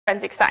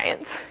forensic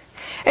science.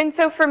 And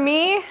so for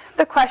me,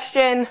 the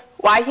question,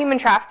 why human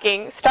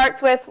trafficking,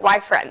 starts with why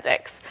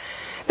forensics.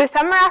 The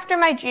summer after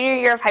my junior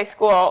year of high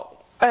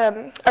school,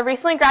 a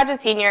recently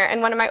graduated senior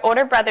and one of my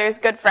older brother's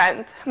good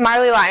friends,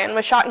 Marley Lyon,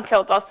 was shot and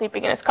killed while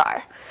sleeping in his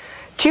car.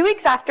 2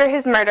 weeks after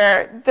his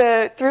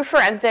murder, through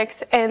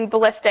forensics and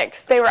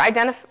ballistics, they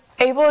were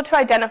able to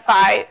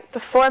identify the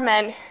 4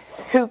 men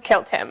who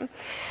killed him.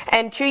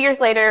 And 2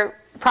 years later,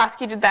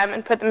 prosecuted them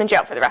and put them in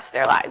jail for the rest of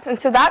their lives. And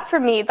so that, for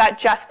me, that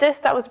justice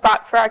that was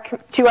brought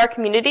to our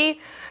community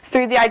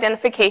through the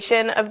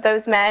identification of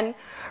those men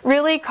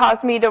really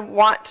caused me to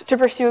want to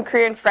pursue a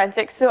career in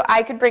forensics so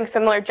I could bring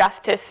similar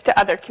justice to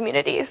other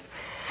communities.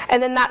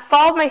 And then that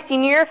fall of my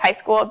senior year of high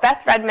school,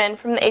 Beth Redmond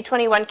from the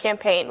A21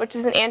 campaign, which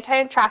is an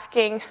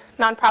anti-trafficking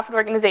nonprofit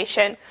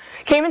organization,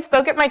 came and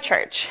spoke at my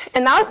church.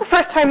 And that was the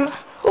first time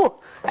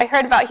I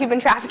heard about human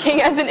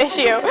trafficking as an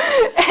issue.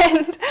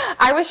 And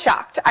I was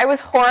shocked. I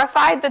was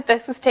horrified that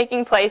this was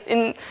taking place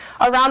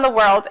around the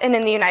world and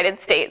in the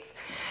United States.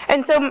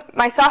 And so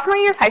my sophomore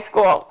year of high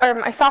school, or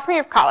my sophomore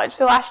year of college,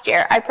 so last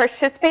year, I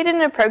participated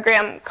in a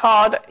program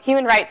called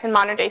Human Rights in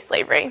Modern Day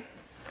Slavery,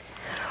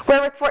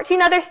 where with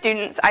 14 other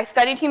students, I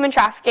studied human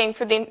trafficking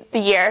for the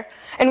year,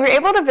 and we were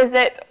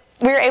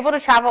able to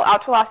travel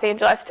out to Los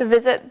Angeles to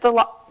visit the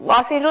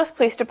Los Angeles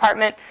Police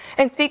Department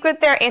and speak with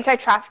their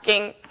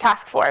anti-trafficking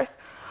task force.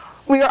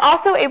 We were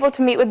also able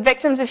to meet with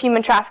victims of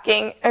human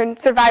trafficking and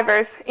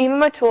survivors, Eva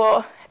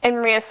Matul and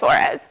Maria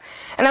Suarez.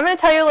 And I'm going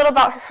to tell you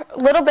a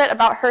little bit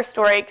about her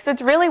story, because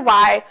it's really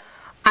why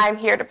I'm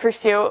here to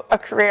pursue a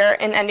career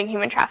in ending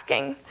human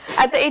trafficking.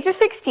 At the age of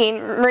 16,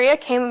 Maria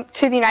came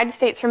to the United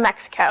States from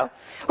Mexico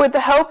with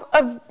the hope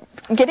of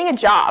getting a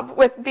job,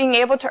 with being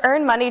able to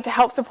earn money to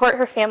help support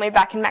her family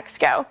back in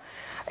Mexico.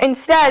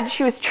 Instead,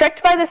 she was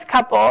tricked by this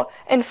couple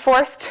and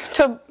forced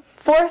to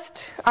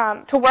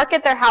work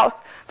at their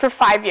house for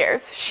 5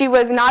 years. She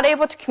was not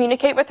able to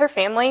communicate with her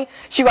family.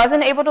 She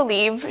wasn't able to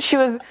leave. She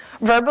was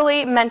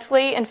verbally,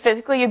 mentally, and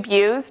physically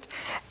abused.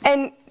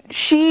 And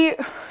she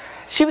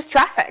was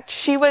trafficked.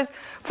 She was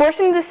forced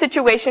into this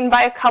situation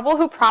by a couple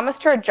who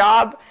promised her a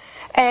job.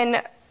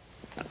 And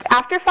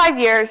after 5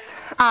 years,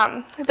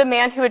 the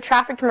man who had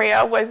trafficked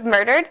Maria was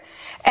murdered,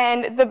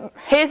 and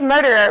his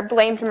murderer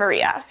blamed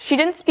Maria. She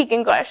didn't speak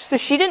English, so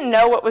she didn't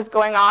know what was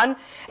going on,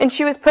 and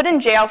she was put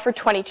in jail for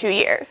 22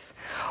 years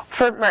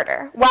for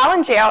murder. While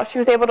in jail, she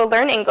was able to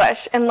learn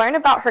English and learn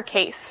about her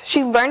case.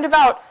 She learned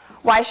about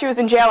why she was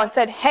in jail and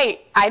said,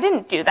 hey, I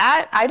didn't do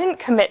that. I didn't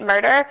commit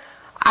murder.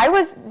 I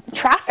was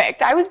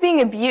trafficked. I was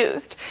being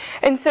abused.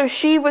 And so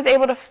she was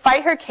able to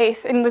fight her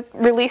case and was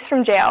released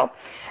from jail.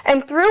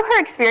 And through her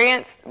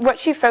experience, what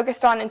she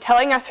focused on in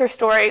telling us her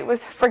story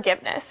was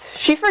forgiveness.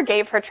 She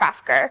forgave her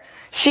trafficker.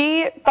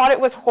 She thought it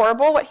was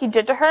horrible what he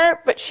did to her,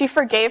 but she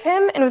forgave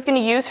him and was going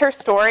to use her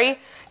story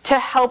to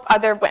help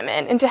other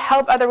women and to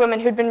help other women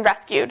who'd been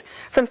rescued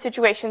from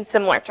situations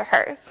similar to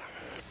hers.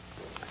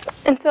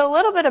 And so a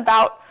little bit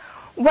about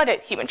what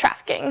is human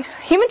trafficking.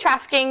 Human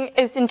trafficking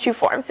is in 2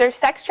 forms. There's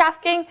sex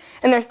trafficking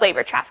and there's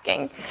labor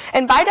trafficking.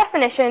 And by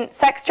definition,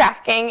 sex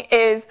trafficking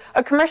is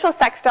a commercial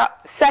sex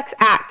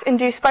act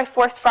induced by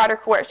force, fraud, or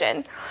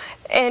coercion.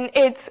 And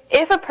it's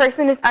if a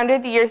person is under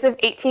the age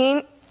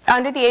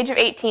of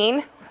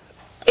 18,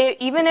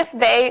 even if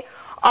they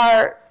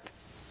are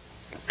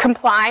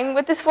complying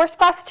with this forced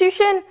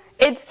prostitution,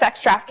 it's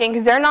sex trafficking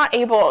because they're not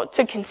able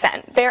to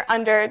consent. They're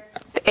under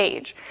the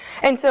age.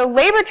 And so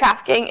labor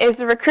trafficking is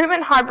the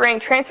recruitment, harboring,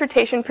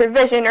 transportation,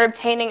 provision, or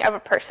obtaining of a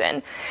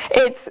person.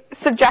 It's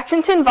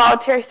subjection to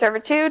involuntary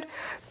servitude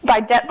by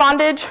debt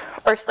bondage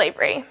or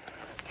slavery.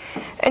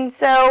 And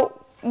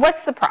so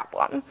what's the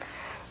problem?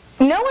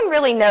 No one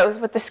really knows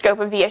what the scope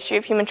of the issue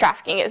of human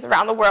trafficking is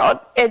around the world.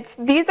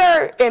 These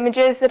are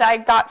images that I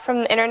got from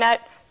the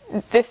internet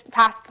this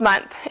past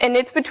month, and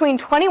it's between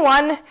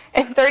 21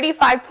 and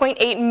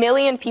 35.8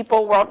 million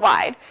people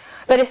worldwide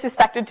that is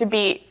suspected to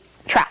be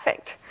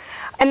trafficked.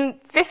 And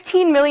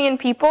 15 million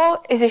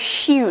people is a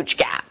huge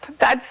gap.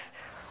 That's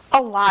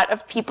a lot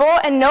of people,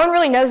 and no one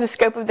really knows the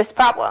scope of this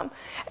problem.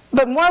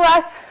 But more or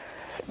less,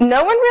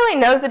 no one really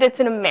knows that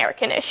it's an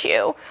American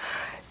issue.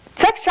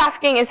 Sex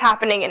trafficking is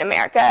happening in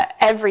America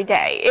every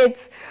day.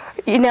 It's,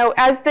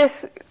 as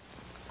this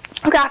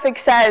graphic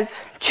says,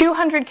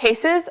 200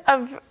 cases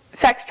of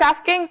sex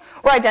trafficking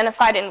were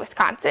identified in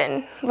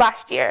Wisconsin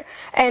last year.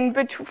 And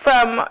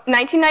from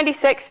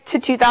 1996 to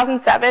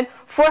 2007,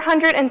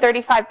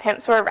 435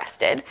 pimps were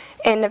arrested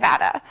in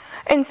Nevada.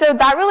 And so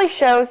that really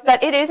shows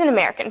that it is an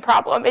American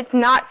problem. It's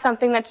not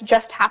something that's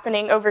just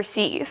happening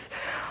overseas.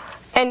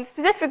 And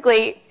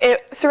specifically,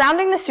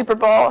 surrounding the Super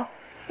Bowl,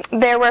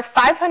 there were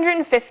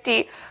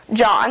 550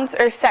 Johns,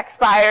 or sex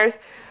buyers,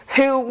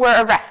 who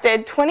were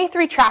arrested,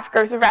 23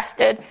 traffickers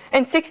arrested,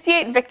 and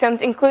 68 victims,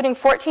 including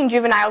 14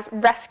 juveniles,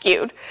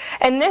 rescued.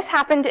 And this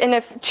happened in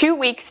a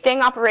 2-week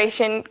sting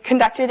operation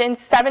conducted in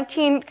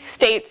 17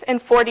 states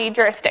and 40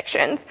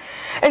 jurisdictions.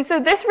 And so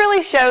this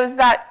really shows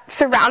that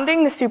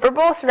surrounding the Super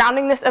Bowl,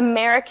 surrounding this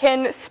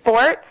American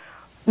sport,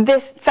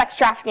 this sex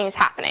trafficking is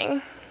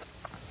happening.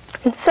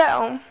 And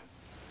so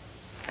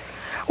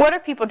What are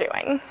people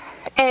doing?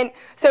 And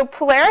so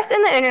Polaris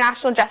and the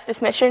International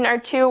Justice Mission are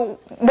two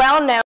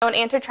well-known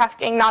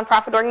anti-trafficking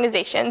nonprofit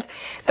organizations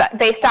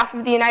based off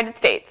of the United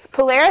States.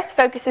 Polaris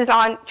focuses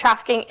on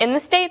trafficking in the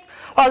States,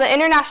 while the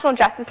International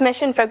Justice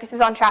Mission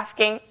focuses on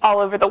trafficking all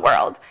over the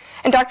world.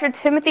 And Dr.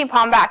 Timothy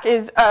Pombach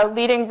is a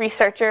leading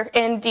researcher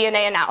in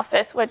DNA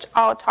analysis, which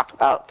I'll talk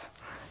about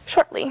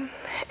shortly.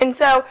 And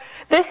so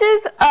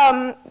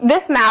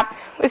this map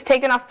was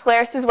taken off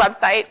Polaris's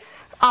website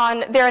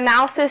on their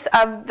analysis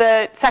of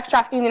the sex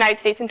trafficking in the United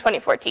States in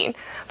 2014.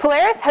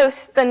 Polaris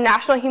hosts the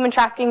National Human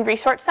Trafficking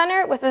Resource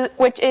Center,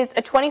 which is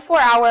a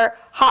 24-hour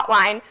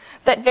hotline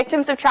that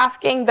victims of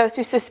trafficking, those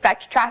who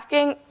suspect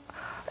trafficking,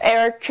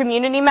 or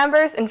community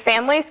members and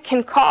families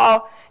can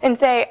call and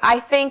say, I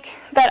think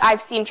that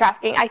I've seen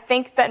trafficking. I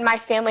think that my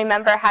family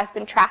member has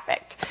been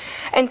trafficked.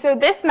 And so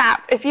this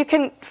map, if you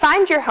can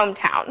find your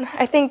hometown,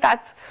 I think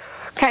that's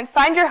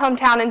find your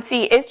hometown and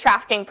see, is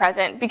trafficking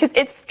present? Because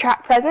it's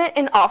present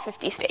in all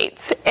 50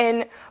 states.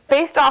 And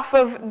based off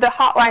of the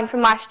hotline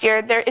from last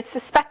year, it's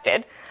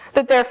suspected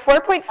that there are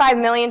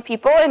 4.5 million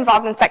people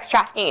involved in sex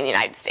trafficking in the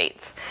United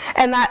States.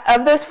 And that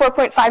of those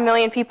 4.5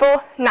 million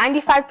people,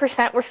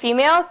 95% were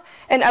females,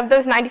 and of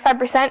those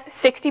 95%,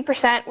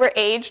 60% were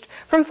aged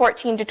from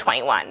 14 to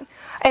 21.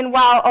 And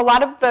while a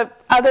lot of the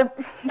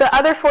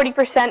other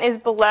 40% is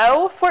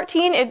below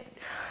 14,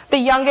 the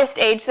youngest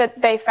age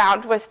that they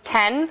found was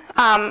 10,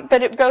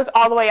 but it goes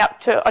all the way up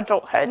to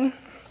adulthood.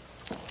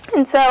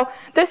 And so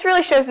this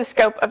really shows the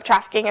scope of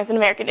trafficking as an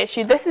American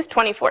issue. This is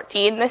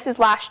 2014. This is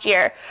last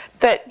year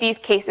that these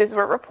cases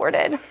were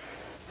reported.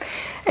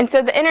 And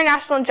so the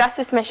International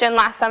Justice Mission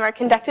last summer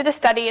conducted a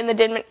study in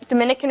the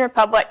Dominican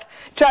Republic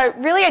to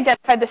really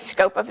identify the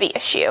scope of the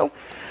issue.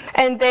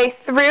 And they,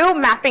 through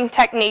mapping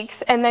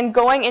techniques and then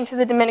going into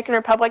the Dominican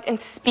Republic and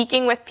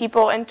speaking with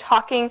people and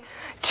talking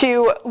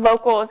to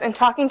locals and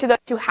talking to those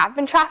who have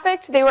been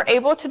trafficked, they were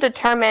able to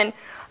determine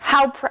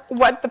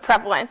what the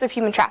prevalence of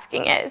human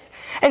trafficking is.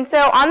 And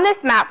so on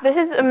this map, this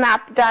is a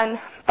map done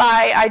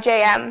by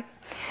IJM,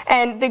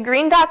 and the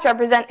green dots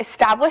represent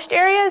established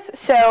areas,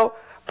 so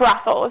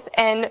brothels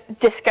and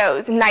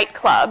discos,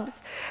 nightclubs,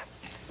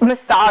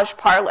 massage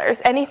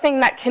parlors, anything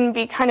that can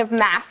be kind of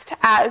masked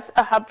as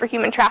a hub for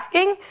human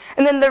trafficking.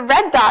 And then the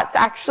red dots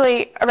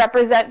actually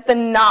represent the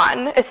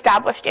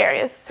non-established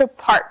areas, so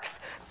parks,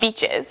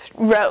 beaches,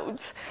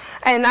 roads.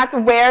 And that's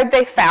where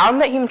they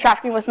found that human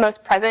trafficking was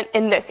most present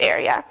in this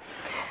area.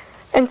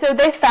 And so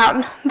they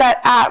found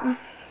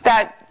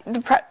that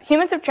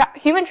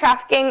human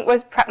trafficking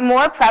was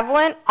more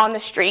prevalent on the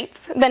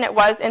streets than it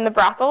was in the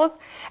brothels,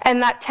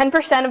 and that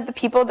 10% of the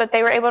people that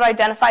they were able to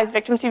identify as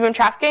victims of human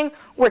trafficking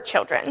were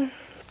children.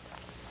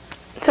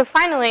 So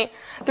finally,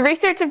 the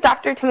research of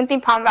Dr. Timothy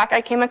Pombach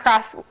I came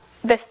across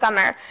this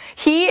summer.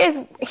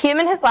 Him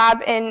and his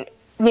lab in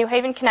New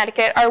Haven,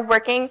 Connecticut, are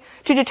working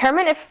to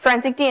determine if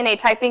forensic DNA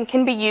typing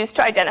can be used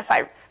to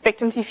identify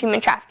victims of human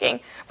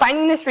trafficking.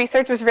 Finding this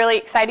research was really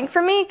exciting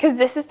for me because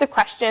this is the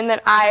question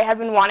that I have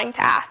been wanting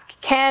to ask.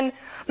 Can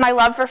my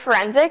love for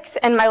forensics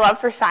and my love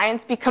for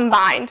science be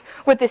combined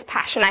with this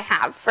passion I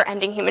have for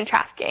ending human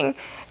trafficking?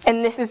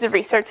 And this is the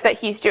research that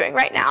he's doing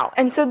right now.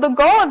 And so the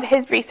goal of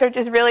his research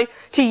is really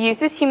to use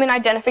this human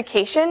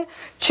identification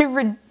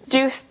to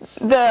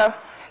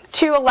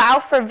allow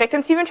for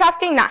victims of human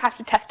trafficking not have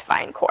to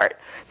testify in court,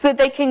 so that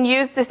they can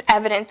use this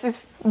evidence,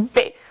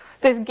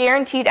 this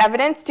guaranteed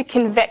evidence, to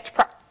convict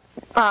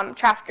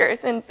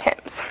traffickers and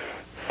pimps.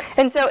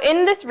 And so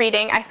in this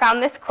reading, I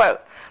found this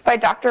quote by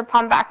Dr.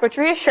 Pombach, which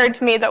reassured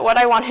to me that what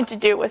I wanted to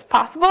do was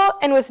possible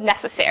and was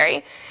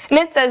necessary. And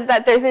it says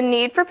that there's a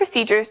need for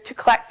procedures to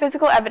collect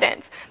physical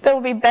evidence that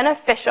will be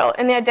beneficial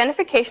in the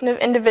identification of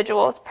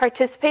individuals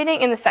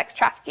participating in the sex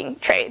trafficking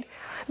trade.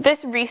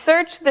 This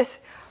research, this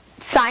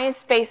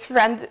science-based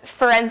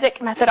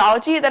forensic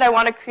methodology that I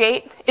want to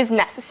create is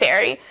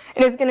necessary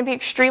and is going to be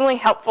extremely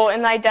helpful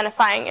in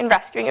identifying and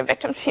rescuing of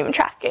victims of human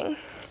trafficking.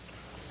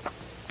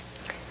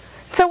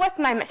 So what's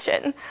my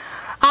mission?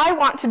 I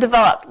want to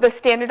develop the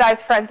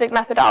standardized forensic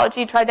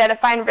methodology to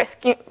identify and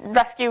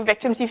rescue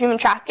victims of human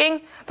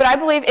trafficking, but I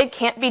believe it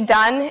can't be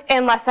done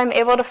unless I'm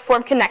able to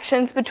form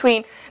connections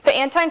between the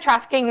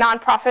anti-trafficking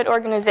nonprofit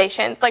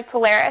organizations like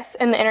Polaris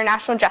and the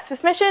International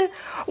Justice Mission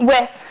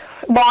with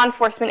law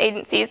enforcement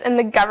agencies and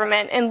the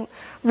government and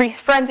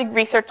forensic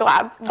research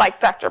labs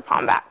like Dr.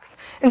 Pombach's.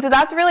 And so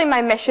that's really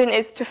my mission,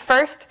 is to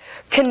first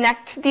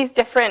connect these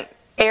different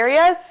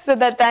areas so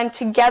that then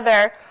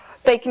together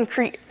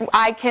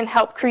I can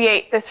help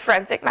create this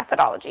forensic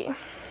methodology.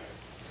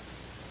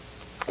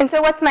 And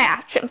so what's my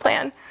action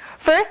plan?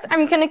 First,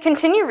 I'm going to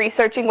continue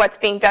researching what's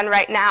being done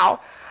right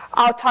now.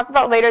 I'll talk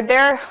about later,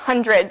 there are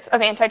hundreds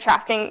of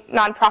anti-trafficking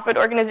nonprofit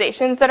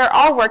organizations that are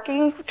all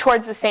working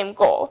towards the same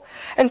goal.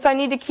 And so I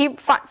need to keep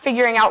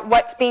figuring out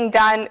what's being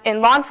done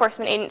in law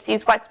enforcement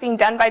agencies, what's being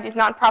done by these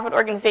nonprofit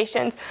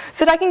organizations,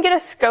 so that I can get a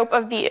scope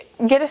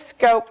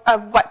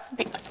of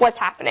what's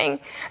happening.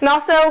 And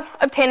also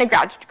obtain a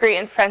graduate degree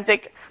in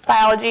forensic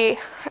biology.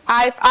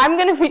 If I'm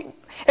going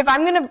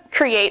to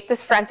create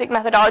this forensic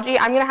methodology,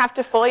 I'm going to have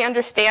to fully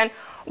understand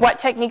what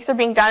techniques are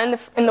being done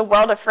in the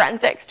world of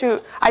forensics to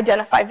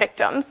identify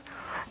victims.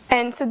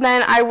 And so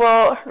then I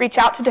will reach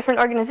out to different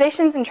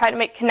organizations and try to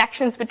make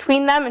connections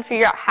between them and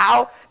figure out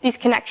how these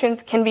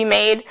connections can be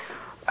made.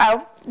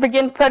 I'll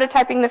begin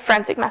prototyping the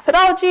forensic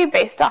methodology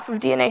based off of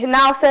DNA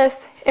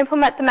analysis,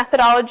 implement the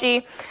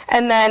methodology,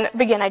 and then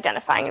begin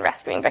identifying and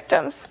rescuing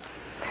victims.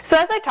 So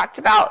as I talked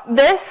about,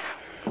 this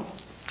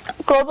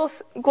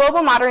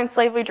global modern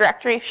slavery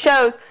directory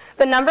shows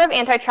the number of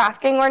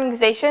anti-trafficking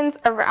organizations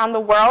around the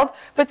world,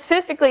 but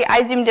specifically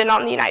I zoomed in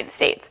on the United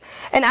States.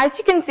 And as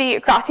you can see,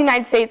 across the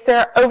United States, there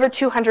are over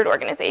 200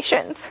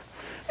 organizations.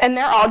 And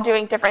they're all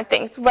doing different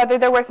things, whether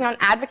they're working on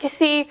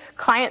advocacy,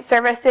 client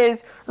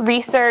services,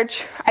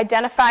 research,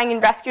 identifying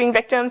and rescuing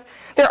victims.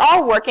 They're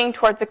all working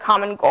towards a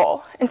common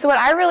goal. And so what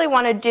I really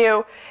want to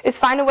do is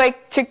find a way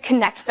to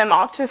connect them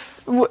all,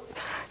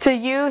 to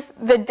use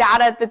the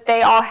data that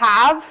they all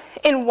have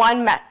in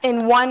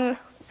one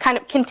kind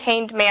of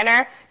contained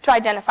manner to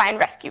identify and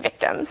rescue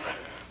victims.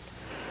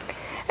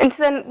 And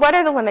so then what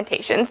are the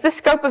limitations? The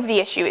scope of the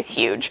issue is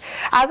huge.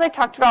 As I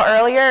talked about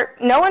earlier,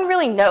 no one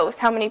really knows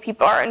how many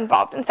people are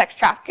involved in sex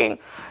trafficking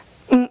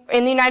in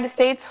the United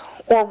States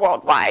or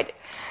worldwide.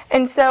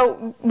 And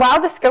so while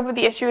the scope of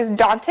the issue is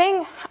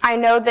daunting, I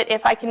know that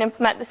if I can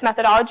implement this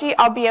methodology,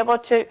 I'll be able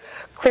to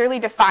clearly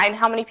define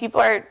how many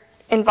people are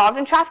involved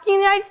in trafficking in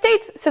the United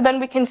States, so then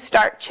we can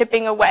start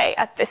chipping away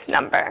at this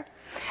number.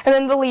 And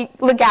then the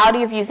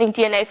legality of using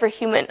DNA for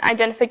human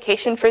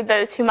identification for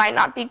those who might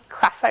not be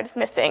classified as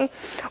missing,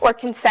 or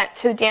consent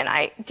to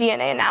DNA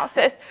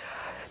analysis.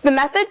 The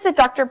methods that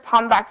Dr.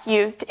 Pombach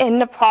used in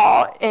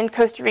Nepal, in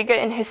Costa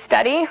Rica in his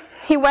study,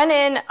 he went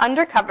in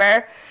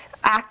undercover,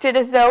 acted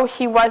as though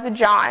he was a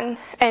John,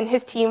 and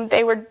his team,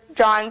 they were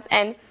Johns,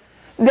 and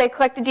they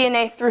collected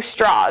DNA through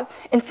straws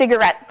and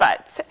cigarette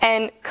butts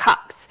and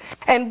cups.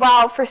 And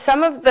while for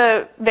some of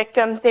the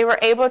victims they were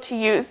able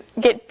to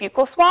get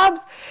buccal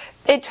swabs,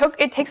 it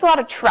takes a lot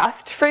of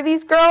trust for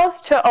these girls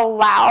to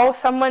allow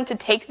someone to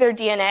take their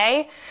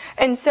DNA,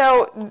 and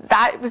so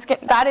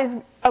that is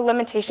a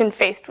limitation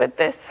faced with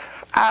this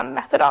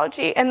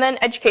methodology. And then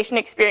education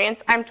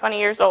experience. I'm 20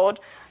 years old.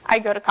 I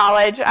go to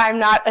college. I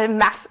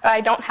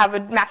don't have a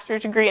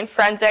master's degree in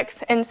forensics,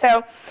 and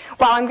so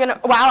while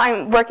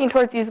I'm working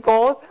towards these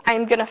goals,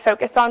 I'm going to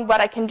focus on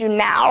what I can do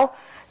now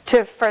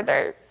to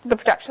further the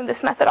production of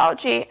this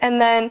methodology,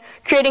 and then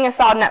creating a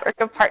solid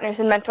network of partners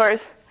and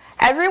mentors.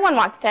 Everyone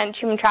wants to end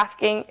human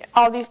trafficking,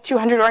 all these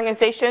 200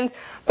 organizations,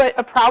 but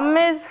a problem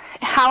is,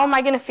 how am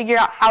I going to figure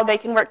out how they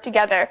can work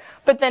together,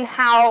 but then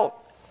how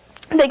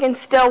they can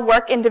still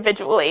work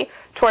individually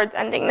towards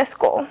ending this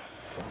goal.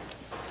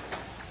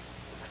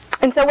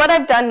 And so what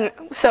I've done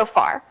so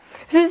far,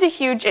 this is a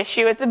huge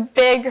issue. It's a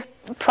big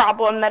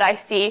problem that I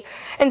see.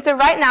 And so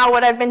right now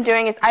what I've been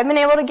doing is I've been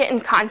able to get in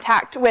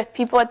contact with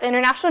people at the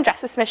International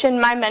Justice Mission.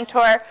 My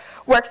mentor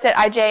works at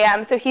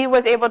IJM, so he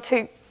was able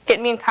to get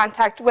me in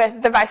contact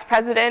with the Vice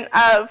President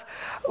of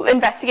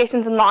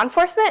Investigations and Law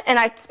Enforcement, and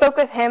I spoke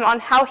with him on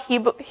how he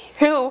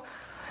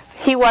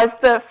was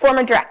the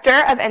former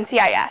director of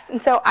NCIS.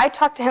 And so I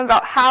talked to him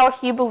about how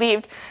he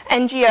believed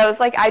NGOs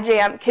like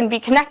IJM can be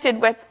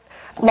connected with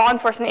law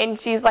enforcement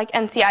agencies like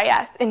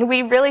NCIS. And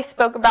we really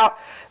spoke about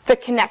the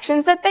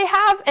connections that they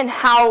have and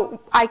how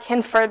I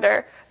can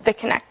further the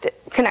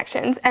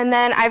connections. And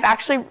then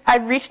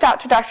I've reached out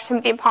to Dr.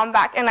 Timothy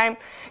Pombach, and I'm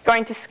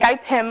going to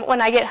Skype him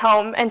when I get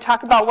home and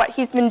talk about what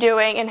he's been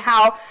doing and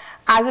how,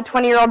 as a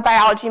 20-year-old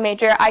biology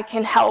major, I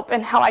can help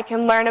and how I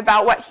can learn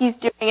about what he's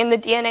doing in the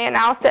DNA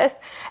analysis.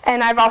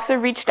 And I've also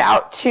reached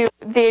out to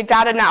the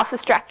data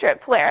analysis director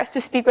at Polaris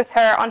to speak with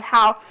her on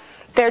how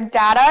their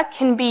data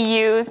can be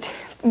used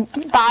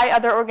by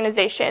other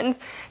organizations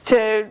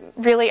to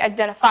really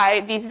identify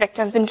these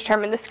victims and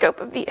determine the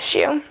scope of the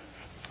issue.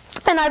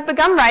 And I've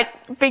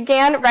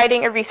began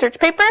writing a research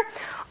paper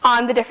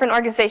on the different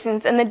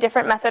organizations and the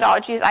different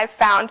methodologies I've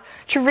found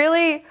to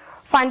really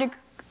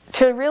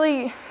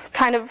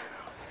kind of,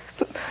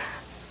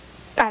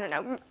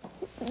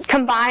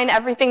 combine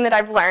everything that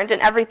I've learned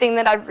and everything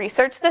that I've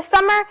researched this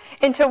summer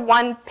into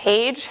one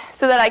page,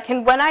 so that I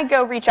can, when I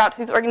go reach out to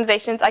these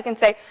organizations, I can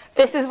say,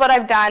 this is what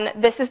I've done,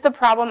 this is the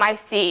problem I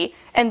see,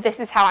 and this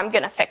is how I'm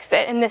going to fix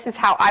it, and this is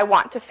how I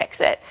want to fix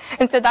it.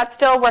 And so that's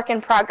still a work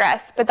in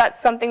progress, but that's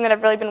something that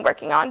I've really been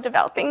working on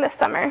developing this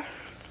summer.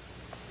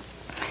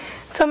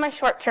 So my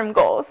short-term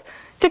goals: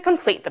 to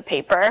complete the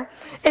paper.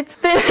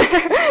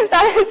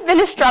 That has been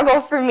a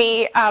struggle for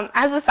me.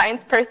 As a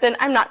science person,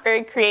 I'm not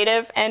very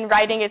creative, and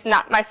writing is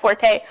not my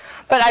forte,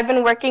 but I've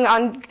been working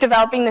on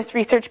developing this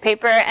research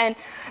paper and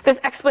this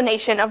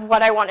explanation of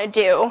what I want to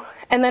do,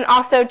 and then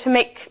also to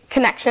make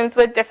connections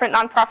with different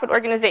nonprofit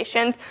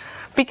organizations.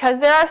 Because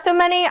there are so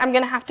many, I'm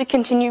going to have to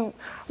continue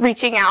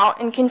reaching out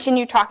and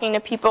continue talking to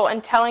people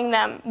and telling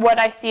them what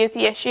I see as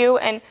the issue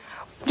and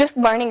just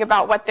learning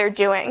about what they're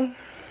doing.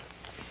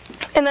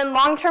 And then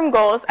long-term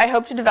goals, I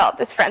hope to develop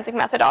this forensic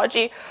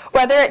methodology.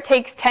 Whether it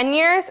takes 10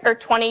 years or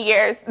 20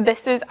 years,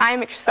 this is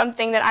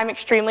something that I'm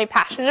extremely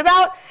passionate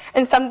about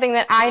and something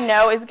that I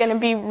know is going to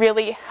be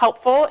really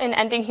helpful in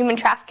ending human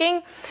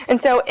trafficking. And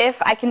so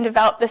if I can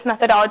develop this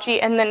methodology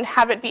and then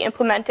have it be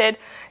implemented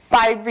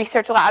by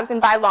research labs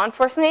and by law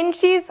enforcement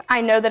agencies,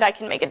 I know that I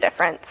can make a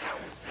difference.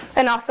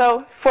 And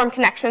also form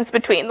connections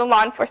between the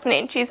law enforcement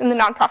agencies and the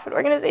nonprofit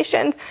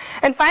organizations.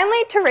 And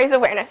finally, to raise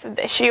awareness of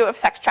the issue of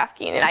sex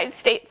trafficking in the United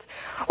States.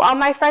 While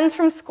my friends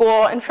from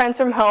school and friends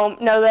from home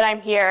know that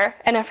I'm here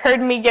and have heard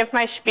me give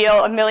my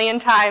spiel a million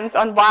times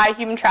on why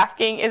human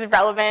trafficking is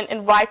relevant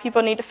and why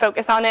people need to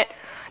focus on it,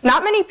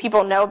 not many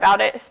people know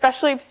about it,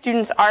 especially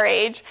students our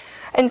age.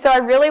 And so I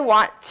really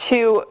want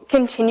to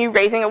continue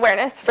raising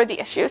awareness for the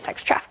issue of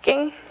sex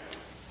trafficking.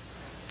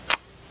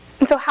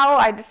 And so how will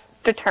I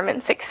determine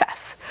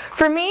success?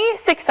 For me,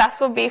 success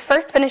will be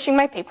first finishing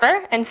my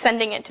paper and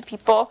sending it to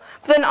people,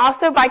 but then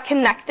also by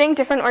connecting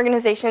different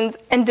organizations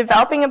and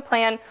developing a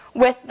plan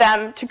with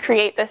them to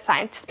create this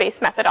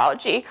science-based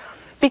methodology.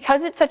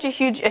 Because it's such a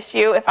huge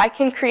issue, if I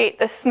can create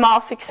this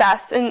small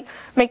success and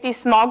make these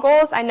small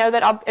goals, I know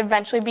that I'll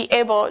eventually be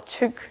able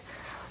to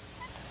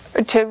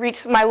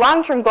reach my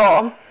long-term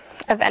goal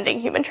of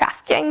ending human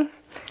trafficking.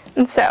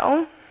 And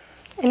so,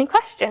 any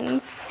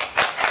questions?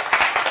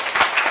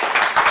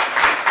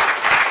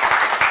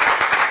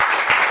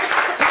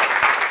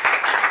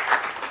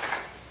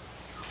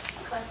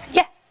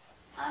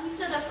 You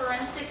said that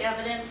forensic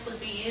evidence would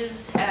be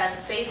used as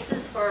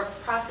basis for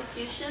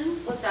prosecution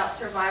without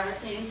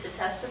survivors needing to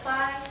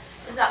testify.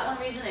 Is that one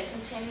reason it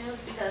continues,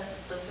 because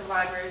the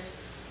survivors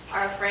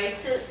are afraid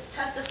to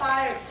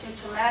testify or it's too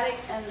traumatic?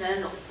 And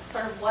then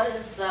sort of what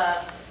is the,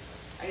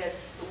 I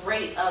guess,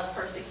 rate of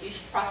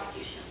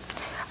prosecution?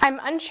 I'm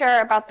unsure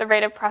about the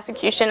rate of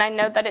prosecution. I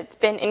know that it's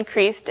been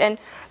increased and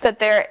that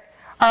there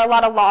are a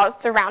lot of laws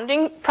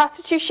surrounding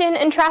prostitution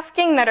and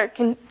trafficking that are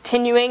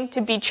continuing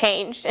to be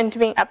changed and to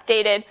being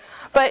updated.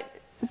 But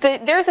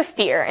there's a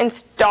fear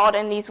installed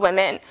in these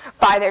women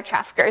by their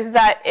traffickers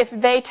that if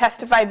they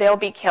testify, they'll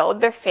be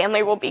killed. Their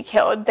family will be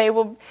killed. They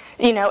will,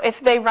 if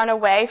they run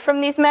away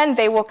from these men,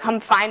 they will come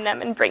find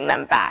them and bring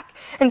them back.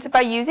 And so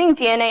by using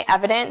DNA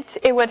evidence,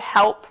 it would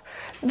help.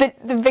 The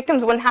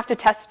victims wouldn't have to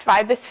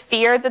testify. This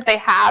fear that they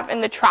have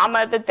and the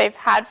trauma that they've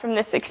had from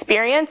this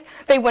experience,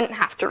 they wouldn't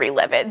have to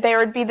relive it. There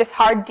would be this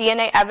hard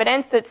DNA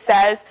evidence that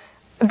says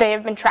they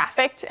have been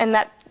trafficked and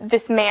that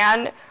this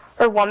man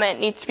or woman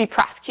needs to be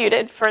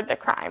prosecuted for the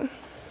crime.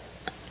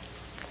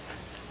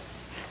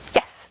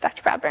 Yes,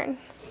 Dr. Bradburn.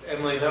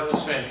 Emily, that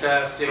was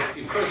fantastic.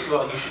 First of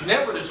all, you should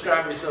never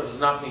describe yourself as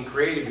not being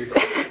creative. You're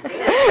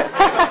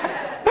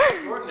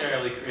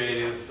extraordinarily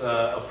creative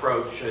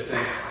approach, I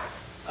think.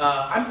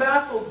 I'm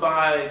baffled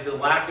by the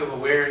lack of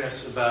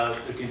awareness about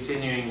the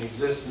continuing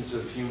existence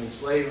of human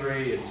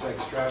slavery and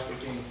sex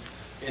trafficking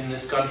in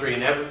this country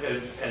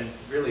and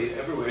really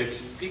everywhere.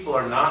 People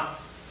are not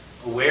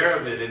aware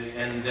of it,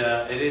 and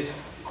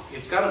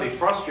it's got to be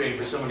frustrating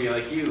for somebody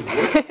like you who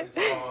works in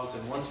this cause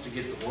and wants to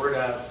get the word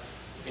out.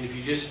 And if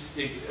you just,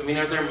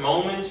 are there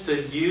moments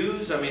to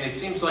use? It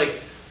seems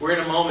like we're in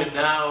a moment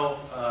now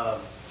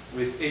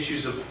with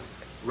issues of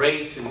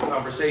race and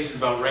conversations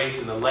about race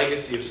and the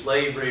legacy of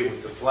slavery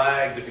with the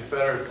flag, the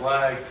Confederate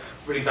flag.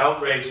 Everybody's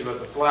outraged about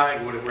the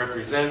flag, what it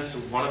represents.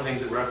 One of the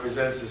things it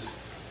represents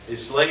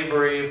is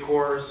slavery, of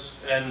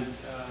course. And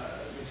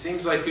it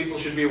seems like people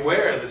should be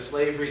aware that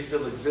slavery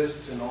still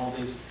exists in all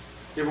these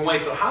different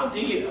ways. So how do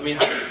you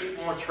get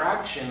more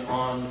traction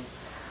on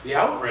the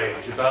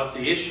outrage about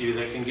the issue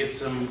that can get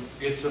some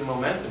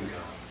momentum going?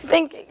 I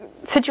think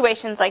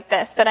situations like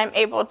this, that I'm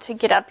able to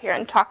get up here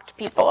and talk to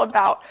people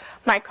about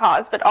my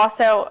cause, but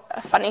also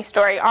a funny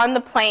story. On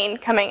the plane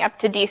coming up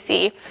to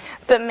DC,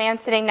 the man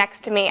sitting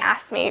next to me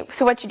asked me,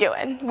 so what you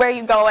doing? Where are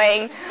you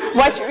going?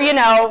 What's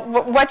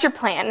your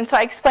plan? And so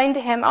I explained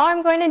to him,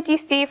 I'm going to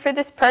DC for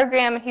this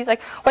program. And he's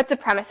like, what's the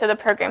premise of the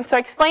program? So I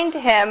explained to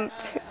him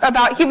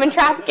about human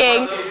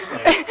trafficking.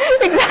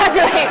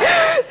 Exactly.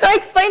 So I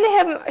explained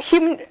to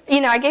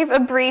him, I gave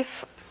a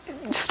brief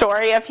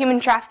story of human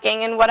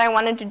trafficking and what I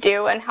wanted to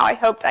do and how I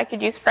hoped I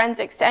could use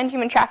forensics to end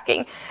human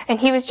trafficking. And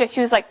he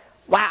was like,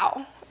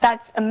 wow,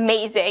 that's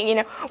amazing.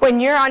 When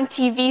you're on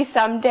TV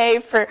someday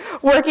for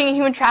working in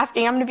human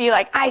trafficking, I'm going to be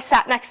like, I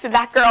sat next to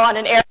that girl on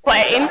an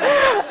airplane.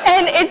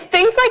 And it's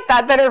things like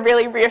that that are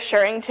really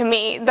reassuring to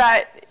me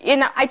that,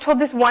 I told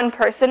this one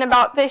person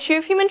about the issue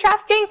of human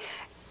trafficking,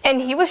 and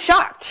he was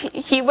shocked.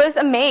 He was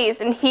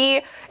amazed, and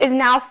he is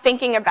now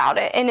thinking about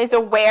it and is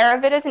aware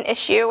of it as an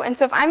issue. And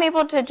so if I'm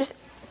able to just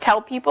tell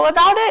people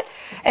about it,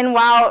 and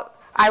while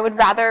I would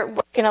rather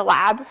work in a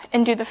lab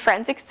and do the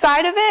forensics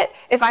side of it,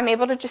 if I'm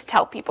able to just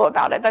tell people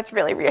about it, that's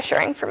really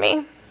reassuring for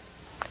me.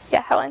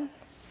 Yeah, Helen?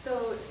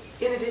 So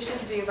in addition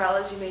to being a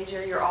biology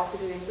major, you're also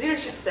doing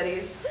leadership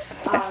studies.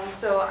 Yes.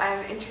 So I'm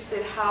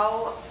interested,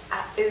 how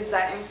is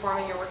that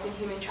informing your work in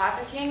human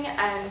trafficking?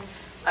 And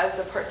as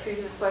a part 2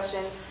 to this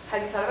question,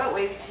 have you thought about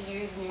ways to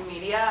use new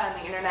media and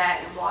the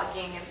internet and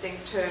blogging and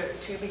things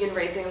to begin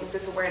raising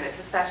this awareness,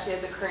 especially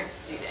as a current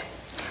student?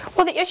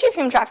 Well, the issue of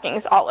human trafficking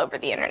is all over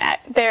the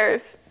internet.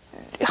 There's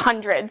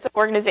hundreds of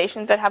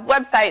organizations that have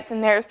websites,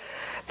 and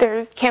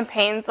there's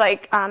campaigns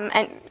like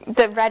and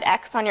the red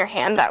X on your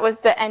hand, that was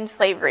the End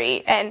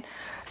Slavery, and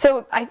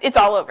so it's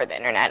all over the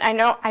internet.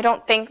 I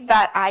don't think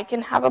that I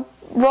can have a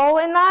role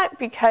in that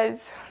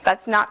because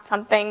that's not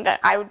something that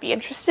I would be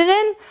interested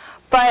in,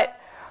 but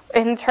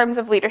in terms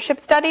of leadership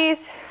studies,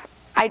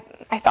 I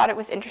thought it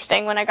was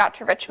interesting when I got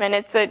to Richmond.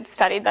 It's a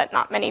study that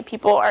not many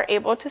people are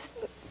able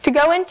to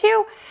go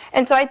into,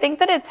 and so I think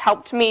that it's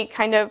helped me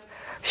kind of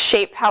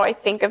shape how I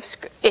think of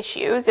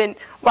issues. And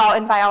while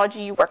in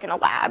biology you work in a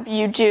lab,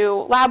 you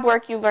do lab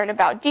work, you learn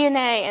about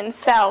DNA and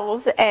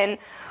cells, and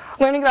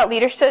learning about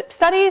leadership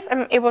studies,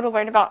 I'm able to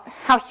learn about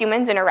how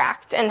humans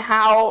interact and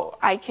how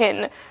I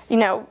can,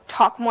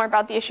 talk more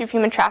about the issue of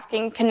human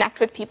trafficking, connect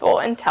with people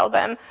and tell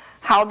them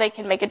how they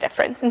can make a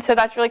difference. And so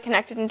that's really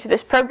connected into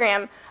this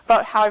program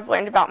about how I've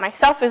learned about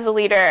myself as a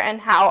leader and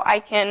how I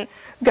can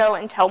go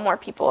and tell more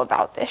people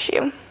about the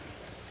issue.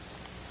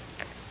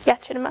 Yeah,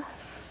 Chidima?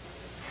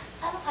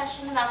 I have a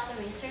question about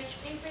the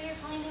research paper you're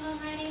planning on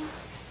writing.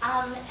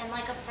 In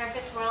like a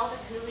perfect world,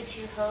 who would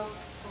you hope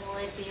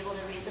would be able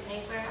to read the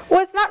paper?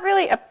 Well, it's not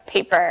really a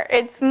paper.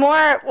 It's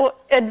more, well,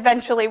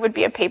 eventually would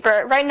be a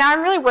paper. Right now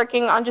I'm really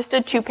working on just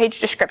a 2-page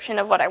description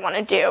of what I want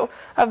to do,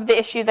 of the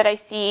issue that I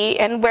see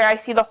and where I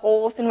see the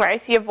holes and where I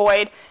see a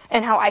void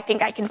and how I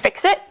think I can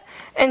fix it.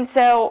 And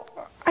so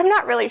I'm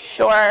not really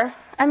sure.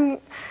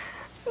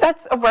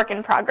 That's a work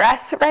in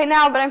progress right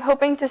now, but I'm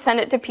hoping to send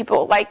it to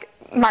people like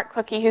Mark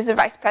Cookie, who's the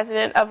vice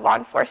president of law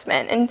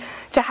enforcement, and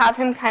to have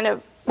him kind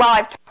of, while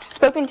I've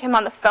spoken to him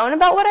on the phone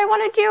about what I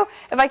want to do,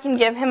 if I can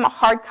give him a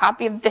hard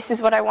copy of this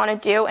is what I want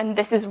to do and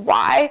this is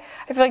why,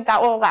 I feel like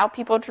that will allow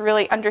people to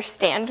really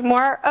understand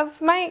more of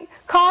my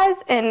cause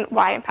and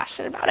why I'm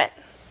passionate about it.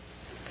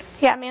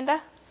 Yeah,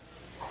 Amanda?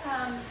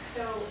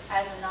 So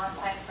as a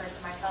non-science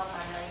person myself,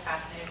 I'm really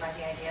fascinated by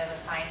the idea of a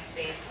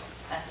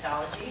science-based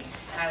methodology,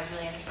 and I was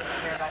really interested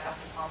to hear about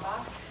Dr.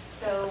 Palmbach.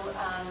 So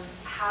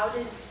how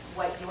does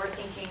what you're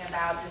thinking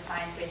about the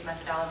science-based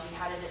methodology,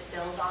 how does it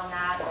build on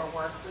that or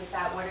work with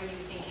that? What are you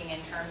thinking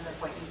in terms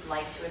of what you'd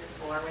like to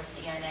explore with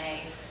DNA,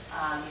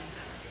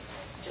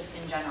 just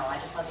in general? I'd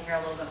just love to hear a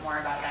little bit more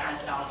about that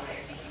methodology that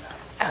you're thinking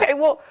about. Okay,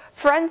 well,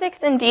 forensics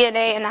and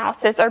DNA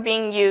analysis are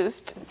being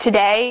used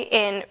today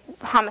in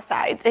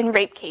homicides, in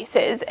rape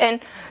cases, and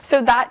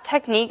so that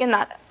technique and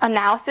that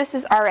analysis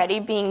is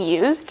already being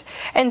used.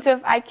 And so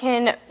if I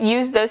can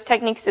use those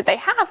techniques that they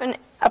have and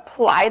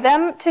apply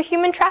them to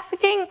human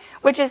trafficking,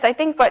 which is, I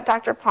think, what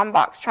Dr.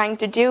 Palmbach's trying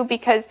to do,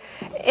 because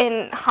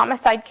in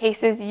homicide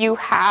cases you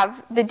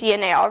have the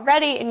DNA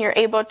already and you're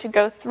able to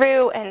go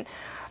through and,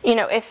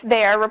 if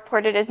they are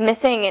reported as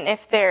missing and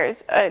if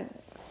there's a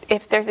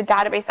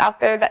database out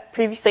there that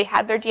previously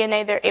had their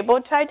DNA, they're able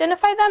to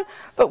identify them.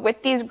 But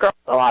with these girls,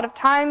 a lot of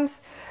times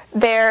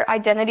their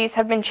identities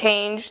have been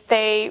changed.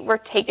 They were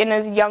taken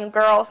as young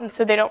girls, and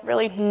so they don't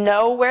really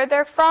know where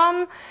they're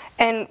from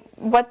and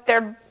what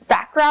their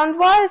background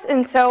was,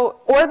 and so,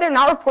 or they're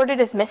not reported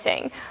as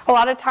missing. A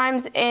lot of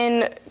times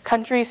in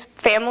countries,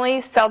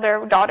 families sell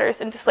their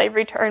daughters into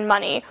slavery to earn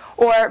money,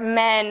 or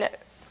men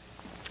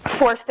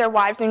force their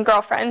wives and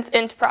girlfriends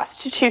into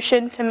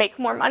prostitution to make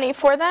more money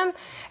for them.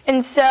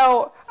 And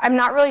so I'm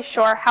not really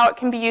sure how it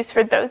can be used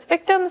for those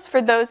victims, for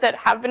those that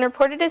have been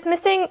reported as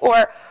missing,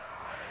 or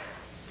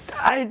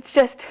it's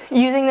just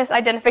using this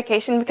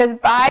identification, because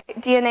by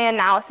DNA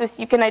analysis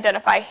you can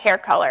identify hair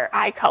color,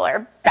 eye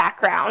color,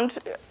 background,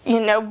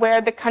 where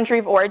the country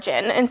of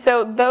origin. And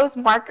so those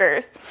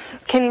markers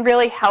can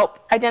really help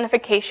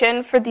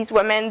identification for these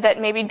women that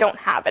maybe don't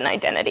have an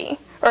identity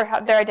or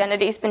have their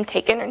identity's been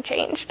taken and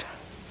changed.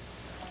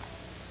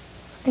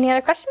 Any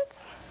other questions?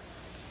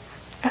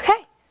 Okay.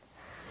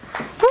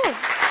 Woo.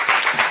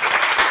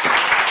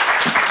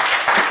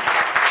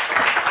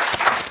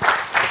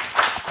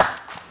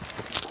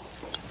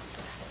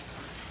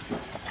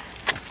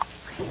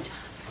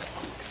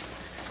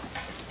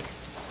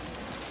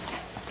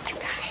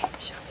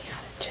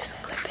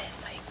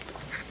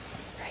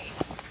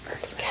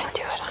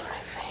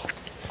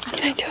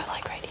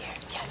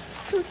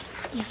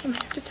 Yeah, you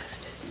might have to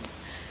test it.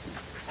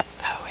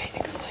 Oh wait,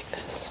 it goes like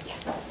this.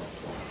 Yeah.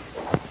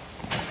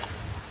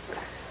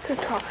 It says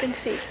talk and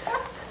see.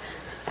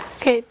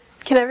 Okay,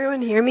 can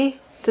everyone hear me?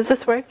 Does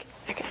this work?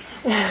 Okay.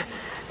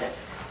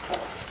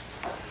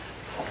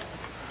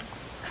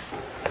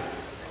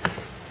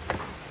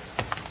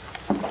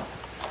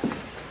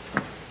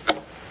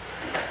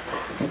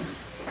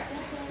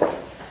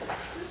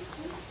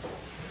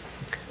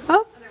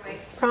 Oh,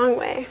 wrong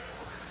way.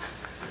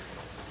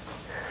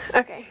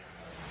 Okay.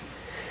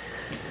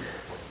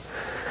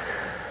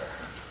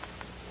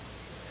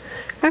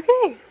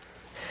 Okay.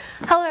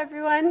 Hello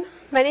everyone.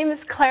 My name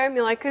is Clara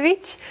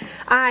Milikovic.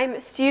 I'm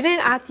a student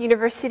at the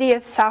University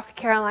of South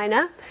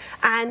Carolina,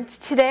 and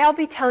today I'll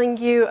be telling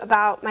you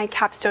about my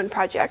Capstone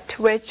project,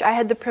 which I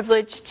had the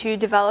privilege to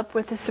develop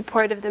with the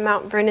support of the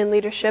Mount Vernon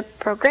Leadership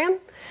Program.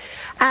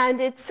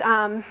 and it's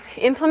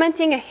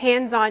implementing a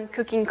hands-on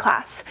cooking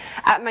class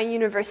at my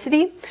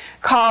university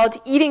called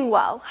Eating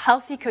Well,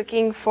 Healthy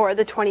Cooking for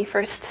the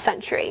 21st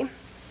Century.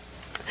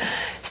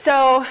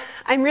 So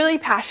I'm really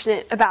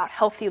passionate about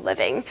healthy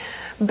living,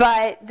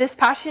 but this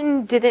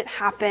passion didn't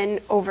happen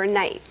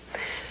overnight.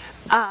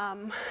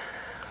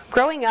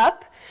 Growing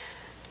up,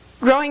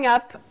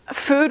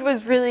 food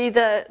was really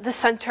the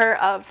center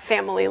of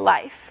family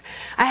life.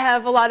 I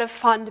have a lot of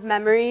fond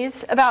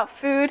memories about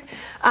food.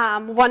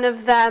 One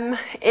of them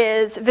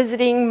is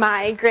visiting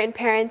my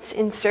grandparents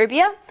in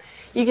Serbia.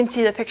 You can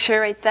see the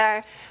picture right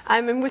there.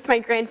 I'm with my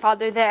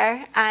grandfather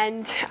there,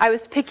 and I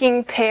was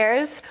picking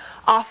pears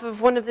off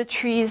of one of the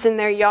trees in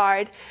their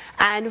yard,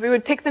 and we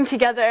would pick them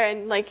together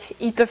and like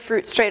eat the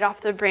fruit straight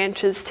off the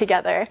branches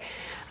together.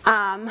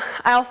 I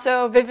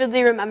also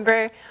vividly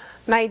remember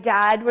my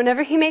dad,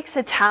 whenever he makes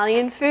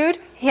Italian food,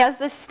 he has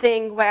this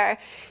thing where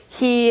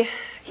he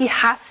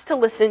has to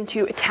listen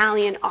to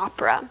Italian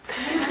opera.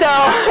 So,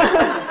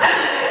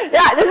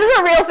 yeah, this is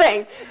a real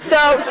thing.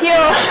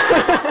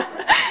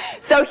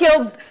 So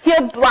he'll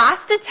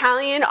blast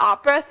Italian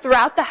opera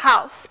throughout the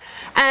house.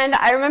 And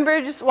I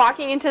remember just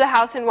walking into the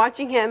house and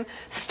watching him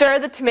stir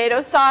the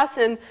tomato sauce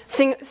and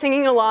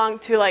singing along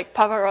to like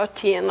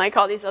Pavarotti and like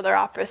all these other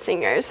opera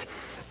singers.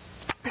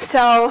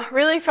 So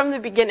really from the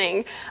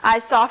beginning, I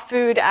saw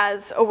food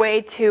as a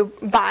way to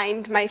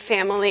bind my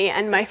family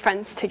and my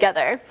friends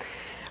together.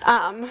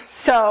 And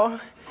so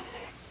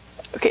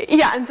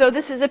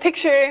this is a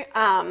picture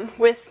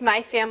with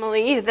my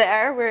family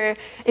there. We're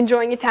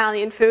enjoying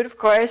Italian food, of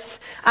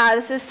course.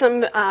 This is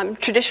some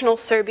traditional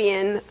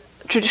Serbian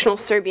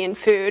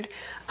food.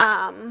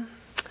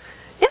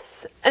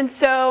 Yes, and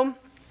so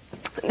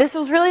this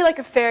was really like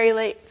a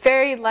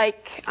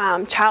fairy-like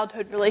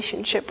childhood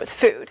relationship with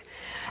food.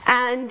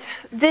 And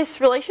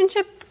this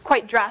relationship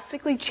quite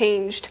drastically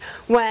changed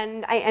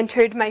when I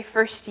entered my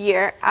first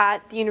year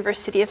at the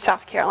University of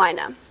South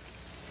Carolina.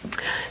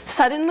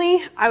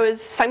 Suddenly, I was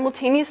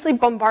simultaneously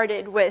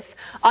bombarded with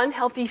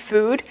unhealthy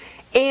food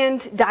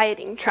and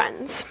dieting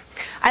trends.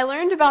 I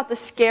learned about the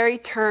scary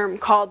term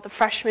called the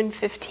freshman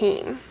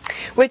 15,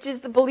 which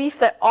is the belief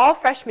that all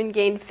freshmen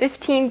gain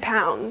 15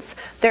 pounds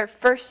their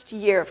first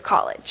year of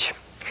college.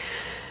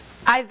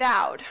 I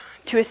vowed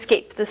to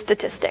escape the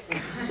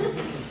statistic.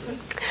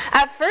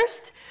 At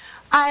first,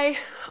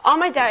 all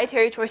my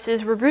dietary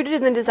choices were rooted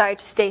in the desire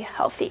to stay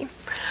healthy.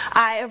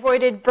 I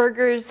avoided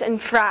burgers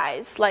and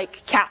fries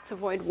like cats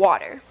avoid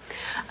water.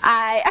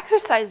 I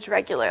exercised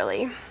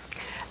regularly,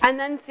 and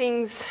then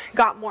things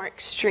got more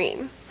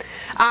extreme.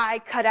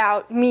 I cut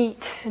out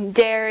meat and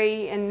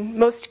dairy and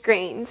most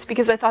grains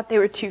because I thought they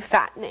were too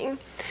fattening.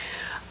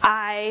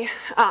 I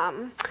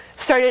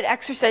started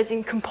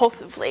exercising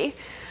compulsively.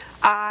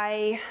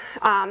 I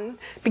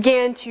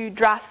began to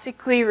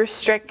drastically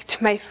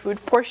restrict my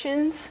food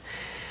portions,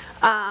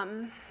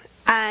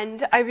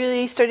 and I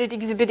really started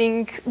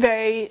exhibiting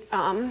very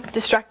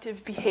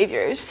destructive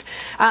behaviors.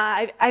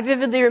 I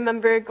vividly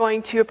remember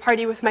going to a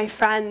party with my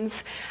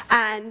friends,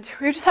 and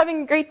we were just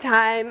having a great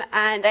time,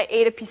 and I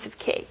ate a piece of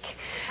cake.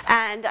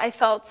 And I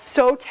felt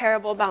so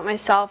terrible about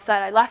myself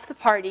that I left the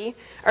party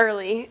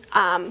early,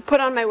 put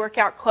on my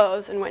workout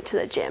clothes, and went to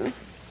the gym.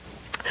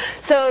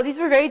 So these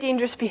were very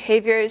dangerous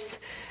behaviors,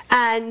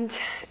 and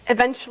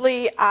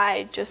eventually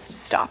I just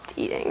stopped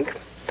eating.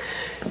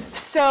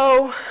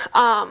 So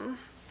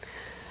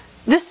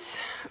this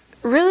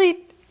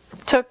really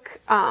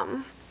took,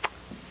 my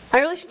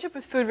relationship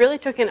with food really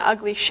took an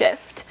ugly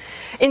shift.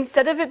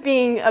 Instead of it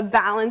being a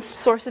balanced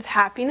source of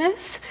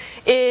happiness,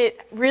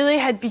 it really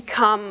had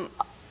become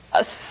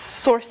a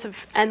source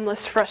of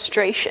endless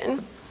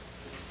frustration.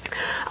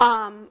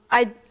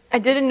 I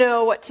didn't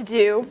know what to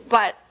do,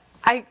 but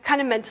I kind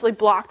of mentally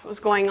blocked what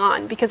was going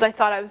on because I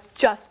thought I was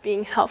just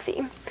being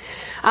healthy.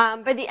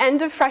 By the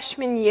end of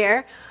freshman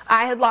year,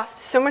 I had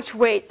lost so much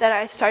weight that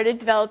I started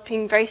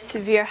developing very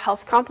severe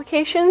health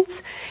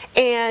complications,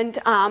 and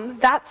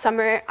that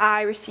summer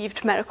I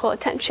received medical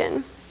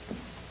attention.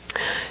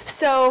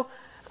 So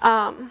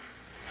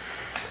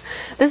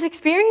this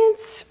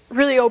experience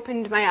really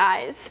opened my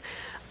eyes.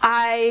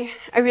 I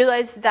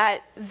realized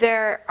that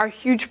there are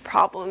huge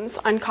problems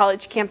on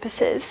college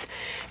campuses,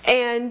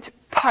 and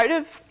part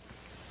of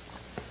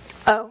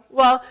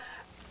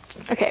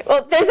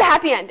there's a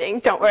happy ending,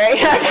 don't worry.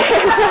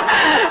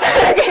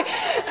 Okay.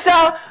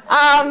 So,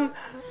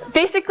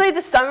 basically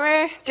the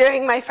summer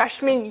during my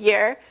freshman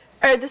year,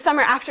 or the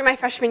summer after my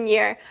freshman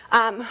year,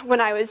 when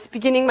I was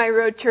beginning my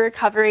road to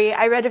recovery,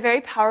 I read a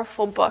very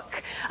powerful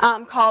book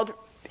called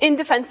In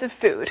Defense of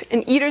Food,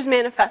 An Eater's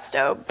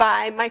Manifesto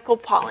by Michael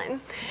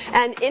Pollan.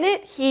 And in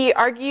it, he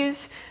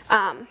argues,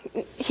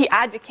 he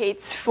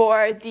advocates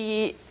for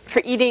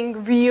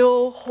eating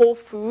real whole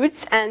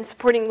foods and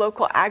supporting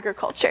local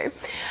agriculture.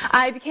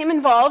 I became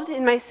involved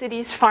in my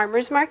city's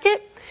farmers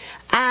market,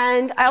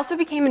 and I also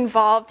became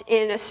involved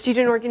in a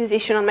student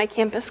organization on my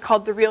campus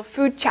called the Real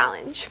Food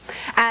Challenge.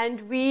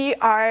 And we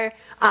are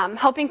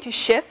helping to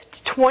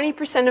shift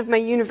 20% of my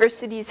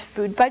university's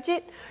food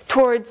budget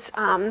towards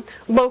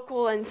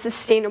local and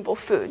sustainable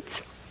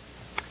foods.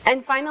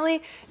 And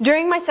finally,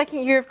 during my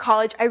second year of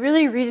college, I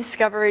really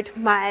rediscovered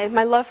my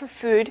love for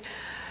food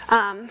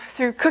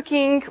through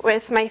cooking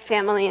with my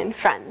family and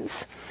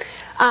friends.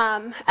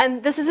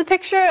 And this is a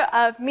picture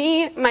of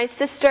me, my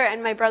sister,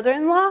 and my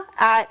brother-in-law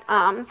at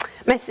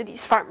my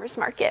city's farmer's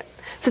market.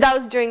 So that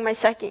was during my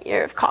second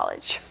year of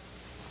college.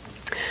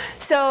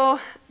 So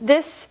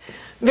this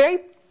very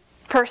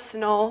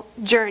personal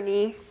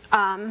journey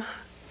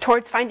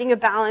towards finding a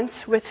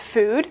balance with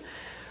food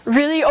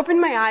really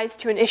opened my eyes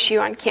to an issue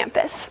on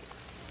campus.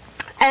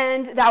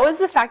 And that was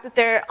the fact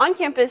that on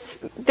campus,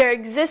 there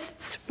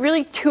exists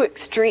really two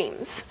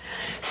extremes.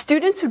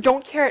 Students who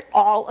don't care at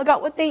all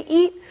about what they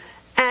eat,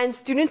 and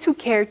students who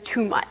care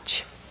too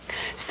much.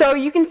 So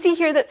you can see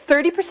here that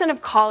 30%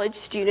 of college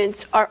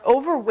students are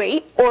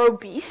overweight or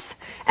obese,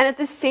 and at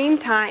the same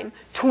time,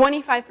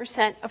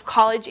 25% of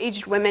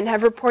college-aged women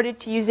have reported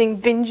to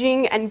using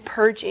binging and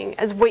purging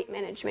as weight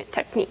management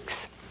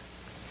techniques.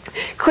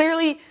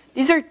 Clearly,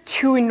 these are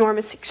two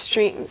enormous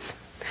extremes.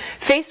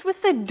 Faced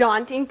with the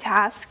daunting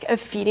task of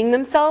feeding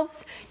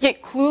themselves,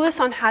 yet clueless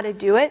on how to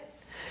do it,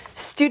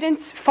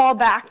 students fall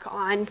back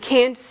on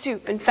canned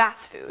soup and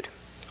fast food,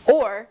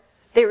 or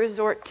they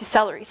resort to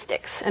celery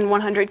sticks and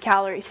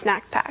 100-calorie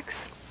snack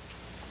packs.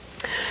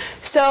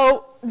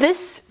 So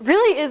this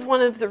really is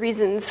one of the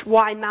reasons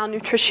why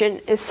malnutrition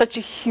is such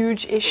a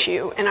huge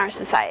issue in our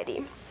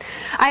society.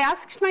 I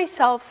asked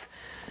myself,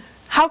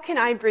 how can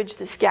I bridge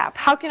this gap?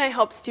 How can I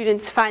help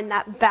students find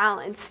that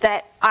balance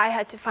that I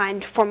had to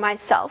find for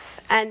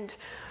myself? And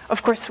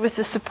of course, with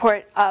the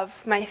support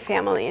of my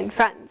family and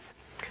friends.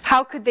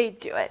 How could they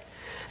do it?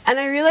 And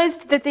I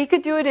realized that they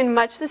could do it in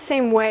much the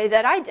same way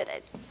that I did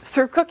it,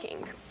 through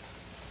cooking.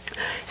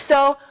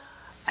 So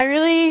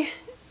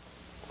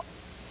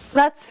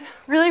that's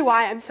really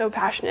why I'm so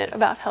passionate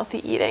about healthy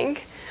eating,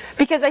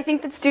 because I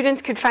think that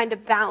students could find a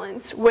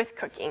balance with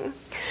cooking.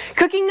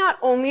 Cooking not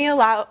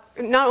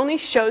only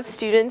shows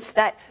students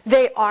that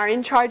they are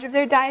in charge of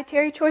their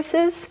dietary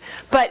choices,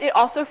 but it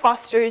also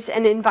fosters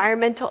an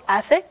environmental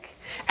ethic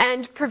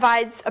and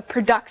provides a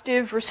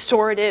productive,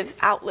 restorative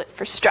outlet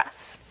for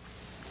stress.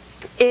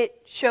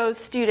 It shows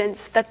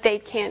students that they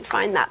can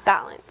find that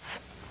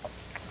balance.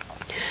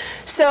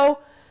 So,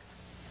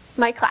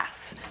 my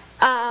class.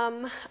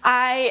 I'm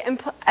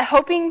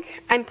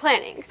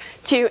planning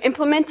to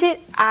implement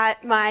it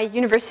at my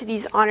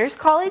university's honors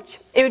college.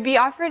 It would be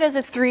offered as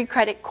a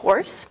 3-credit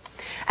course,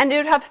 and it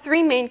would have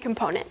 3 main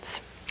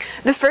components.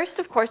 The first,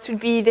 of course, would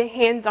be the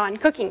hands-on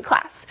cooking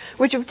class,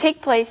 which would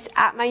take place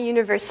at my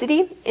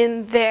university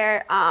in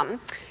their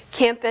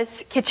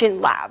campus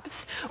kitchen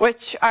labs,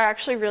 which are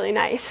actually really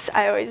nice.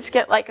 I always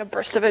get like a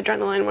burst of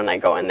adrenaline when I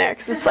go in there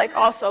because it's like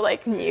also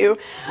like new.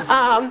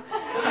 And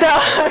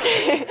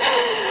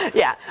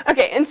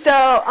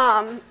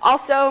so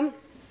also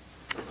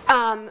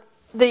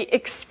the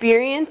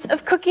experience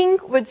of cooking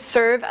would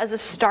serve as a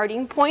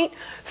starting point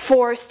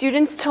for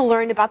students to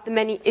learn about the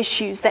many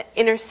issues that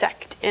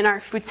intersect in our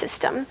food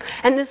system.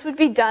 And this would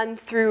be done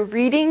through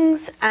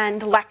readings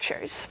and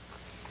lectures.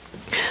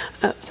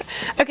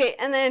 Okay,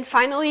 and then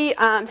finally,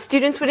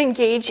 students would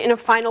engage in a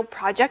final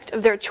project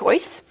of their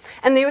choice,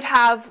 and they would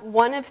have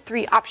one of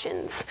 3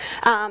 options.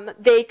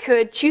 They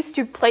could choose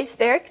to place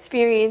their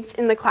experience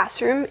in the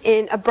classroom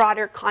in a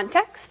broader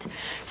context,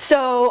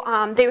 so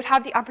they would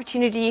have the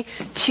opportunity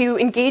to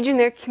engage in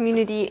their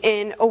community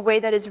in a way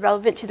that is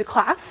relevant to the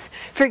class,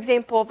 for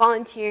example,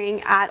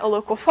 volunteering at a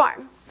local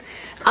farm.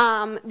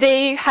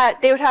 They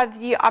would have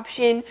the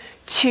option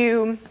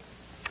to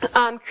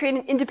create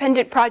an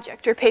independent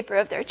project or paper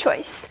of their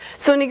choice.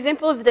 So an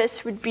example of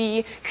this would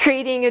be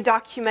creating a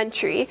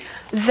documentary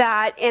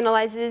that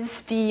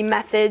analyzes the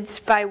methods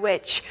by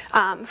which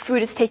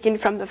food is taken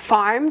from the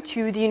farm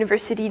to the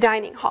university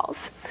dining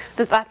halls.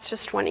 That's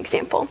just one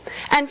example.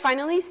 And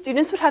finally,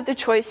 students would have the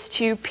choice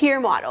to peer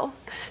model.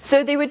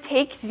 So they would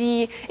take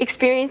the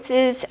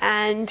experiences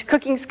and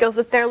cooking skills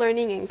that they're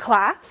learning in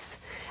class,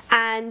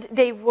 and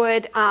they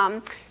would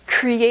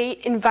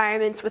create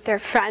environments with their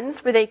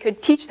friends where they could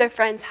teach their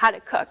friends how to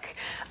cook.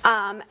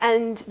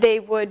 And they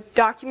would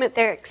document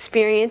their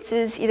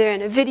experiences either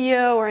in a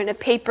video or in a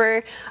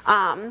paper,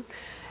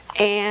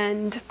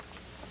 and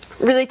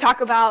really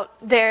talk about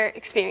their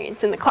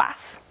experience in the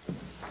class.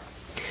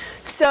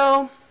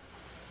 So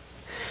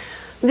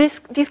this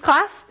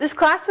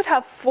class would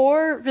have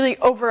 4 really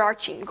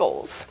overarching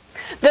goals.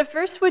 The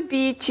first would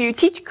be to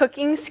teach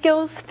cooking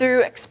skills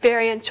through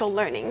experiential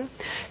learning.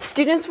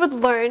 Students would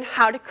learn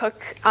how to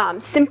cook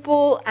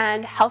simple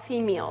and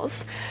healthy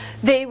meals.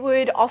 They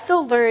would also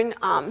learn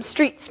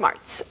street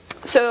smarts.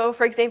 So,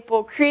 for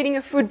example, creating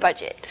a food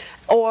budget,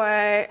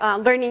 or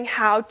learning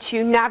how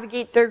to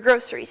navigate their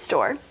grocery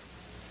store.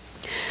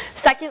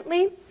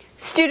 Secondly,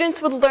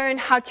 students would learn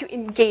how to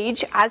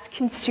engage as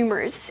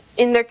consumers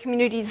in their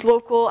community's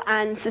local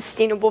and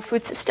sustainable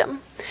food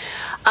system.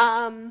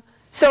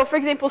 So, for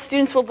example,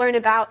 students will learn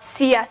about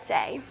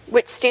CSA,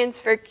 which stands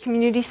for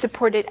Community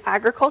Supported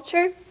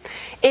Agriculture.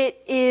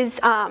 It is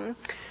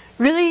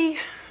really,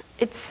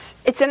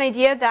 it's an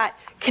idea that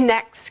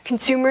connects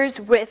consumers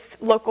with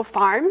local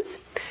farms.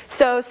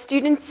 So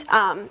students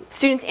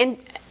and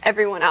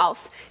everyone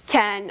else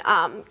can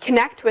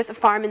connect with a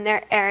farm in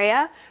their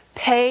area,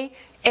 pay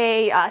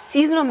a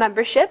seasonal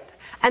membership,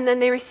 and then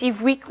they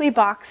receive weekly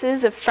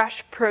boxes of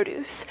fresh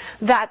produce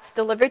that's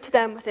delivered to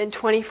them within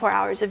 24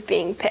 hours of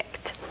being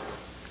picked.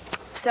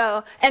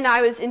 So, and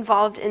I was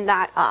involved in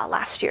that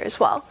last year as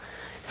well.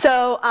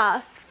 So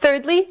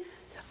thirdly,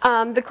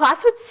 the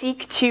class would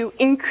seek to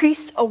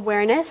increase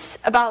awareness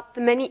about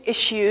the many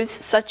issues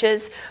such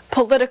as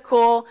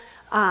political,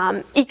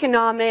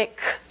 economic,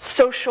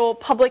 social,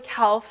 public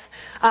health,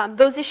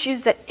 those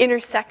issues that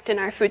intersect in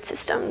our food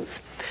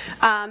systems.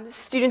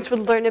 Students would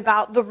learn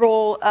about the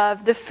role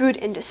of the food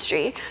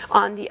industry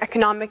on the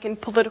economic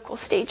and political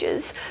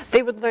stages.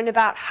 They would learn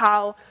about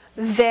how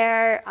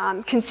their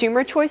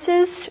consumer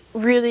choices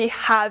really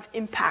have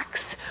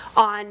impacts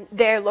on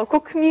their local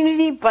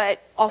community, but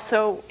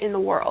also in the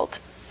world.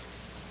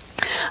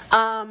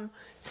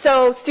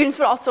 So students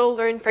would also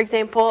learn, for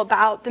example,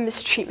 about the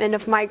mistreatment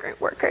of migrant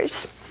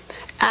workers.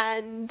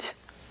 And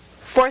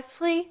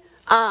fourthly,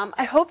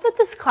 I hope that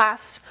this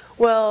class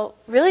will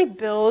really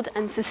build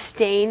and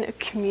sustain a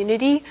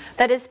community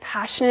that is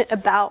passionate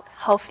about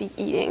healthy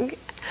eating.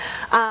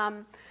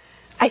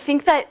 I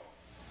think that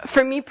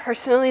for me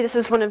personally, this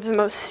is one of the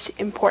most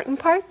important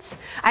parts.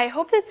 I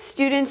hope that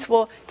students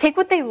will take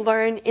what they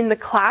learn in the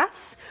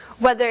class,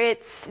 whether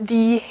it's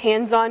the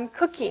hands-on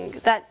cooking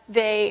that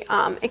they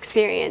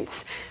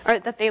experience or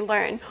that they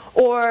learn,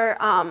 or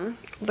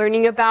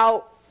learning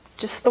about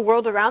just the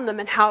world around them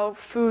and how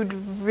food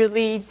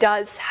really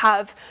does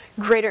have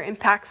greater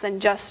impacts than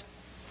just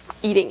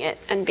eating it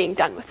and being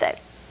done with it.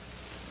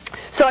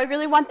 So I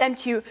really want them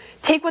to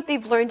take what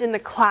they've learned in the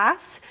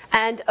class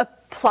and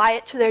apply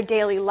it to their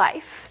daily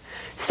life.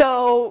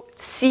 So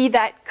see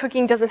that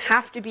cooking doesn't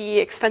have to be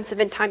expensive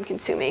and time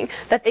consuming,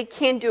 that they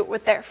can do it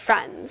with their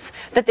friends,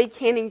 that they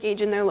can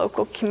engage in their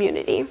local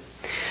community.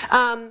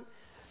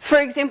 For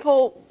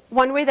example,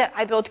 one way that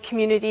I build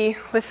community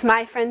with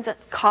my friends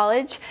at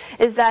college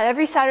is that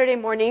every Saturday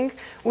morning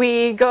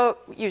we go,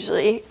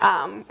 usually,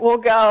 we'll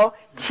go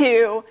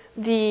to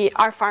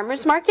our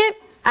farmer's market,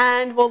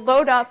 and we'll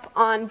load up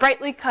on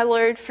brightly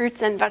colored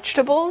fruits and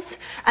vegetables,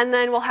 and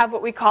then we'll have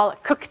what we call a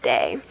cook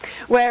day,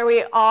 where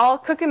we all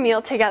cook a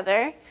meal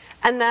together,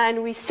 and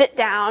then we sit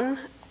down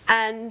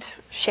and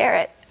share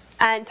it,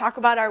 and talk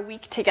about our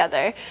week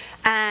together,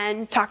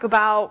 and talk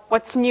about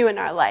what's new in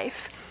our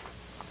life.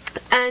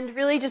 And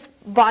really just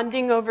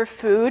bonding over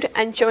food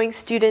and showing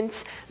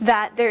students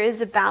that there is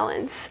a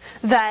balance,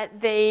 that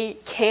they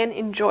can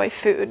enjoy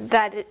food,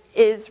 that it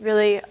is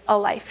really a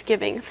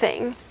life-giving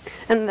thing,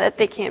 and that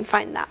they can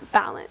find that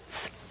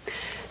balance.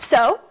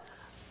 So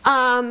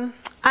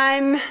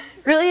I'm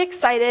really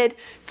excited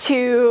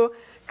to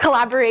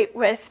collaborate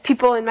with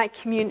people in my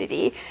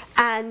community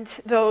and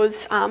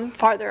those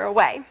farther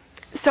away.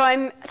 So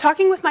I'm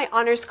talking with my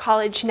honors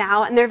college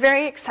now, and they're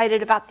very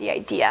excited about the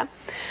idea.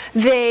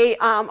 They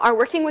are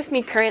working with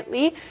me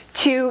currently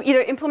to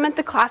either implement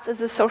the class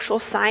as a social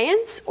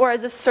science or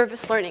as a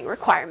service learning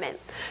requirement.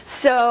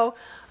 So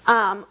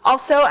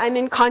also I'm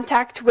in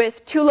contact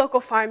with 2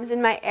 local farms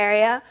in my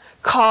area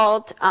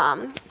called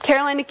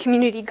Carolina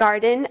Community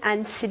Garden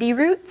and City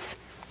Roots.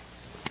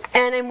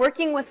 And I'm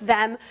working with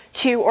them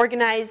to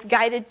organize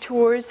guided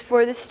tours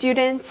for the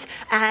students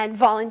and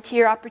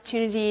volunteer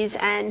opportunities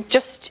and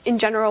just in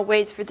general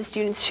ways for the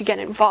students to get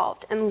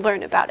involved and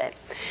learn about it.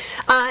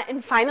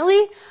 And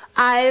finally,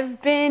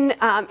 I've been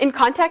in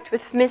contact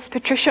with Miss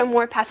Patricia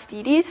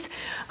Moore-Pastides.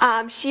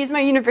 She is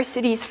my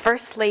university's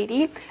first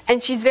lady,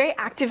 and she's very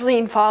actively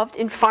involved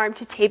in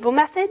farm-to-table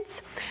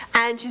methods.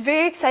 And she's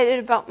very excited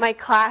about my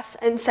class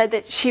and said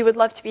that she would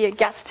love to be a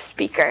guest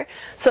speaker.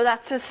 So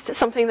that's just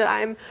something that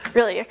I'm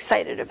really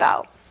excited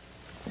about.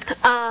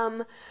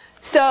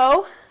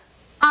 So,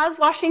 as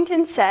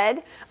Washington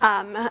said,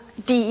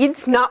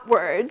 deeds, not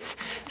words.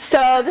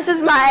 So this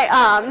is my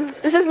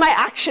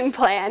action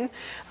plan.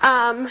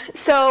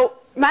 So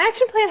my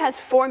action plan has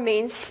four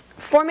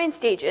main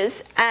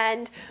stages,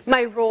 and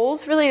my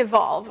roles really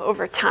evolve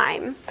over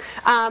time.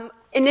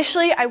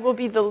 Initially, I will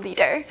be the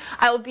leader.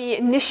 I will be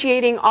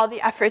initiating all the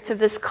efforts of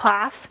this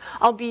class.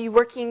 I'll be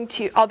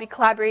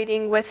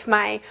collaborating with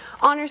my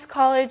honors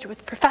college,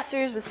 with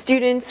professors, with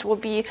students. I'll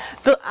be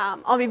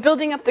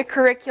building up the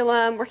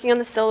curriculum, working on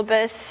the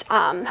syllabus,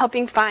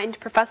 helping find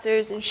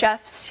professors and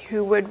chefs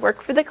who would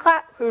work with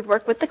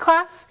the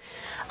class.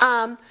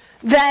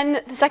 Then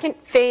the second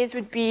phase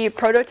would be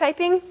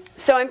prototyping.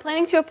 So I'm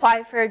planning to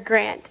apply for a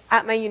grant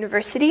at my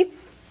university.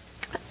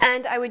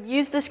 And I would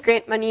use this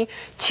grant money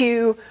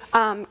to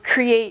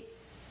create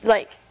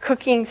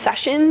cooking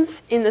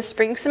sessions in the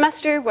spring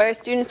semester where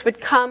students would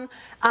come,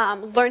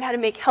 learn how to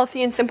make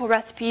healthy and simple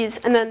recipes,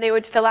 and then they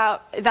would fill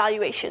out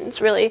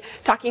evaluations, really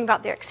talking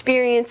about their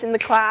experience in the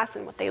class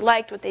and what they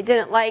liked, what they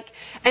didn't like.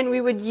 And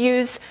we would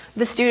use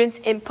the students'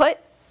 input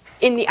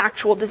in the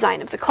actual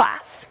design of the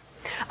class.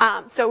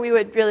 So we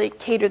would really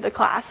cater the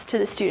class to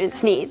the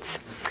students' needs.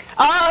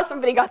 Oh,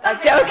 somebody got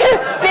that joke.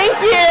 Thank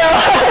you.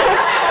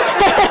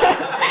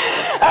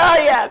 Oh,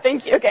 yeah.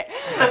 thank you. Okay,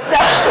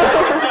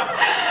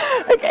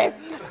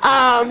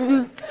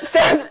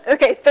 so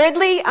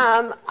thirdly,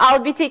 I'll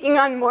be taking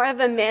on more of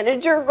a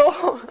manager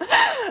role.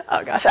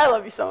 Oh gosh, I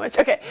love you so much.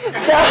 Okay,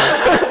 so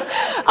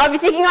I'll be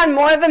taking on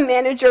more of a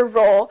manager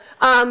role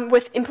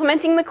with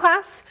implementing the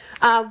class.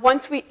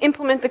 Once we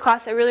implement the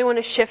class, I really want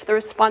to shift the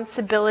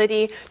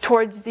responsibility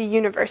towards the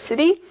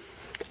university.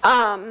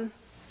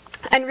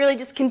 And really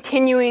just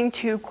continuing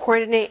to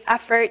coordinate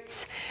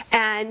efforts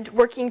and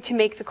working to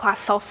make the class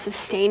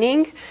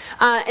self-sustaining.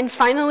 And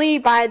finally,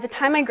 by the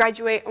time I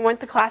graduate, I want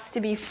the class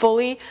to be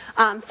fully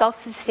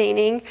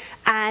self-sustaining,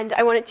 and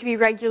I want it to be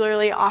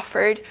regularly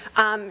offered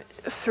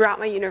throughout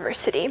my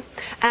university.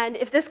 And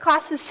if this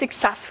class is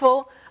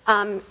successful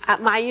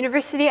at my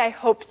university, I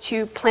hope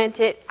to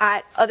plant it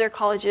at other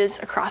colleges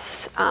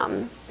across,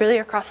 really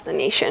across the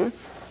nation.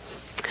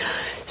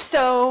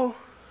 So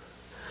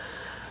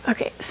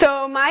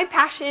my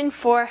passion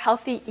for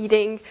healthy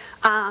eating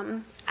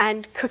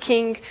and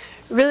cooking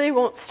really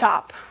won't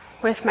stop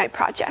with my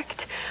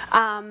project.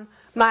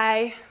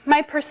 My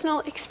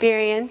personal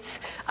experience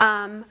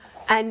and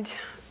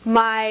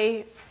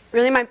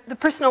the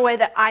personal way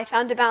that I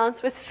found a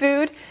balance with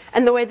food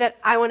and the way that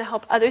I want to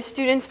help other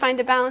students find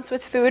a balance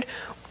with food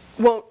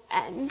won't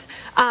end.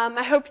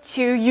 I hope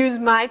to use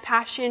my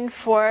passion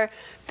for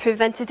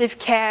preventative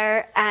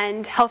care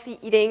and healthy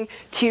eating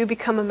to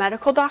become a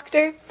medical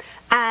doctor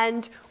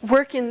and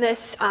work in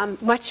this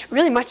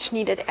really much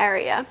needed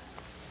area.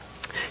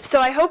 So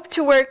I hope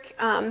to work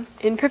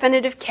in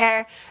preventative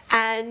care,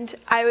 and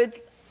I would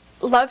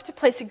love to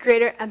place a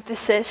greater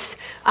emphasis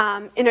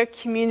in our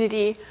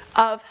community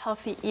of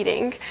healthy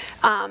eating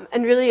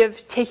and really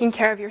of taking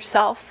care of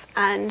yourself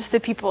and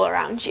the people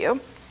around you.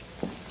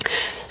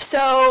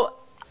 So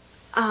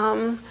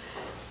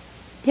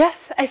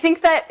yes, I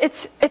think that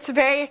it's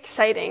very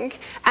exciting,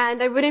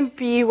 and I wouldn't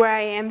be where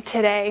I am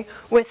today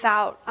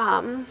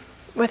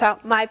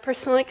without my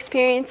personal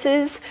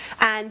experiences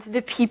and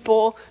the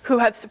people who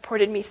have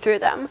supported me through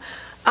them.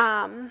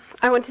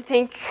 I want to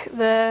thank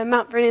the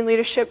Mount Vernon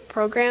Leadership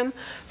Program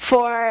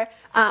for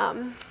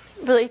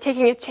really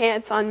taking a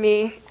chance on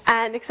me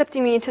and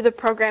accepting me into the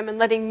program and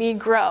letting me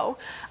grow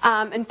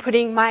and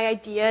putting my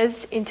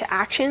ideas into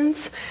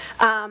actions.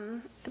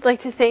 I'd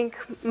like to thank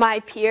my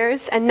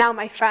peers and now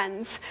my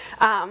friends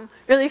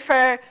really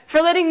for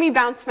letting me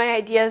bounce my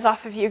ideas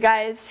off of you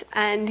guys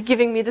and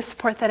giving me the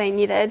support that I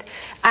needed.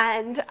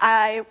 And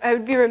I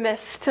would be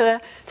remiss to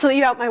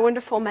leave out my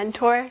wonderful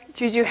mentor,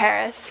 Juju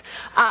Harris.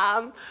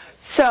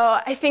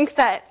 So I think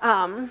that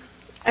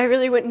I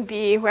really wouldn't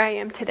be where I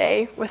am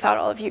today without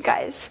all of you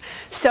guys.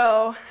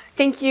 So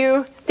thank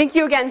you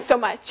again so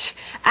much,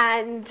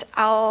 and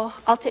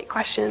I'll take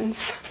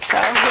questions.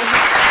 So.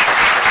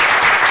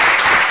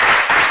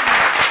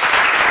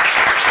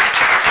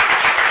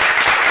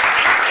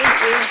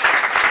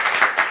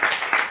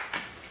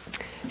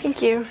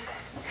 Thank you.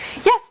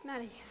 Yes,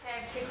 Maddie. I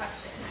have two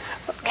questions.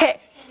 Okay.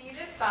 Can you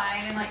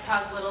define and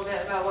talk a little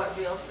bit about what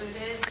real food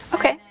is?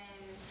 Okay. And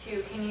then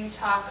two, can you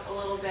talk a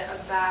little bit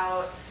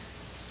about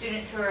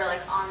students who are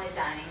on the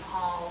dining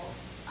hall,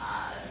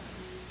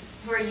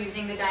 who are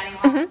using the dining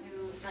hall, who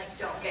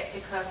don't get to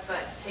cook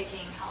but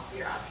taking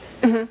healthier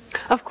options?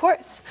 Of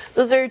course.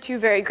 Those are two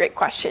very great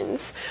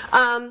questions.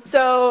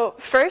 So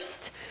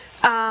first,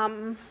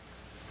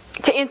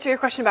 to answer your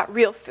question about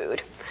real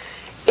food.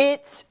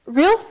 It's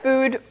real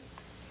food,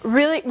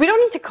 really, we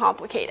don't need to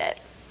complicate it.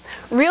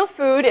 Real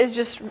food is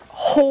just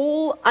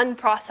whole,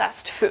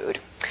 unprocessed food.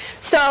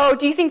 So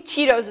do you think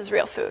Cheetos is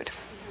real food?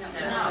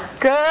 No.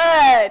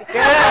 Good,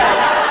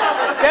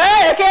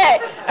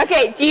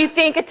 okay. Do you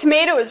think a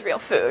tomato is real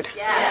food?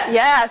 Yes.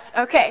 Yes,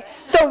 okay.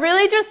 So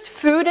really just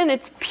food in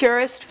its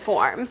purest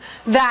form,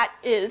 that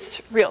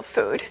is real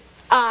food.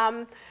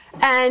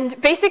 And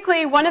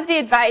basically, one of the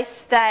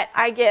advice that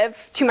I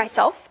give to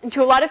myself and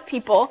to a lot of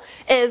people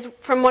is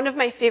from one of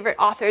my favorite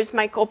authors,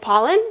 Michael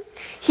Pollan.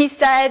 He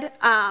said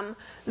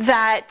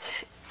that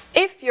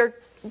if your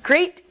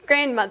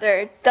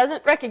great-grandmother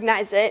doesn't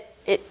recognize it,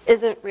 it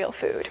isn't real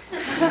food.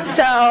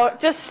 So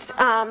just,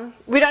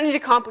 we don't need to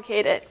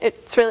complicate it.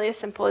 It's really as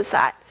simple as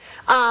that.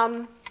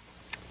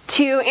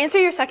 To answer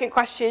your second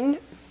question,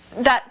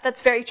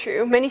 that's very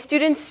true. Many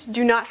students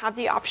do not have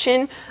the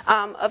option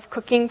of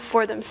cooking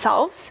for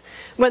themselves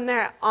when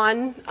they're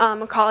on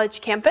a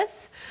college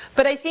campus.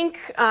 But I think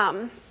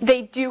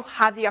they do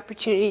have the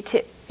opportunity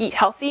to eat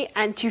healthy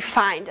and to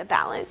find a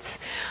balance.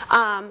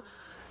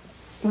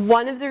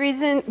 One of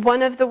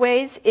the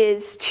ways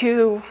is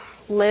to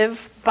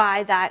live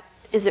by that,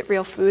 is it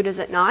real food, is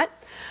it not?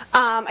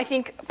 I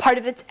think part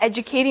of it's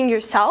educating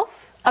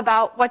yourself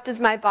about what does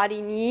my body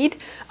need,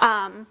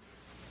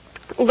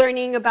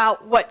 learning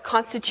about what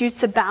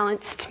constitutes a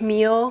balanced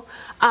meal,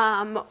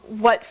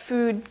 what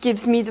food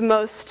gives me the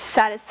most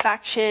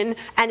satisfaction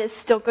and is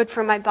still good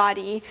for my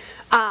body.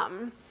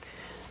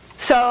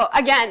 So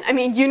again, I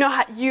mean, you know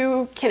how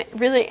you can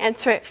really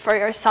answer it for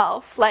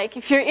yourself. Like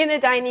if you're in a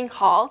dining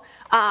hall,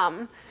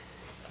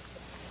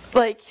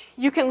 like,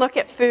 you can look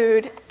at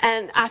food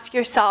and ask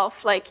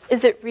yourself, like,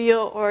 is it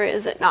real or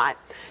is it not?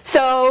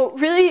 So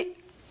really,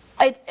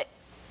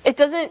 it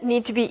doesn't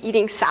need to be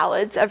eating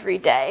salads every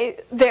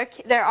day.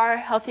 There are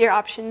healthier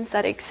options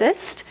that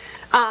exist.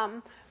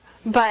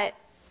 But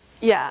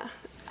yeah,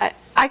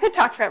 I could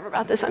talk forever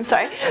about this, I'm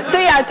sorry. So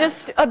yeah,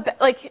 just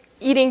like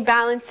eating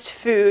balanced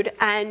food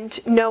and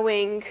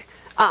knowing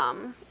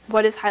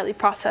what is highly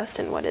processed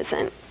and what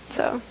isn't.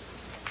 So,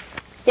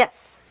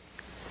 yes.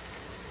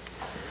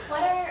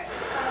 What are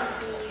some of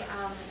the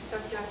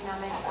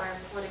socioeconomic or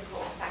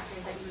political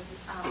factors that you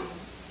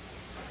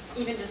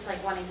would, even just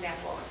like one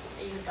example,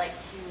 that you would like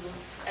to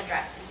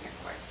address in your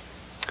course?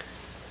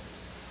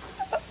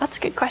 That's a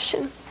good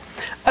question.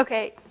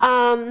 Okay.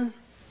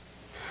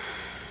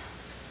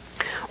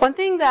 One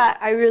thing that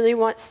I really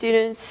want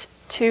students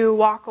to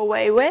walk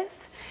away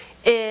with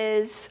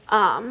is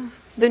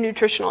the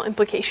nutritional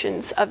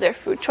implications of their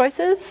food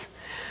choices.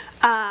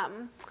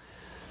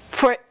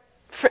 For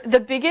the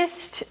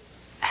biggest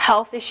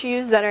health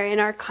issues that are in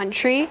our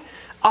country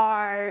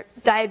are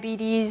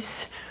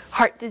diabetes,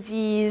 heart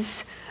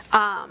disease,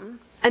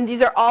 and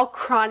these are all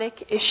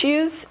chronic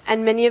issues,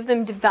 and many of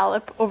them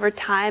develop over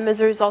time as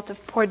a result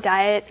of poor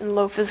diet and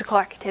low physical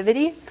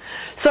activity.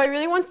 So I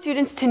really want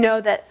students to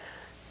know that,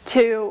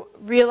 to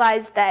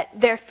realize that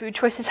their food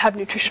choices have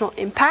nutritional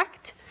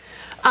impact.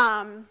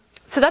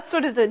 So that's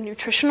sort of the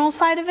nutritional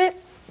side of it.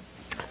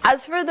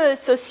 As for the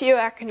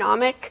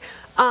socioeconomic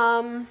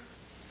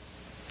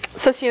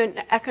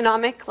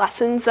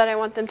lessons that I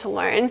want them to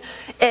learn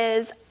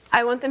is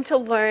I want them to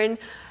learn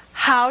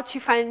how to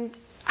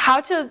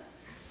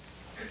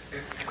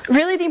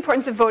really the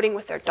importance of voting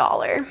with their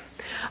dollar.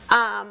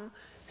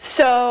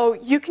 So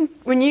you can,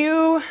 when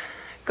you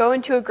go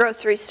into a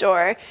grocery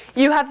store,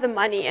 you have the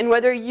money, and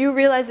whether you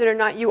realize it or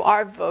not, you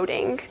are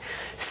voting.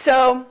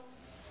 So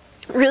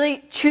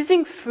really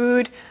choosing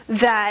food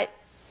that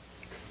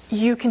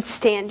you can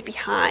stand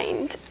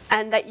behind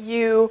and that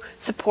you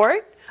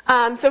support.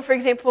 So for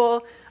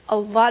example, a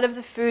lot of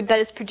the food that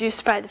is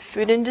produced by the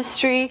food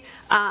industry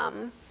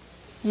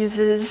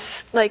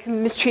uses like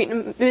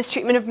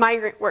mistreatment of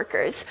migrant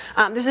workers.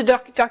 There's a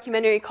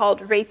documentary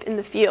called Rape in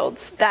the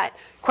Fields that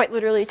quite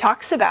literally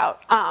talks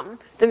about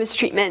the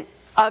mistreatment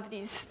of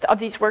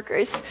these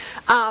workers,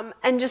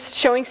 and just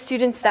showing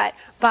students that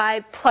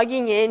by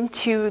plugging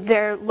into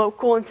their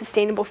local and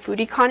sustainable food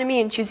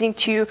economy and choosing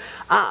to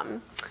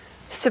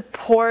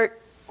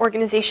support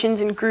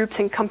organizations and groups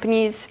and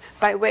companies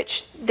by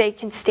which they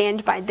can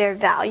stand by their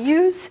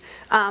values,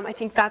 I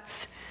think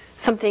that's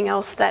something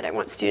else that I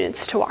want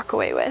students to walk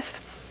away with.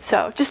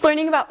 So just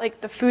learning about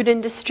like the food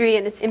industry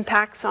and its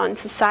impacts on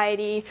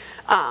society.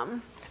 I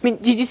mean,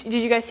 did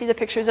you guys see the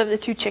pictures of the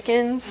two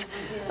chickens?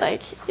 Yeah.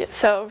 Like,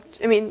 so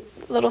I mean,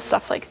 little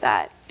stuff like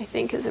that I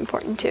think is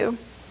important too.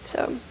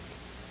 So,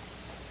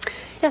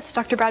 yes,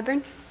 Dr.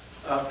 Bradburn.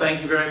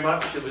 Thank you very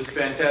much. It was a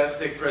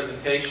fantastic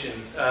presentation.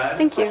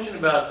 Thank you. I have a question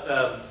about,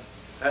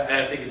 and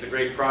I think it's a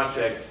great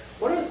project.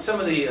 What are some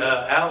of the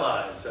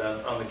allies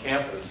on the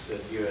campus at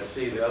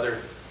USC, the other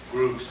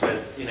groups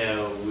that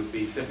would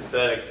be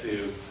sympathetic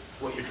to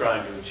what you're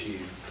trying to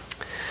achieve?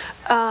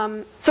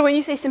 So when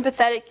you say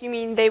sympathetic, you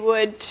mean they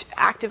would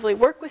actively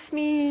work with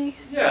me?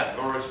 Yeah,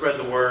 or spread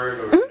the word,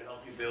 or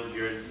help you build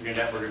your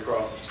network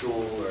across the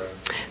school, or...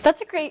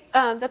 That's a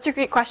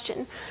great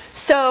question.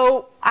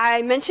 So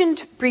I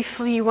mentioned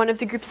briefly one of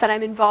the groups that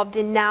I'm involved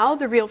in now,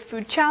 the Real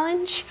Food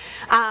Challenge.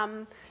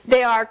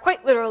 They are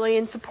quite literally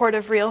in support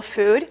of real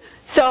food.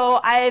 So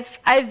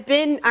I've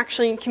been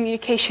actually in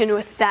communication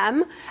with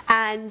them,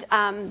 and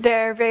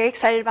they're very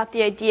excited about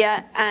the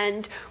idea,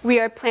 and we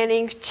are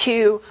planning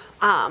to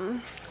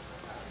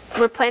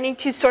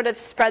sort of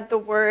spread the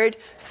word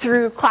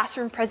through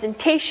classroom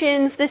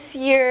presentations this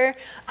year,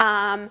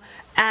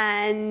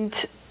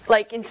 and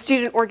like in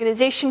student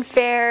organization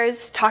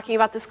fairs, talking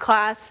about this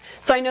class.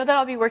 So I know that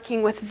I'll be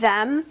working with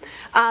them.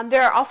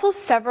 There are also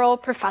several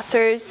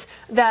professors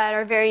that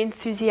are very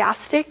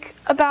enthusiastic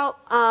about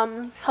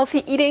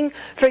healthy eating.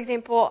 For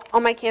example,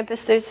 on my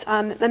campus, there's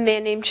a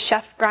man named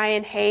Chef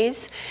Brian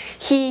Hayes.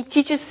 He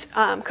teaches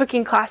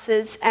cooking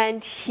classes,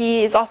 and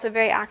he is also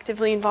very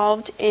actively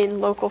involved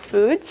in local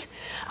foods.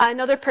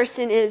 Another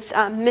person is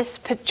Miss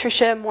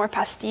Patricia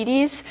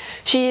Moore-Pastides.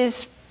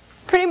 She's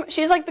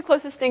like the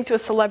closest thing to a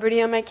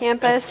celebrity on my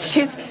campus.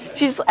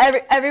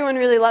 Everyone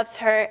really loves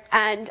her,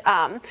 and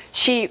I've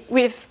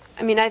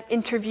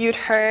interviewed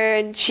her,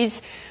 and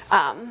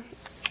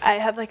I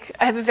have a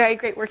very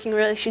great working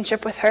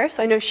relationship with her,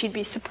 so I know she'd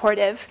be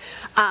supportive.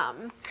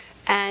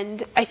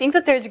 And I think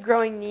that there's a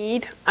growing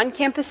need on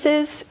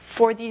campuses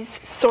for these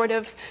sort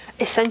of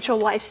essential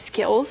life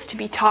skills to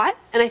be taught,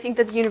 and I think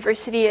that the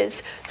university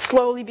is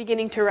slowly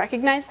beginning to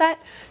recognize that.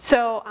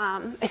 So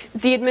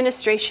the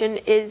administration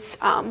is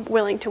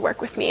willing to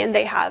work with me, and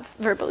they have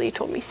verbally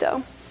told me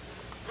so.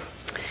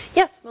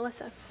 Yes,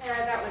 Melissa.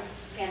 Sarah, that was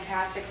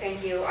fantastic.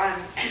 Thank you.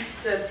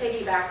 To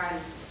piggyback on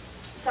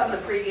some of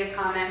the previous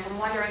comments, I'm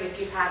wondering if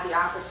you've had the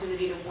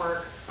opportunity to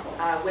work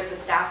with the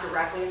staff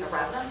directly in the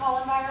residence hall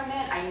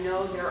environment. I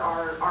know there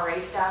are RA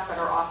staff that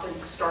are often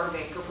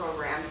starving for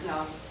programs,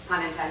 no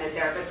pun intended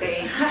there, but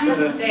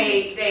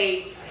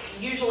they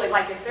usually,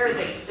 like if there's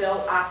a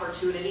built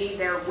opportunity,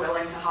 they're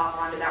willing to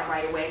hop onto that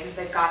right away because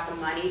they've got the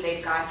money,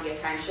 they've got the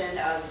attention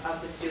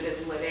of the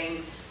students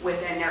living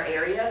within their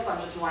area. So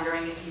I'm just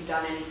wondering if you've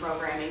done any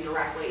programming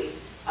directly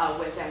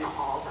within the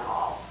halls at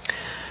all.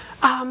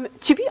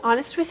 To be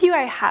honest with you,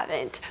 I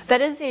haven't.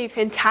 That is a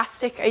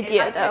fantastic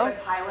idea, though. It might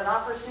be a pilot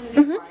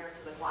opportunity prior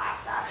to the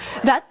class,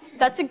 actually.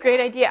 That's a great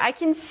idea. I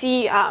can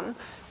see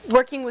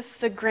working with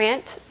the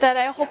grant that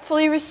I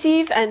hopefully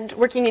receive and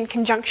working in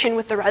conjunction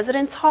with the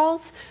residence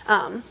halls.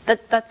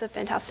 That's a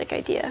fantastic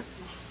idea.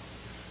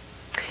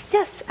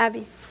 Yes,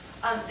 Abby.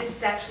 This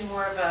is actually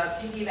more of a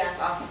piggyback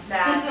off of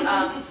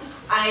that.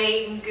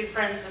 I'm good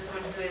friends with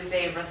someone who is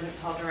a residence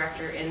hall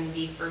director in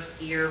the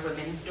first year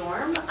women's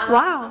dorm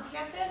on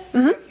campus.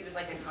 So if you would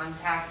like a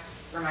contact,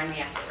 remind me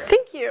afterwards.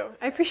 Thank you.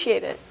 I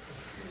appreciate it.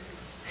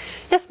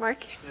 Yes,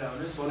 Mark? Yeah,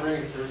 I'm just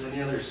wondering if there's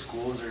any other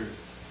schools or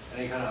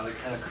any kind of other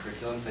kind of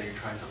curriculums that you're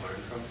trying to learn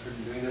from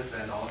doing this,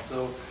 and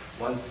also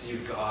once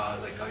you've got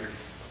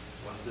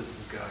once this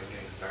is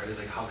getting started,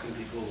 like how can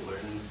people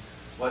learn?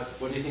 What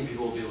do you think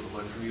people will be able to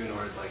learn from you in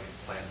order to like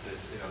plant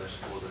this in other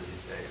schools, as you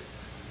say?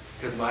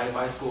 Because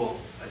my school,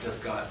 I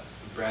just got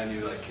a brand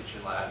new like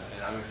kitchen lab,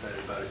 and I'm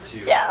excited about it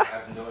too. Yeah. I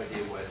have no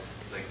idea what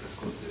like the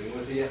school's doing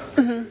with it yet. I'm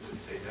pretty sure it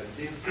just stays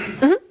empty.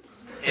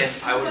 And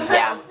I would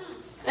love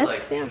to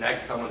like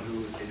connect someone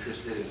who's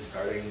interested in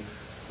starting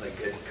like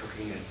a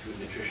cooking and food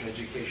nutrition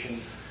education,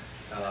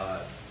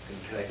 and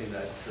connecting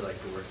that to like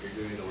the work you're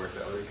doing, the work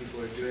that other people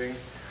are doing.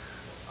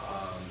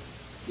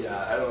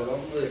 Yeah, I don't know.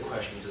 Not really a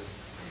question. Just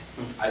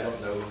I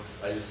don't know.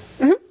 I just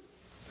I'm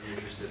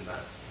interested in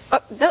that.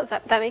 Oh, no,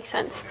 that makes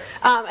sense.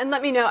 And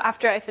let me know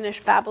after I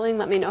finish babbling,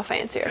 let me know if I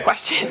answer your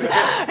question.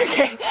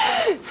 Okay.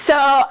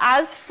 So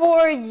as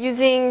for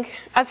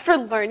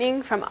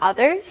learning from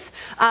others,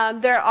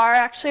 there are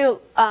actually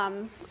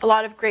a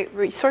lot of great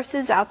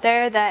resources out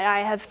there that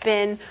I have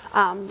been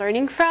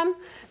learning from.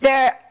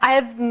 I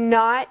have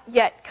not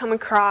yet come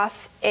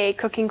across a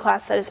cooking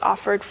class that is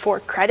offered for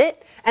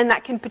credit, and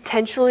that can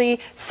potentially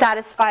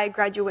satisfy a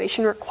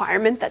graduation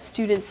requirement that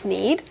students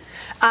need.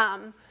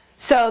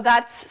 So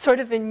that's sort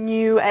of a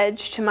new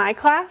edge to my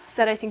class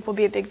that I think will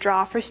be a big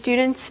draw for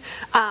students.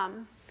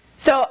 There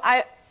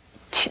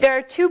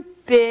are two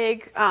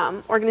big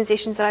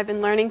organizations that I've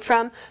been learning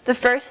from. The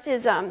first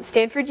is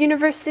Stanford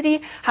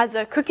University has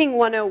a Cooking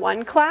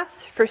 101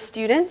 class for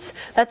students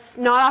that's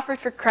not offered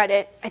for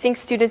credit. I think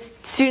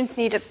students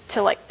need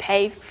to like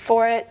pay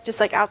for it, just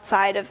like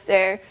outside of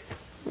their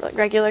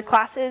regular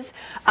classes.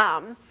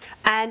 And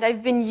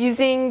I've been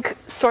using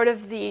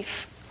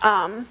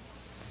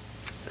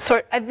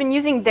I've been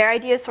using their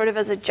ideas sort of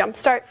as a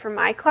jumpstart for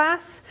my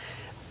class.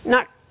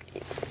 Not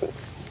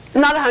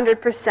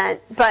 100%,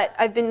 but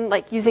I've been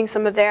like using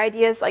some of their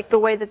ideas, like the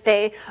way that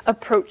they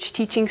approach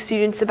teaching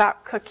students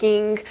about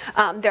cooking,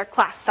 their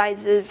class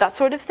sizes, that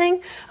sort of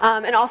thing.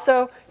 And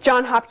also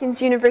Johns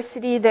Hopkins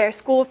University, their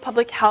School of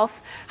Public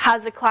Health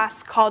has a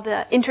class called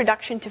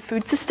Introduction to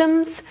Food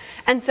Systems.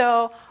 And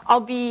so I'll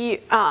be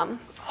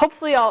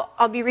hopefully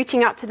I'll be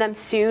reaching out to them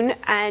soon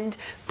and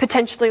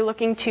potentially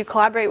looking to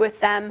collaborate with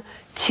them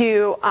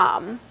to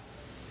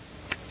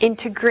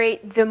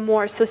integrate the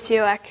more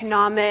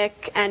socioeconomic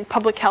and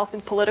public health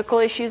and political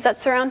issues that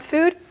surround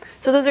food.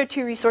 So those are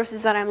two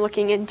resources that I'm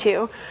looking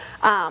into.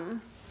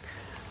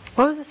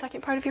 What was the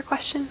second part of your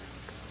question?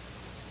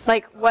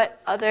 Like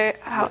what other,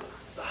 how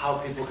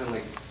people can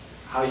like,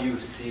 how you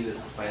see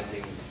this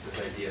planting this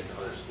idea to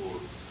other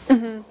schools?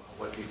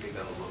 What do you think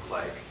that'll look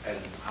like, and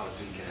how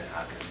soon can it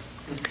happen?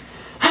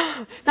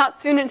 Not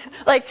soon enough,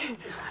 like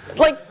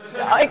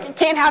it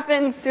can't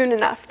happen soon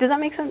enough. Does that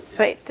make sense?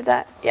 Wait, did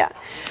that? Yeah.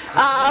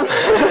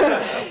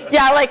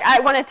 Yeah, like I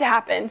want it to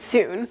happen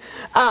soon.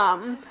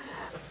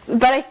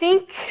 But I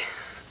think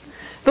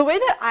the way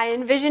that I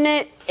envision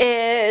it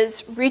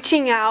is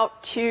reaching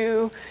out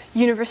to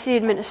university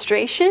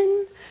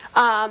administration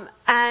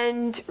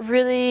and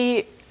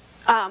really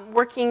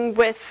working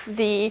with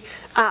the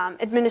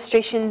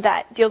administration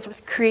that deals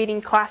with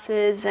creating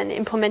classes and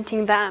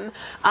implementing them.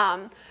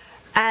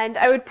 And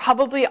I would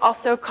probably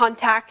also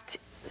contact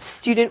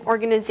student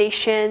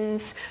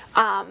organizations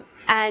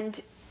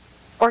and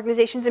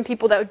organizations and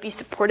people that would be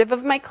supportive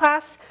of my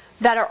class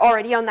that are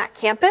already on that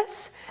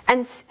campus,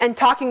 and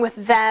talking with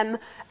them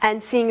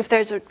and seeing if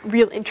there's a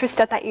real interest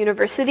at that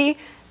university,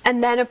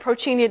 and then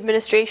approaching the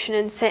administration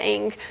and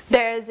saying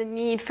there is a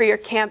need for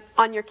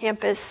on your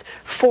campus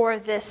for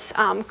this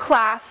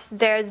class.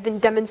 There has been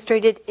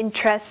demonstrated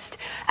interest,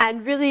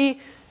 and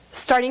really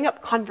starting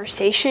up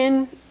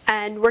conversation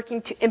and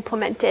working to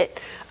implement it,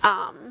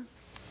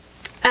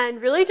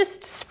 and really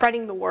just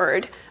spreading the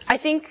word. I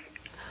think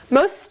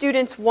most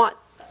students want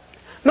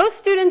most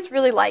students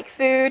really like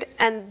food,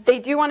 and they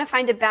do want to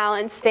find a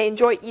balance. They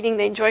enjoy eating,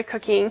 they enjoy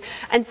cooking,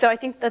 and so I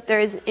think that there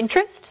is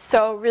interest.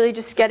 So really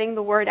just getting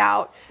the word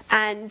out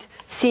and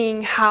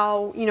seeing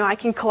how, you know, I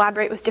can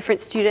collaborate with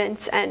different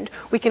students, and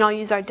we can all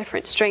use our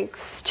different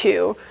strengths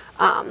to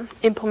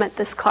implement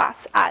this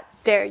class at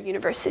their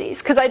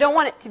universities. Because I don't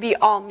want it to be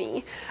all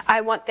me.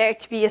 I want there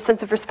to be a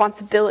sense of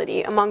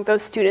responsibility among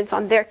those students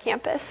on their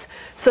campus,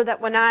 so that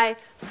when I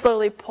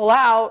slowly pull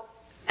out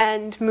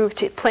and move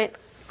to plant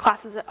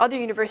classes at other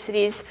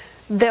universities,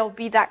 there'll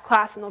be that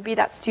class and there'll be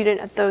that student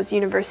at those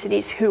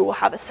universities who will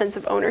have a sense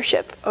of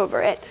ownership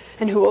over it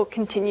and who will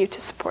continue to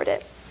support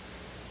it.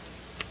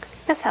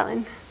 Yes,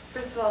 Helen?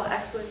 First of all,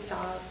 excellent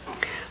job.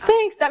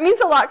 Thanks. That means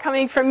a lot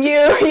coming from you.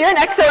 You're an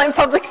excellent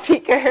public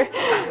speaker.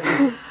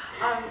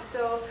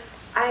 So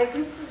I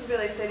think this is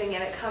really exciting,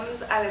 and it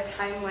comes at a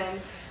time when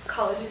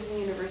colleges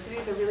and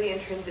universities are really in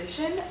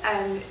transition,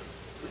 and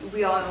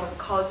we all know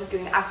college is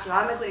getting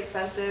astronomically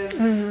expensive,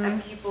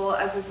 and people,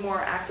 as there's more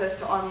access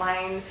to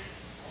online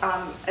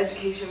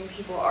education,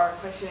 people are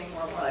questioning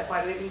more and more, like,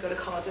 why do we even go to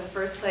college in the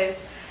first place?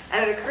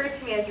 And it occurred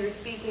to me as you were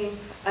speaking,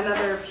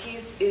 another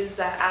piece is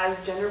that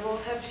as gender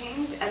roles have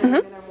changed, and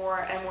women are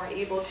more and more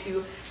able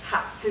to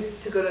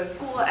go to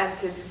school and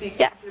to be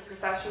considered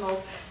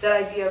professionals, that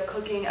idea of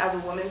cooking as a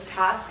woman's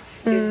task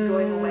is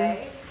going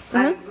away.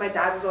 And my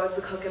dad was always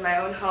the cook in my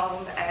own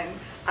home, and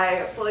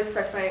I fully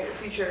expect my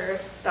future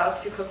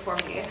spouse to cook for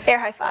me. Air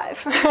high five.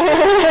 So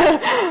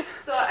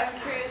I'm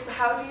curious,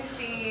 how do you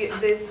see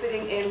this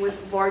fitting in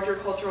with larger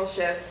cultural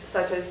shifts,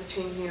 such as the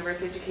change in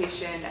university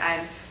education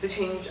and the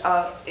change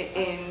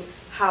in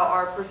how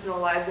our personal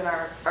lives and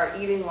our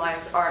eating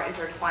lives are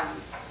intertwined?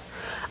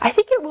 I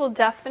think it will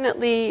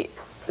definitely,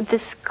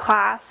 this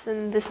class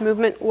and this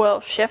movement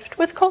will shift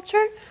with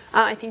culture.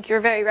 I think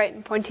you're very right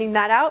in pointing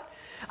that out.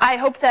 I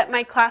hope that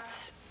my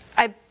class,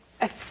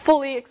 I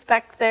fully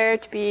expect there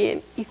to be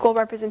an equal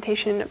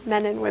representation of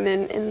men and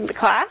women in the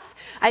class.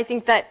 I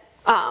think that,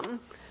 I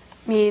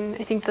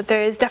think that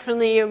there is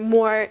definitely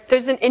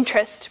there's an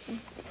interest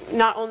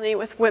not only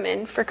with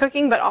women for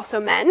cooking, but also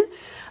men.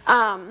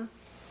 And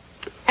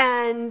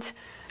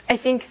I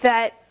think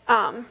that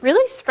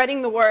really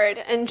spreading the word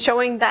and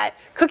showing that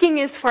cooking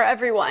is for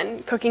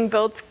everyone. Cooking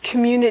builds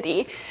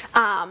community.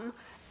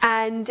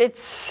 And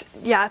it's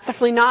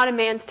definitely not a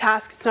man's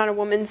task. It's not a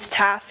woman's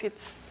task.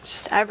 It's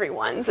just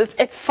everyone's.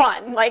 It's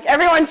fun. Like,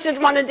 everyone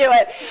should want to do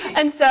it.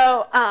 And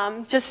so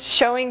just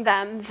showing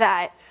them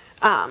that,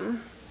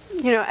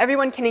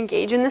 everyone can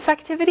engage in this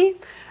activity.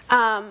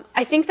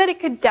 I think that it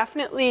could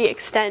definitely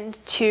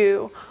extend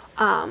to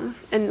a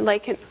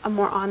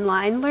more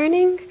online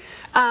learning.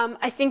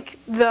 I think,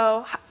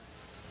 though,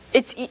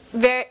 it'd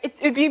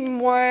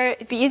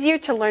be easier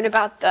to learn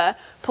about the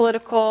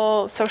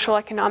political, social,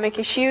 economic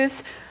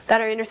issues that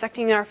are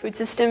intersecting in our food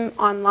system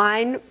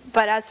online.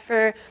 But as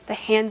for the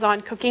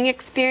hands-on cooking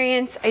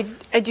experience, I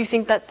do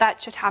think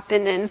that should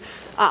happen in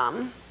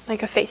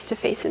like a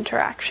face-to-face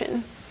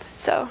interaction.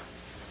 So,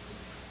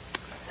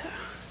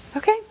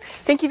 okay,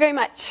 thank you very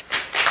much.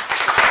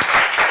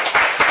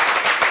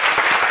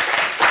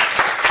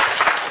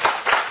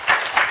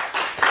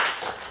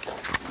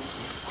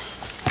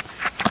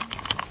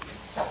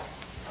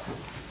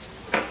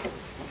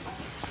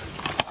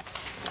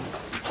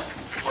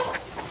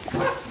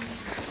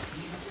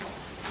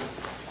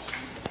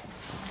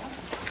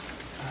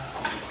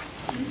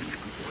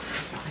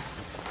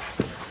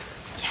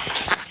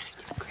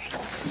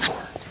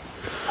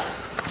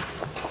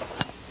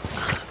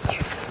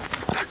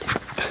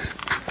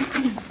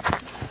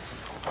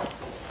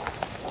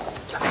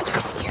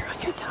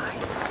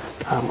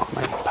 On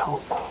my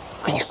lapel.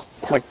 Nice.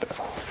 Like this.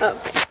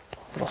 Oh.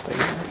 It'll stay in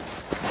there.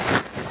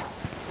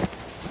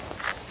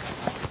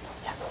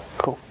 Yeah.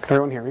 Cool. Can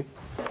everyone hear me?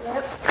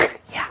 Yep.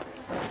 Yeah.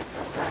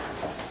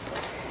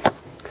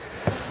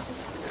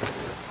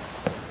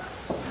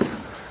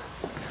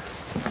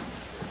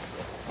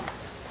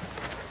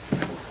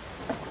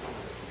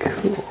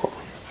 Cool.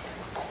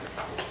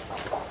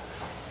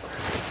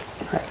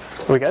 All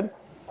right. Are we good?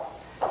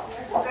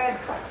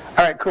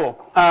 All right, cool.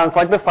 So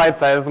like the slide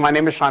says, my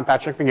name is Sean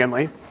Patrick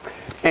McGinley,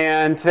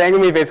 and today I'm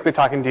going to be basically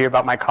talking to you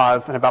about my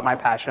cause and about my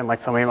passion, like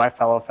so many of my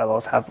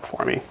fellows have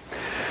before me.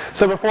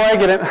 So before I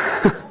get in,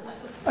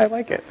 I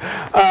like it.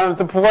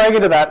 So before I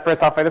get to that,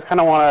 first off, I just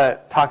kind of want to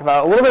talk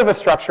about a little bit of a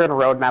structure and a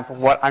roadmap of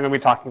what I'm going to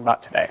be talking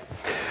about today.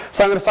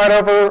 So I'm going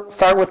to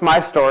start with my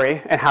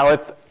story and how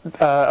it's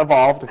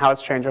evolved and how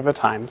it's changed over the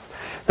times.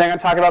 Then I'm going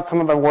to talk about some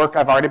of the work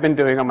I've already been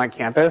doing on my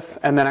campus,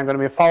 and then I'm going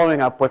to be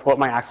following up with what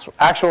my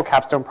actual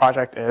capstone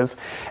project is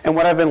and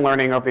what I've been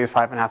learning over these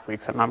 5.5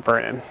 weeks at Mount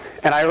Vernon.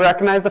 And I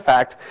recognize the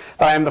fact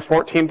that I am the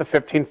 14th of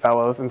 15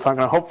 fellows, and so I'm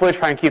going to hopefully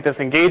try and keep this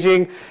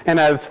engaging and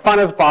as fun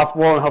as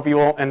possible, and hope you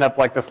won't end up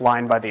like this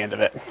line by the end of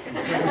it.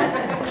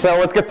 So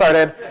let's get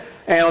started.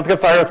 And let's get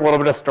started with a little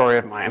bit of story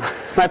of mine.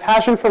 My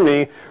passion for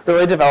me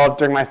really developed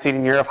during my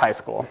senior year of high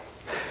school.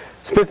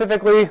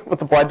 specifically with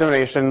the blood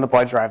donation and the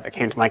blood drive that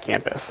came to my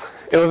campus.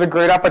 It was a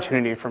great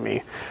opportunity for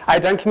me. I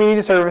had done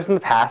community service in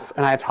the past,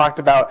 and I had talked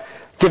about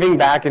giving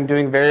back and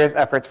doing various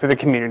efforts for the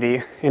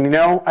community. And you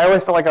know, I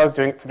always felt like I was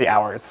doing it for the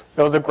hours.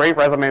 It was a great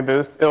resume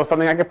boost. It was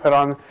something I could put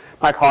on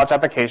my college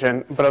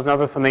application, but it was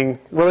never something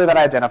really that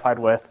I identified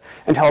with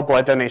until a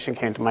blood donation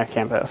came to my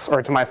campus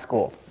or to my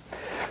school.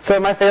 So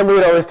my family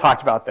had always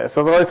talked about this. It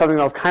was always something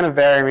that was kind of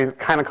very,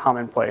 kind of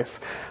commonplace.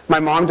 My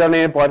mom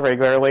donated blood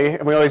regularly,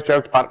 and we always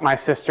joked about my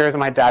sister's and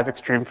my dad's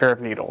extreme fear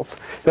of needles.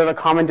 It was a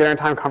common dinner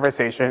time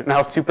conversation, and I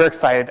was super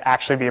excited to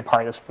actually be a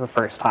part of this for the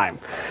first time.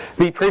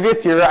 The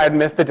previous year, I had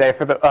missed the day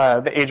for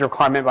the age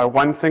requirement by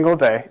one single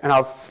day, and I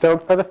was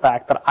stoked by the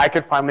fact that I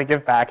could finally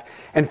give back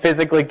and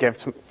physically give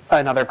to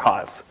another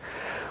cause.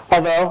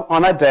 Although,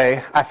 on that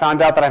day, I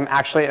found out that I'm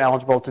actually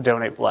ineligible to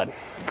donate blood,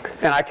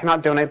 and I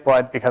cannot donate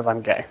blood because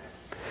I'm gay.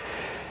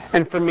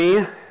 And for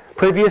me,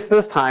 previous to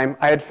this time,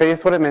 I had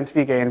faced what it meant to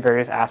be gay in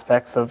various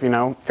aspects of, you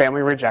know,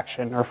 family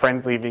rejection or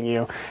friends leaving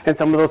you and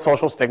some of the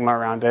social stigma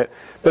around it.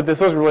 But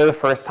this was really the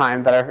first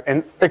time that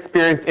I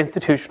experienced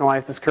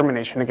institutionalized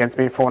discrimination against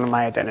me for one of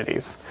my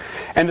identities.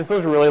 And this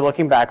was really,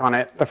 looking back on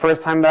it, the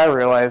first time that I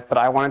realized that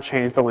I want to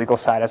change the legal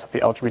status of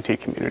the LGBT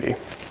community.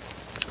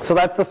 So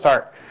that's the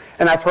start.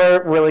 And that's where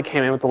it really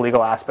came in with the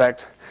legal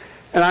aspect.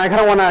 And I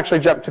kind of want to actually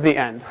jump to the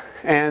end,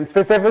 and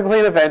specifically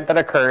an event that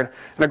occurred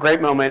in a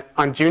great moment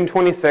on June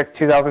 26,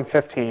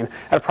 2015.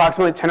 At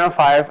approximately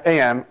 10:05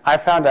 a.m., I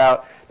found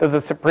out that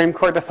the Supreme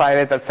Court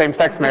decided that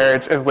same-sex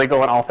marriage is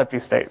legal in all 50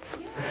 states.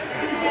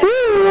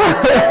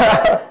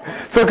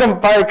 So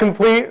by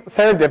complete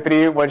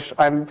serendipity, which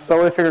I'm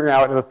slowly figuring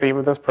out is the theme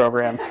of this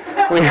program,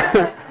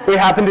 we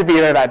happened to be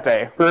there that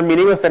day. We were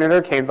meeting with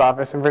Senator Kane's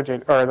office in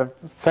Virginia, or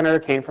Senator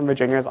Kane from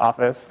Virginia's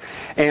office,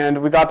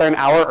 and we got there an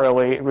hour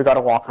early, and we got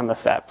to walk on the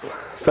steps.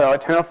 So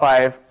at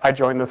 10:05, I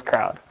joined this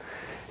crowd.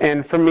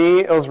 And for me,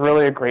 it was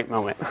really a great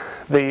moment.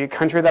 The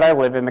country that I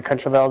live in, the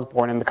country that I was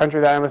born in, the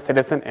country that I'm a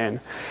citizen in,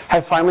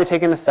 has finally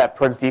taken a step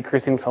towards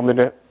decreasing some of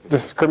the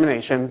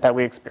discrimination that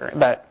we experience,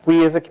 that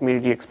we as a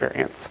community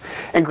experience.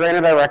 And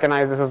granted, I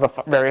recognize this is a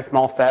very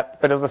small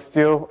step, but it was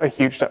still a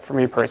huge step for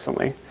me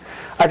personally.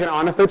 I can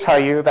honestly tell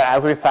you that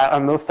as we sat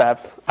on those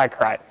steps, I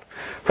cried.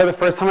 For the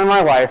first time in my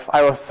life,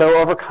 I was so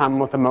overcome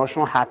with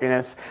emotional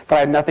happiness that I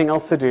had nothing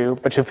else to do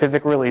but to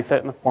physically release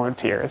it in the form of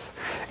tears.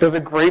 It was a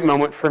great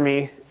moment for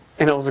me,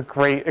 and it was a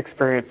great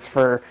experience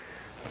for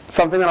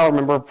something that I'll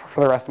remember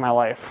for the rest of my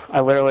life. I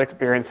literally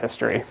experienced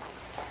history.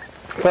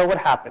 So what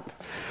happened?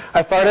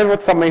 I started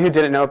with somebody who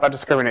didn't know about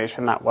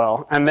discrimination that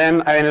well, and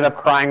then I ended up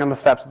crying on the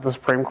steps of the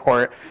Supreme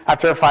Court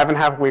after a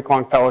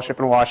 5.5-week-long fellowship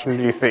in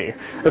Washington, D.C.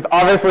 There's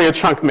obviously a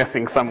chunk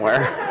missing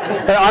somewhere.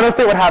 And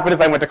honestly, what happened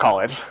is I went to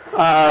college.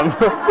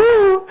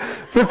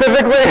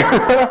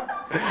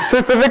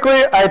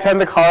 Specifically, I attend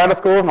the Colorado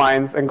School of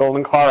Mines in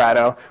Golden,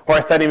 Colorado, where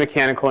I study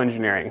mechanical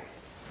engineering.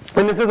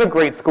 And this is a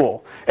great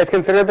school. It's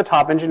considered the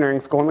top engineering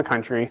school in the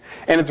country,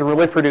 and it's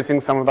really producing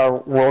some of the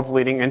world's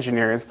leading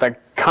engineers that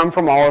come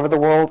from all over the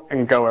world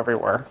and go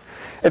everywhere.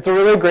 It's a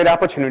really great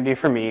opportunity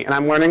for me, and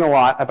I'm learning a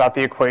lot about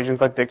the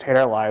equations that dictate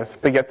our lives,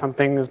 but yet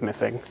something is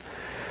missing.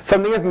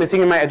 Something is missing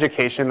in my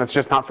education that's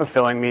just not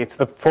fulfilling me to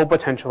the full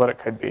potential that it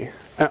could be.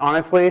 And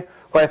honestly,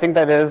 what I think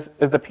that is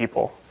the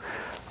people.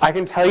 I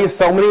can tell you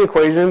so many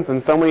equations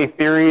and so many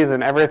theories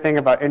and everything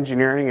about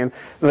engineering and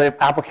the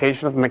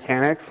application of the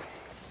mechanics,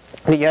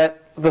 and yet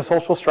the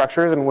social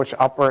structures in which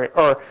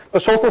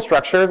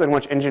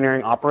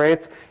engineering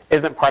operates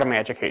isn't part of my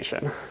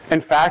education.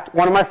 In fact,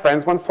 one of my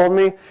friends once told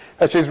me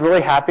that she's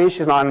really happy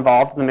she's not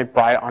involved in the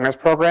McBride Honors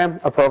Program,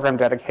 a program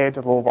dedicated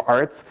to the liberal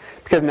arts,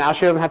 because now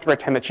she doesn't have to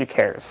pretend that she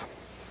cares.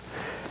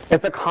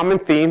 It's a common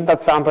theme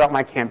that's found throughout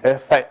my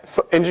campus that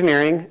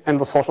engineering and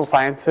the social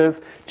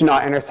sciences do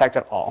not intersect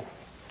at all.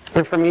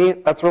 And for me,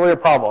 that's really a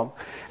problem.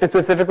 And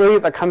specifically,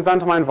 that comes down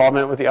to my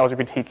involvement with the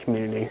LGBT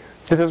community.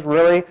 This is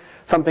really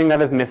something that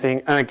is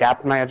missing and a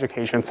gap in my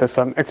education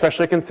system,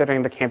 especially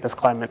considering the campus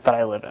climate that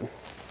I live in.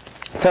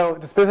 So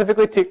to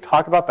specifically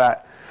talk about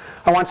that,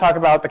 I want to talk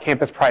about the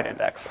Campus Pride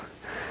Index.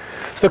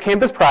 So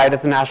Campus Pride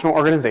is the national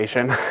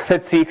organization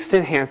that seeks to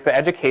enhance the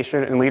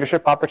education and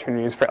leadership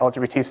opportunities for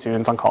LGBT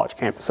students on college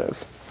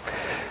campuses.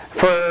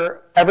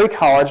 For every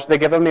college, they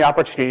give them the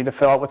opportunity to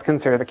fill out what's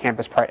considered the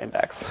Campus Pride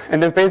Index.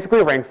 And this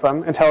basically ranks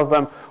them and tells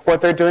them what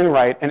they're doing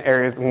right and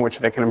areas in which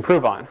they can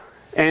improve on.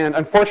 And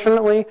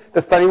unfortunately,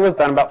 the study was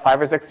done about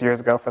 5 or 6 years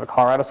ago for the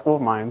Colorado School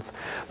of Mines,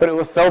 but it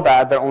was so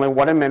bad that only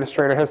one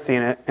administrator has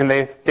seen it, and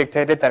they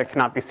dictated that it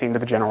cannot be seen to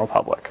the general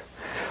public.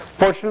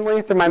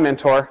 Fortunately, through my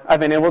mentor,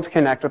 I've been able to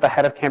connect with the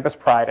head of Campus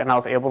Pride, and I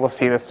was able to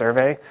see this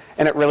survey,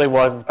 and it really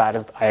was as bad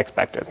as I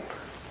expected.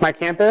 My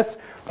campus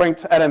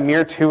ranked at a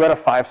mere 2 out of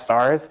 5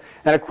 stars,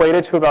 and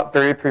equated to about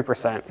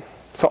 33%.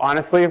 So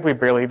honestly, we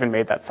barely even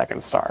made that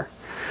second star.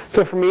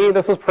 So for me,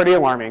 this was pretty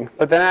alarming,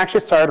 but then I actually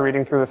started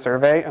reading through the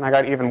survey, and I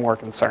got even more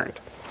concerned.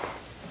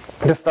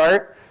 To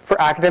start, for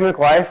academic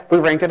life, we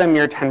ranked at a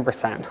mere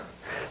 10%.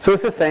 So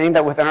this is saying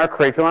that within our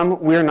curriculum,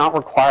 we are not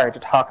required to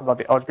talk about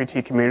the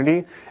LGBT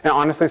community, and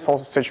honestly,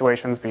 social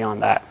situations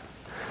beyond that.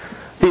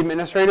 The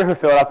administrator who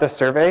filled out this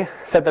survey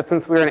said that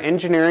since we're an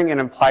engineering and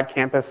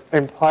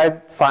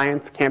applied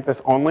science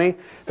campus only,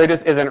 there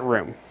just isn't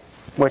room,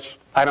 which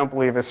I don't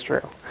believe is true.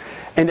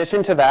 In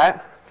addition to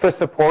that, for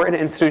support and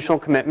institutional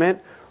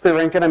commitment, we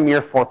ranked at a mere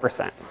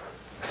 4%.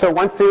 So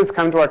once students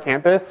come to our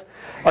campus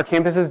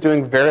is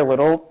doing very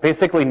little,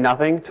 basically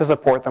nothing, to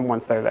support them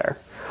once they're there.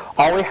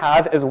 All we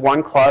have is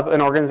one club,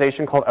 an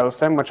organization called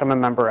OSTEM, which I'm a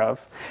member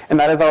of, and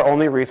that is our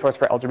only resource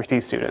for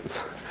LGBT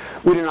students.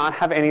 We do not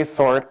have any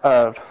sort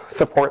of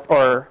support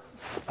or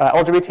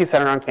LGBT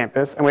center on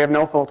campus, and we have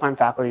no full-time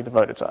faculty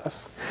devoted to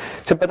us.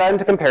 To put that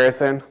into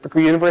comparison,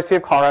 the University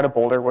of Colorado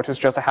Boulder, which is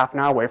just a half an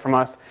hour away from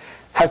us,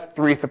 has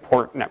 3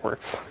 support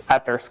networks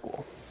at their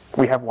school.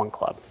 We have 1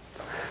 club.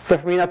 So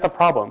for me, that's a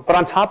problem. But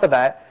on top of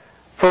that,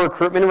 for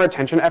recruitment and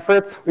retention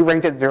efforts, we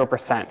ranked at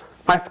 0%.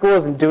 My school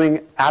is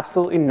doing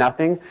absolutely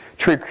nothing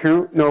to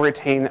recruit nor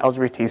retain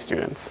LGBT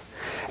students.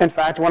 In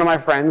fact, one of my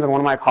friends and one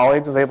of my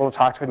colleagues was able to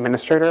talk to an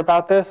administrator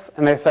about this,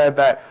 and they said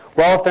that,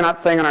 well, if they're not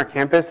staying on our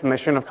campus, then they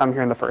shouldn't have come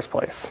here in the first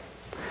place.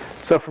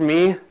 So for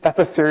me, that's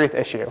a serious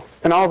issue.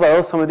 And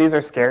although some of these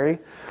are scary,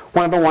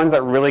 one of the ones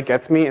that really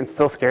gets me and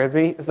still scares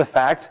me is the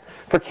fact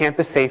for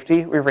campus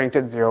safety, we ranked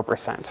at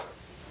 0%.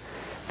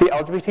 The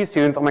LGBT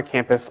students on my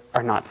campus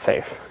are not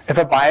safe. If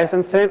a bias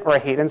incident or a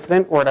hate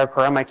incident were to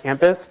occur on my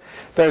campus,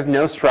 there is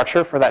no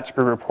structure for that to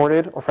be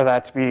reported or for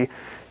that to be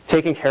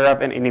taken care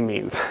of in any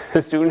means.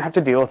 The student have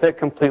to deal with it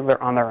completely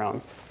on their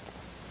own.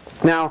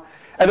 Now,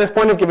 at this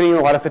point, I've given you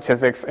a lot of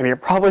statistics, and you're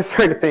probably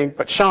starting to think,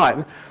 but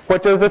Sean,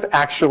 what does this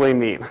actually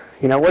mean?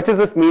 What does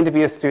this mean to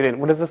be a student?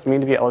 What does this mean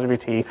to be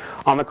LGBT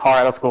on the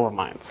Colorado School of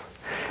Mines?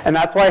 And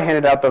that's why I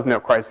handed out those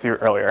note cards to you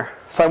earlier.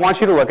 So I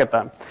want you to look at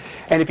them.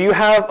 And if you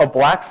have a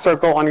black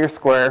circle on your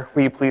square,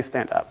 will you please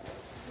stand up?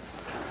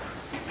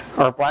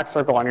 Or a black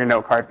circle on your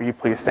note card, will you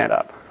please stand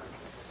up?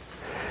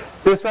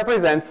 This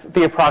represents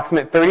the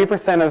approximate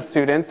 30% of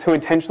students who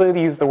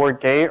intentionally use the word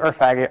gay or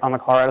faggot on the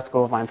Colorado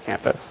School of Mines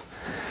campus.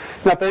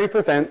 Now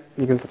 30%,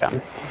 you can sit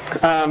down.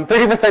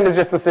 30% is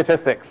just the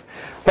statistics.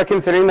 But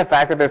considering the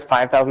fact that there's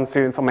 5,000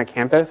 students on my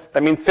campus,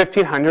 that means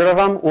 1,500 of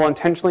them will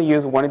intentionally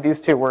use one of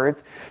these 2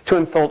 words to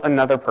insult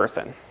another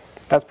person.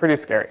 That's pretty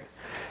scary.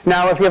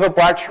 Now, if you have a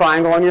black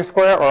triangle on your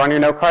square or on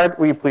your note card,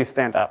 will you please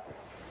stand up?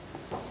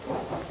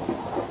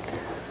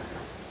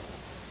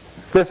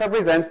 This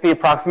represents the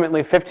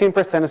approximately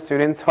 15% of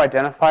students who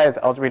identify as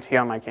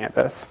LGBT on my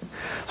campus.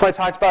 So I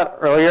talked about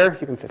earlier,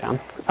 you can sit down,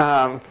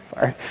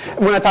 sorry.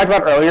 When I talked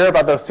about earlier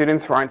about those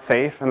students who aren't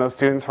safe and those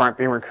students who aren't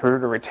being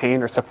recruited or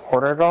retained or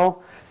supported at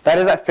all, that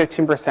is that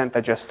 15%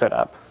 that just stood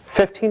up.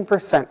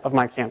 15% of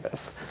my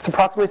campus. It's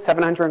approximately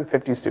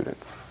 750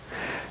 students.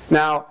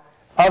 Now,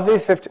 of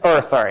these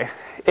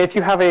if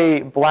you have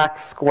a black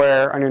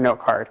square on your note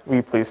card, will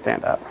you please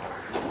stand up?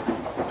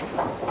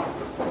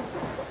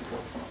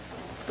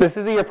 This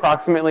is the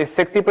approximately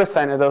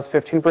 60% of those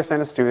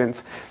 15% of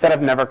students that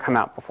have never come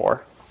out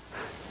before.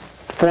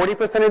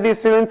 40% of these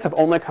students have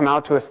only come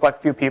out to a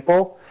select few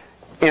people,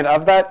 and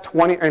of that,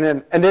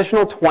 an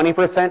additional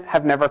 20%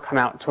 have never come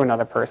out to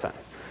another person.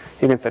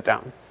 You can sit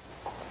down.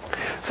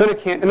 So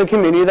in the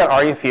community that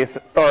already face,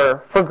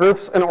 or for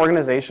groups and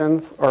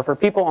organizations, or for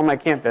people on my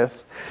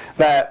campus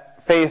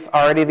that face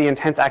already the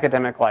intense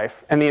academic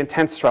life and the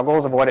intense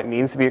struggles of what it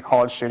means to be a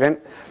college student,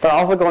 they're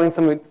also going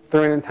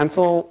through an intense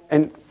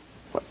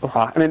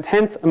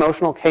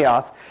emotional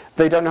chaos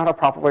they don't know how to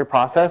properly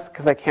process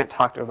because they can't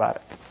talk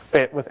about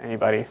it with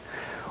anybody.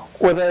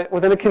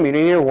 Within a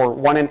community where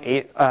 1 in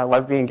 8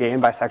 lesbian, gay,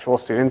 and bisexual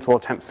students will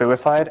attempt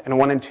suicide, and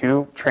 1 in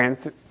 2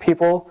 trans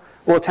people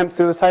will attempt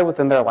suicide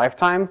within their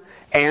lifetime,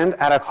 and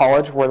at a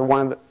college with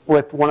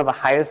one of the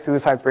highest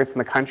suicide rates in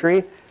the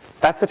country,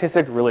 that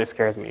statistic really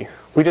scares me.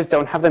 We just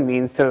don't have the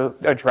means to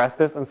address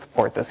this and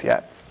support this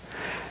yet.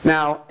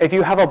 Now, if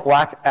you have a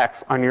black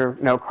X on your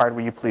note card,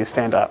 will you please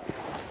stand up?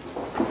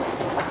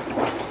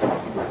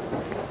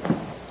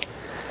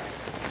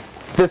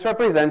 This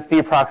represents the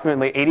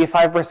approximately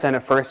 85%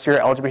 of first-year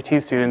LGBT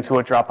students who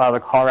will drop out of the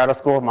Colorado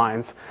School of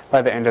Mines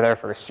by the end of their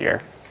first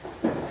year.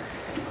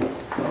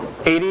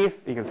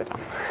 You can sit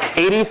down.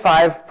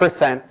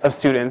 85% of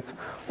students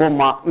will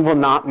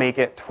not make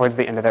it towards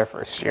the end of their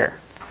first year.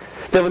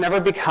 They will never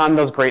become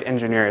those great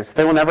engineers.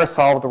 They will never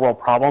solve the world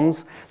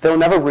problems. They will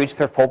never reach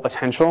their full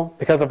potential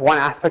because of one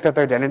aspect of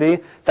their identity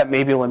that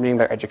may be limiting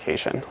their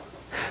education.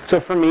 So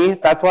for me,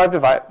 that's why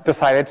I've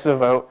decided to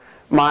devote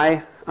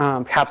my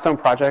Capstone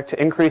project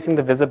to increasing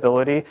the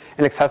visibility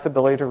and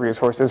accessibility to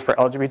resources for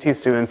LGBT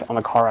students on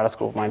the Colorado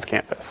School of Mines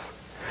campus.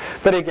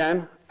 But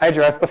again, I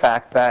address the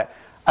fact that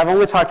I've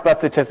only talked about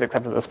statistics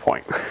up to this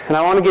point, and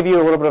I want to give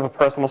you a little bit of a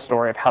personal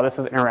story of how this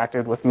has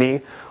interacted with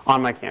me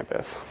on my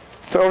campus.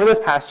 So over this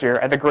past year,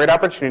 I had the great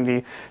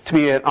opportunity to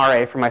be an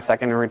RA for my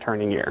second and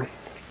returning year.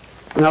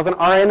 And I was an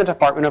RA in the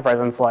Department of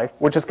Residence Life,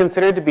 which is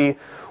considered to be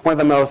one of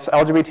the most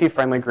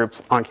LGBT-friendly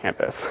groups on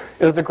campus.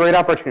 It was a great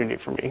opportunity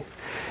for me.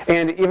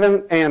 And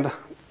in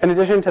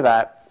addition to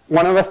that,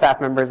 one of the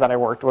staff members that I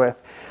worked with,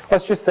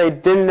 let's just say,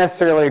 didn't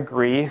necessarily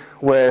agree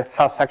with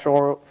how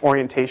sexual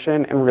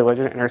orientation and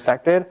religion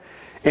intersected.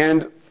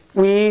 And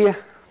we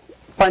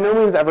by no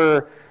means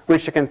ever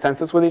reached a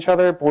consensus with each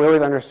other, but we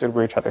always understood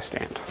where each other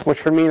stand, which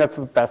for me, that's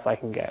the best I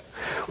can get.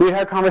 We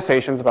had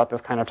conversations about this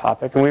kind of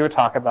topic, and we would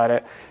talk about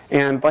it,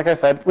 and like I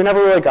said, we never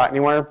really got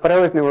anywhere, but I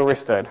always knew where we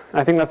stood.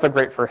 I think that's a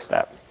great first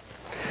step.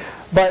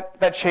 But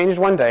that changed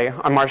one day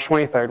on March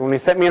 23rd when he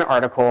sent me an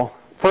article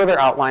further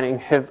outlining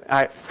his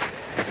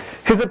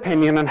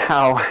opinion on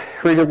how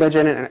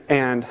religion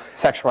and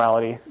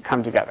sexuality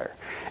come together.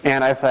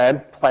 And I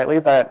said politely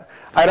that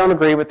I don't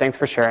agree, but thanks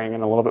for sharing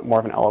in a little bit more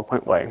of an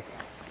eloquent way.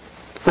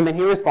 And then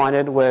he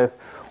responded with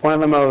one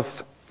of the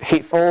most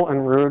hateful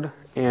and rude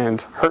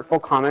and hurtful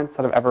comments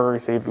that I've ever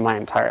received in my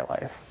entire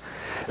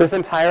life. This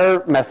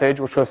entire message,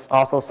 which was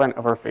also sent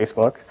over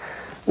Facebook,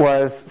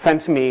 was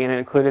sent to me, and it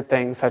included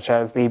things such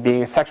as me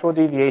being a sexual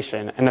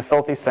deviation and a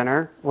filthy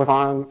sinner,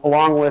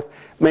 along with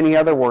many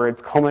other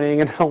words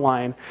culminating into the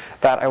line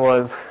that I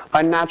was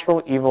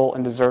unnatural, evil,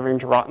 and deserving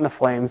to rot in the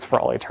flames for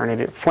all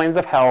eternity, flames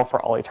of hell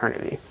for all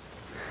eternity.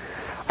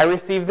 I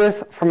received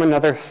this from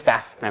another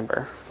staff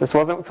member. This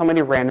wasn't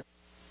somebody random.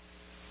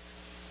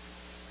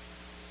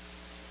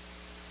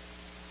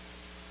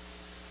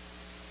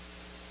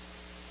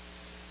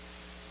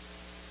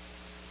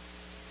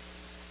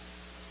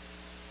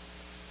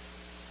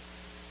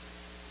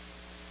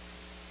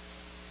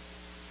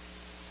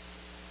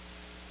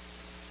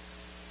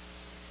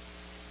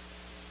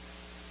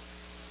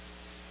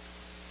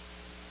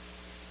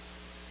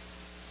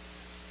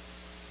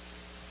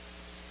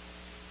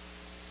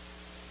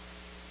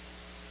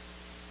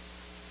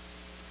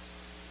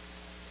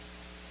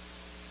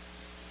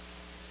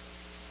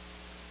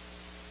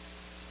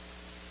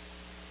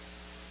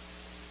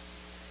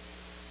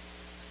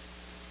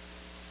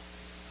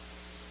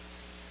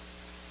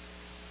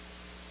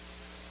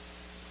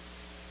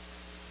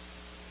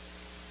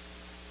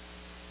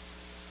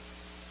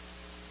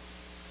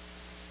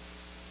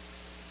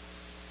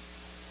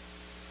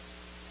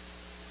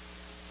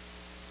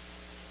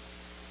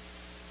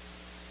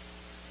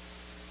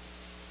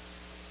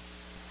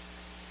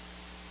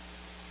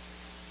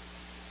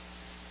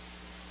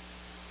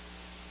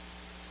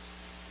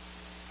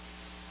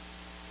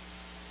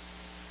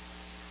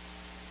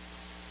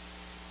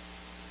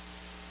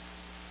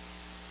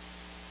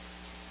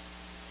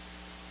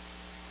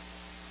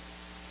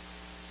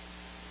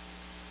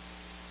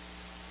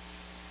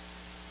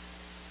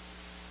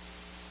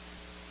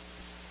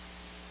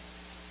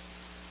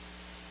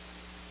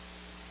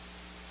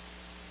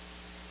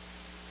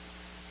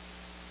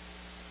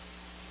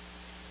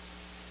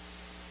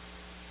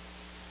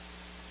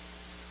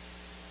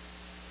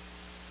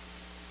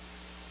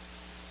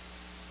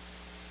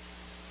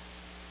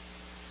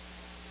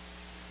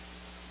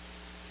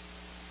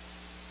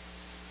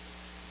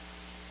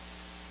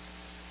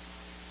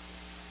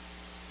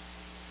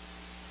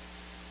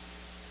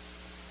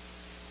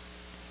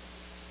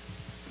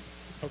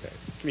 Okay,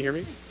 can you hear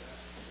me?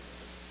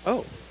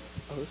 Oh,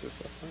 this is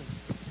so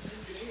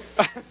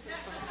fun.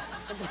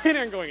 I'm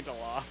planning on going into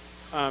law.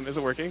 Is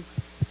it working?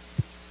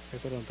 I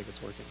guess I don't think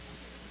it's working.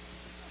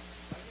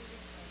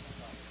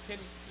 Can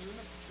you and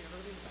the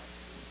everybody in the back?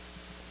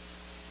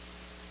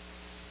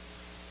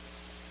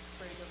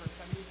 Trained over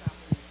 70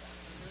 faculty and staff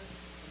members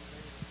in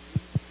various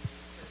degrees,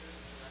 administrators,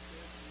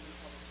 directives, and new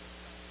public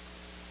staff.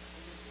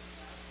 And this is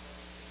that.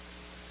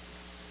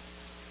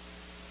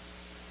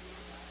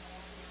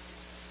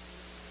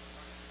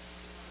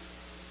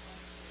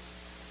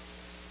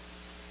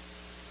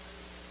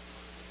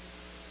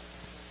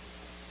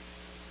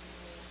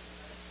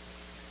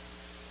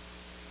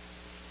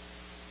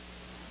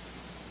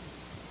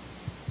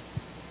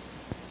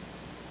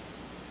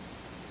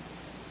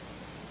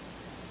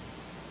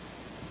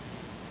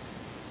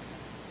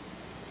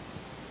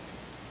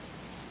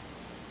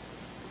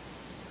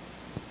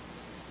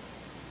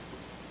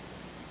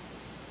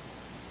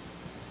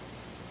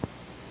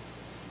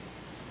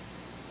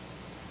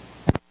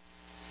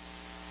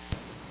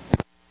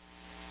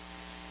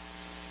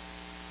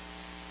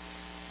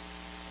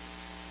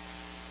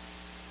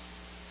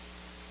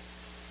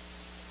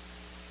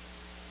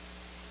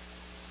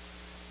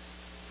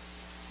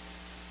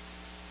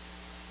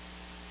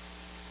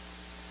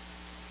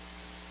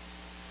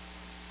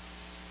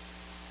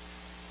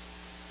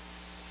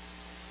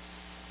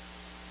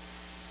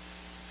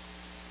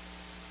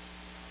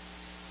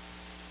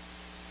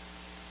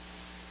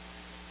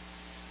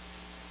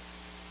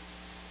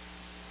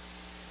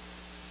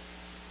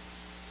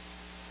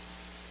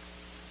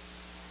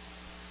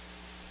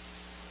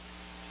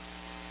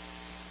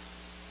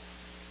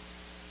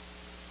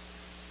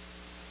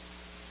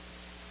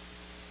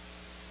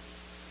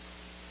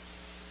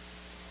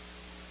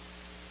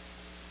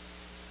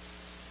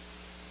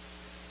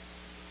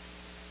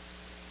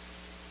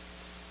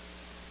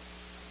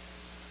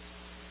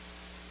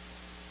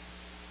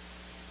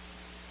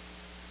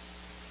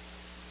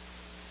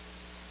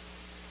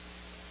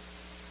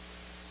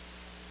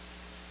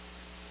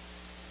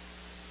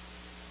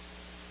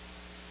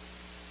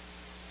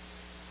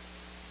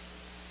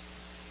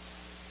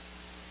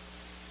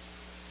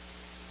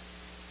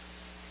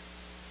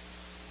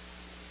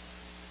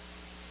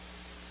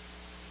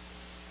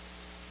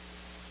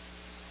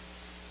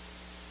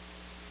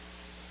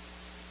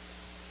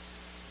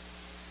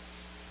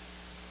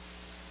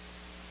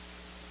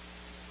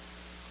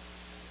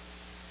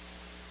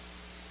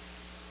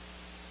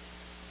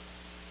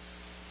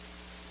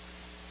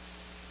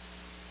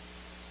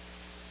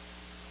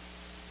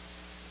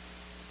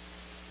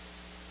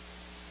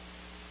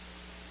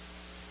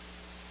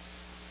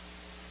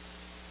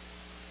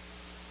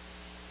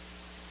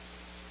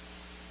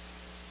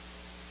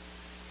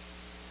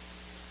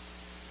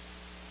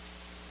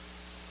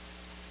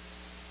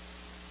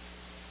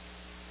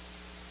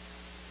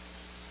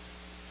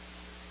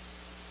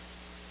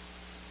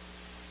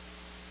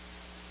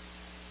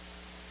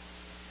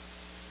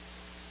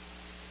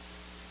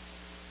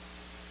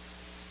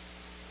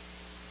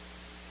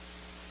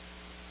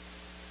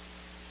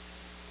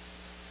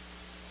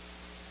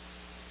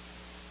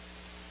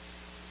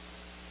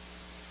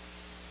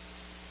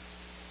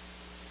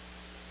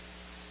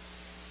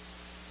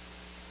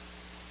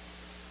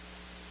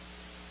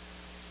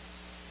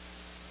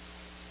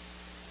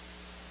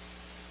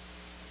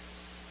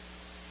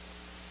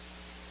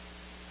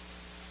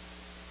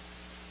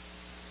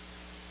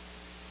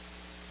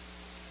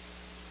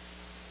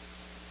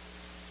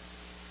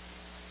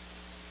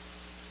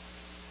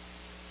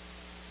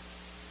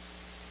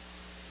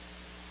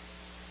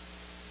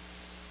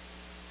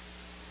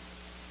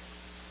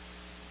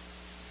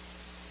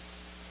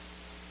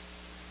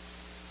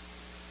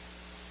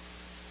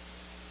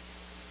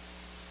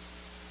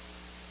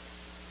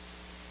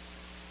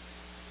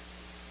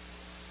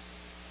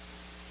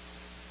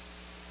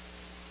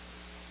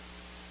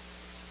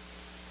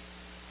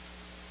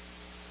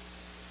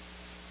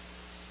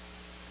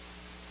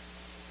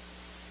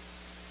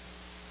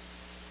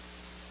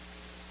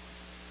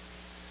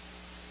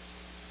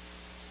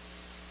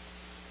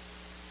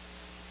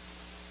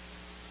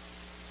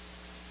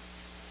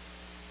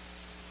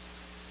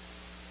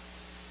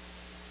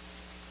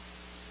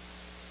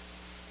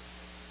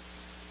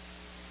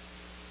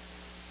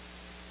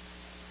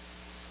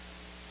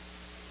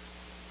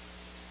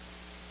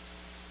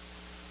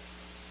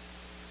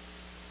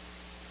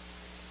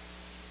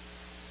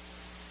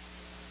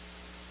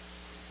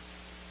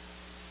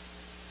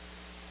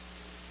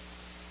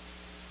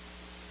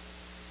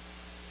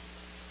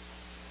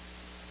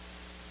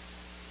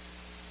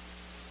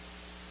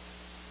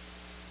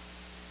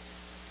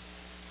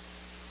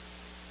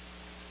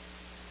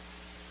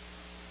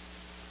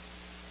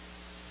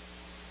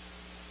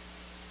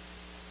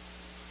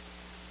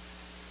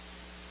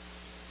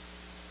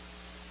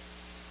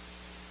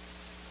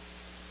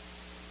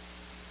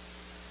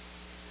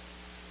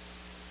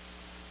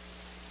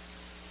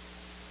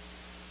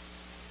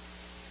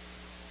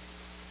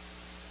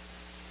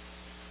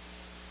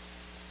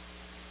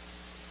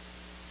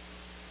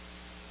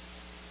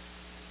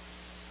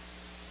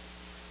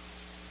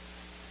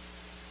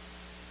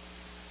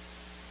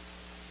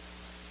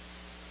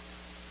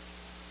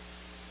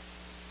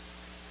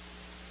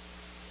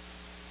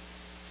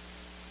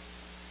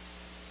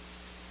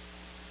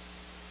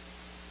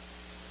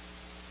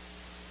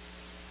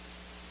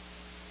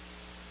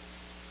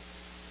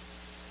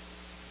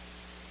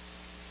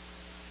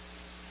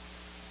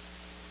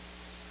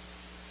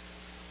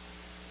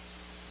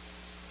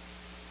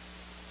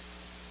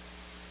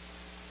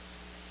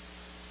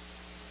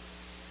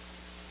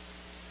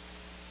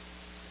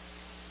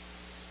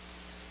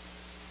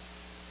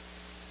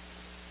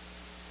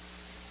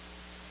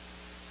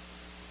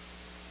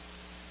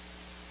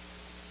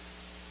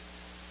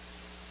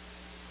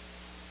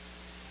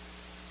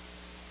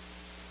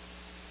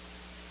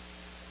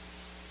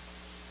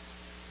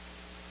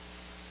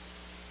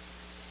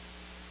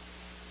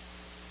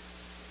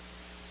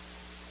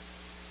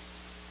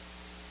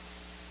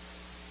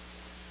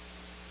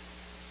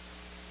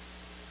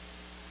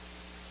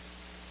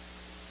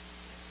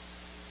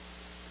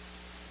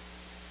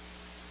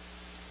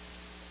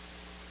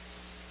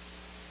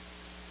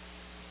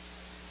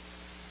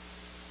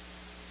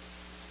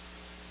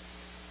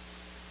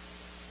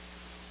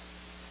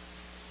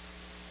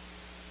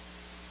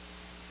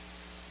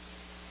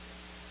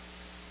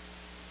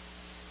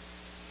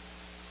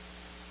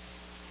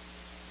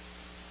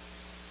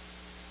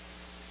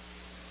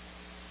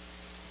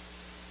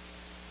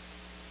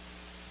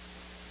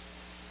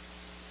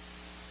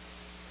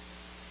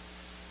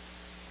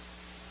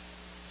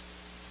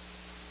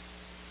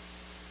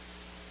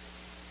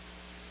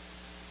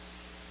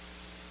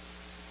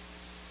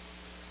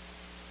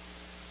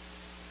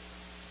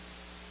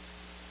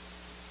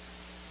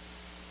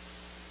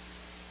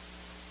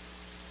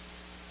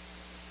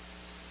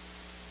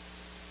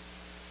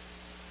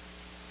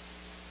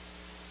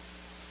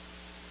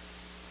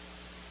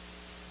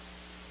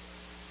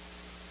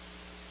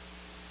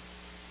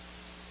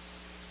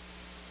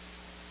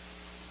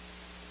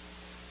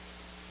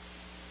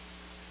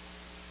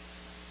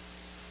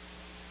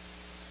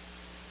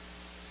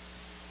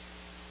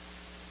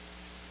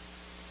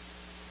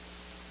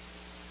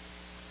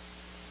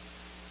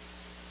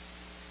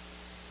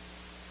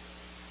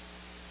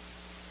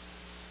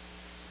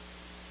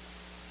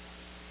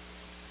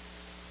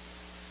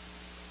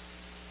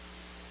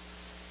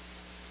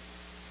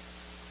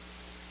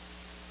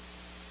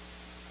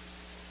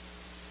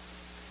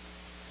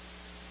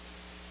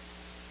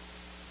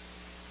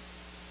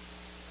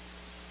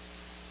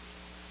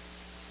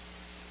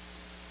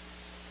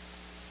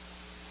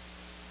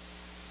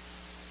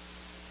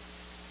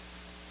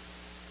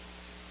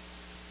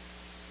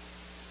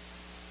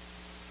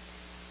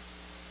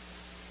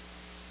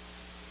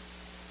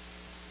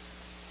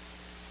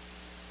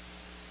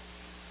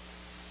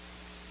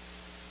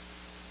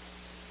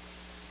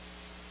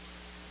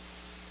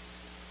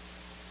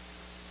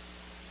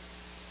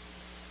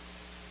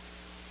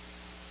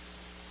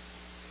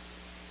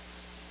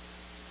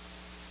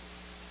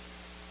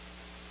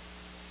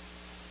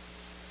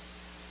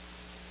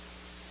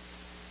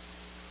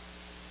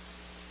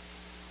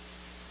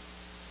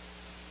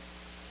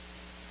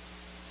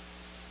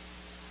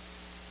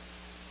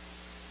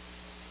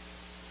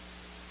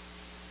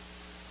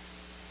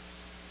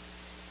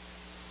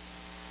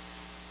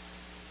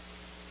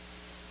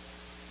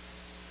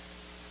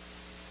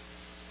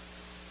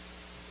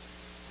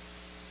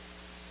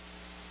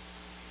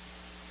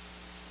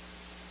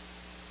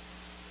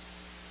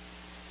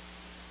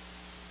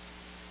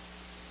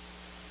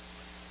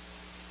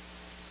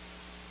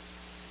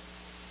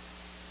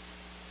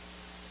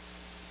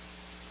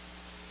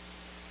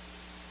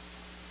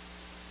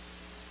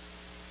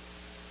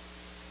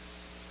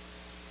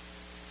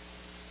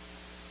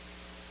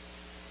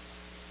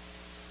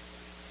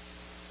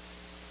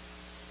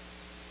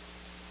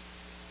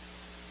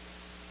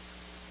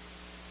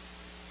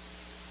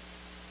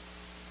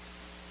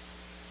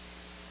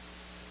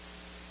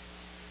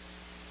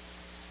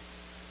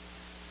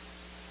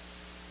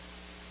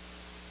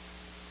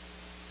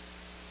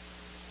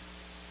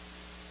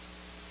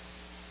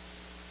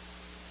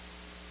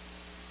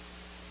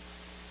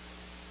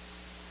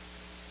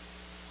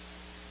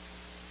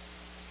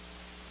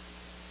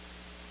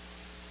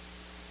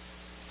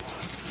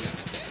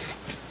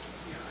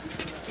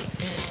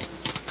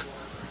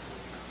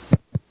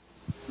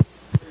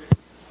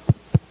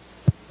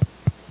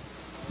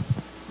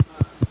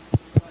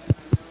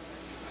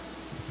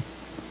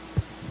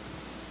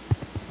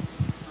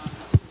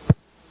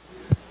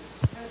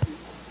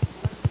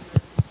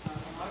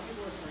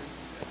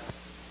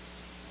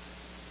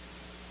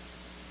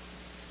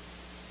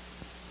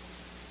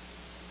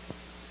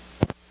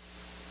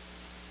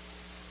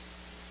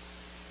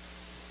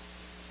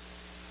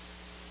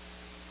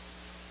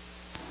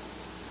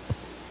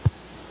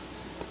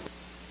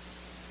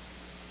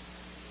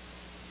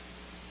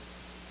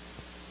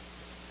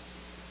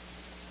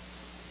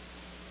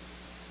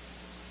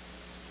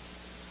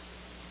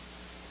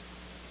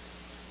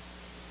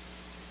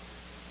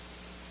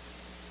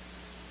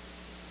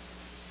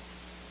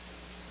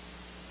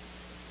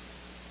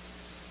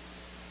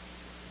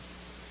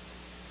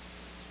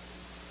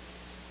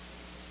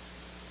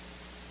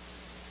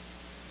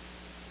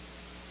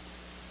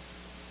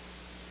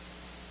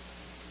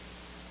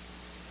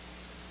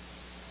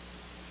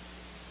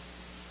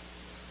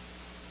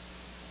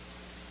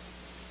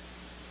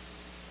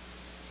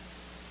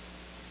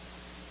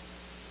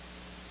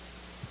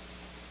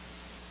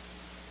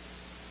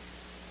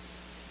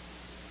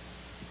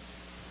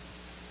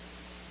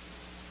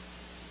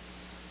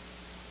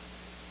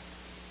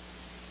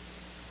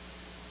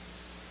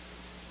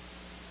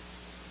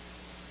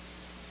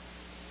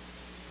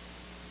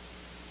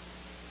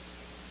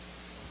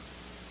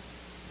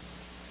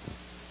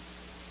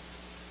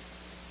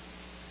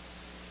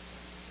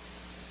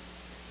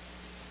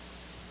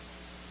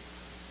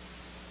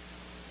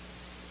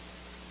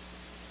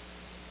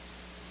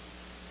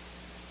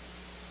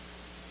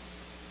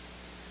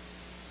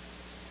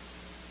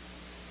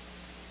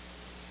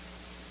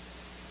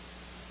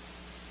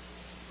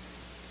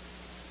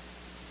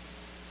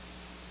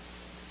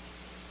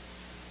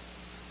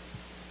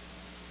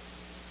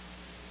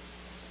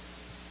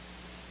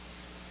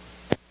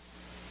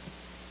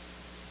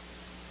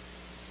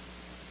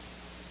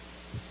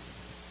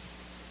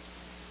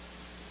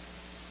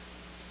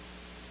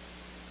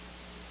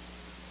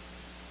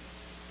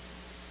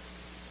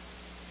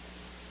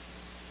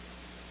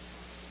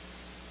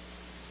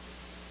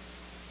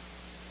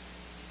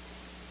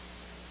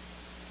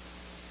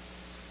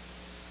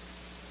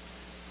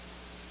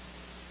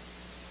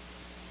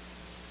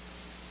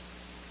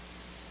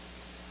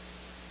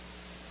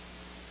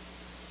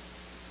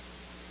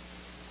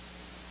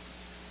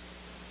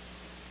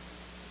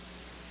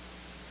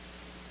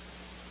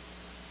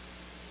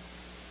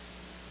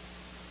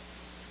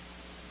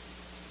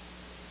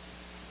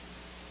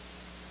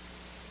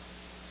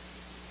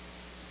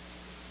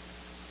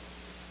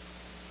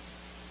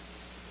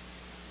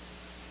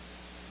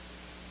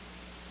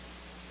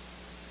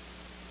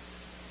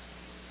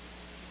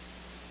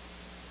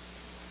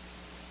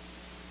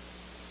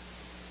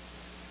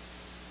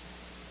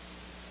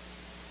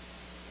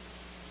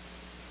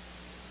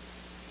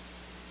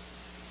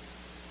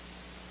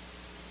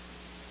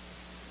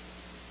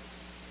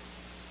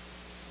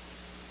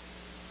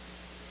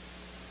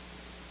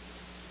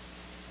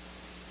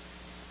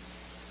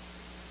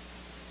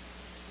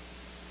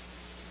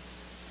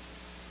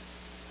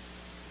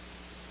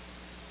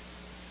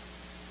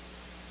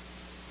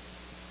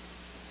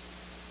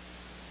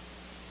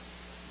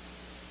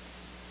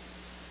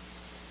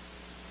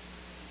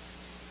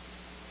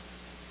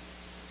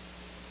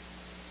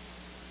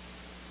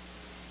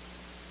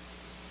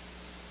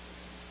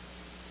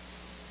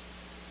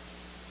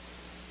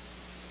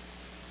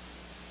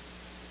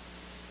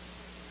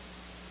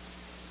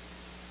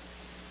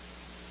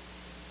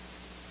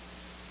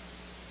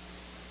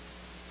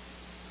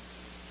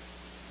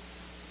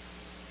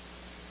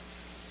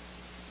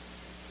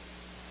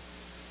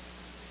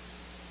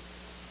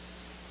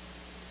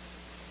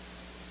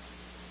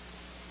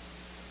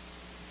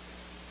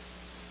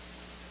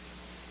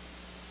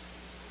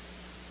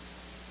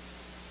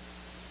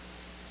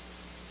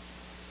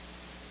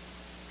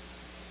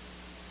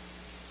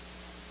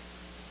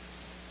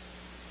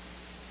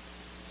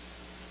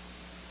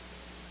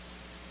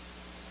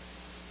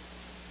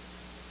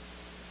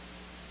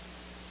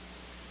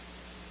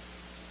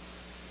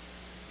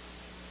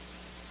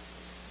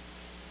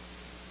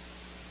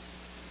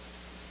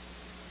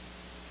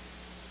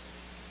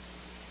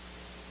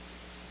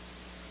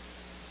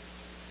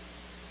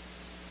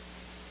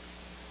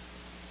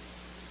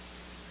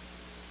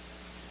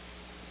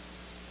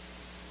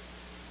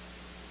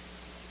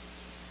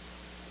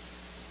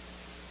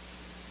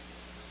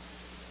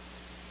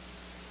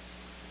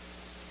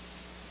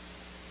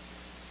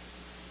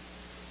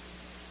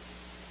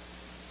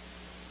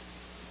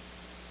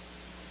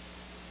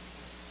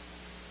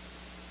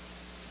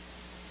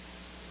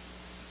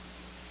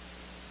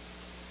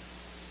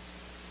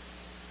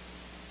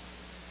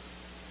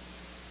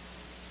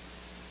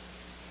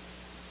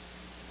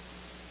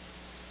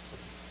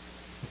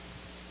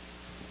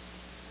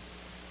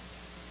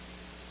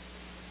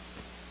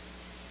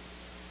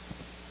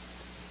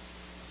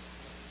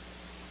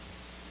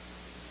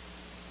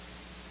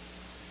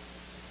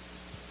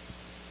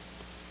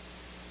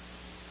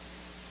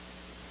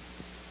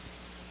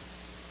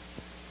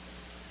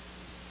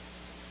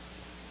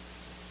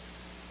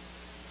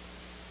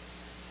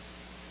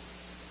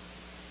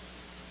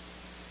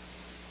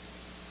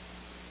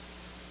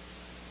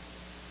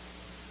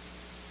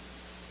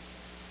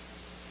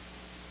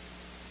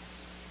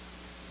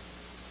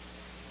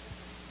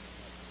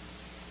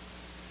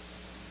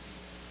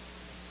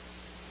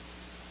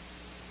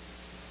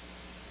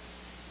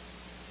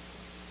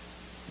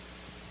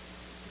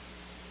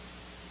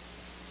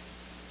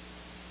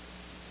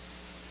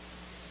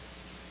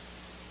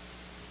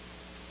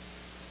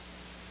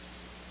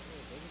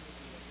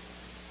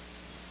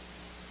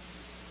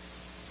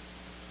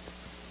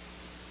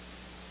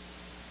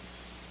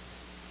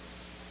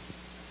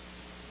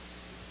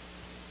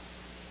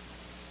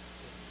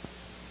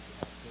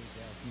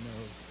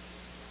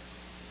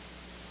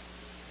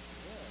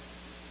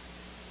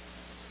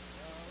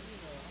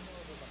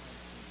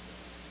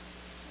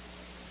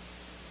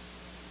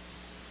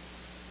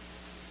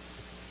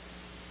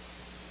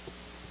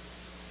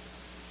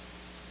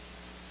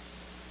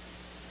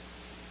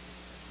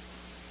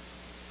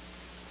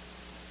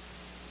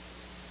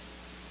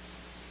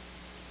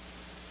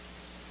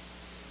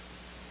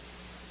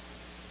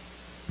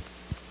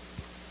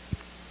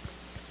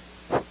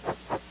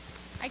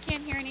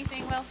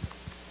 Testing, Will.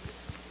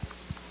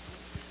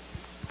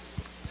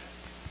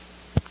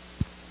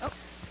 Oh,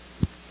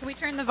 can we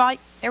turn the volume?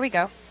 There we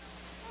go.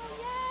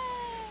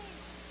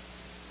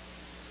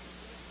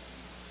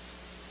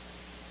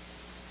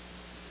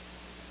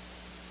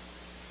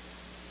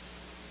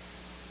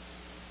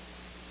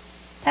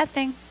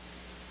 Testing.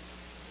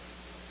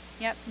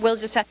 Yep,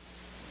 Will's just testing.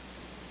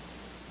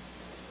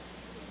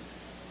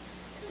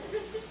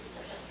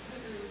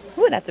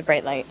 Ooh, that's a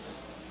bright light.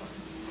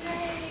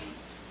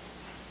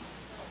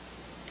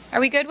 Are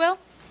we good, Will?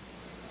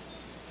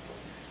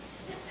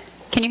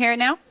 Can you hear it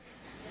now?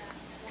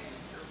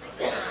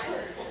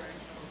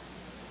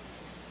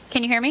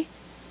 Can you hear me?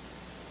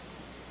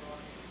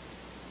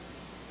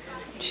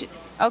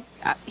 Oh,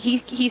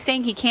 he's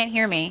saying he can't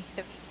hear me.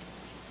 So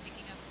he's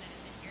picking up that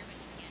it's in here, but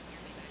he can't hear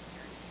me back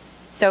here.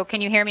 So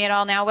can you hear me at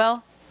all now,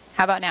 Will?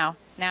 How about now?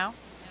 Now? No?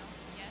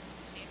 Yes?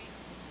 Maybe?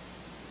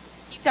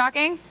 Keep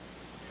talking?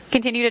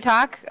 Continue to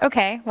talk?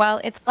 Okay, well,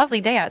 it's a lovely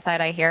day outside,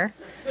 I hear.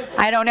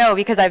 I don't know,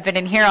 because I've been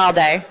in here all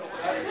day.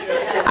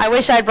 I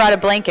wish I brought a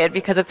blanket,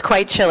 because it's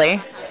quite chilly.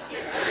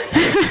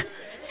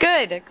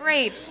 Good,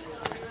 great.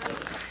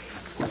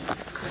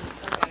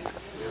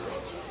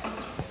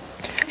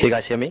 Can you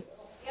guys hear me?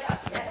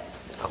 Yes.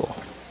 Cool.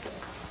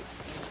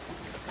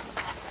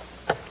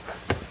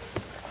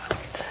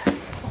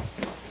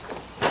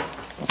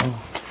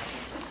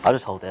 I'll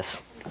just hold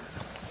this.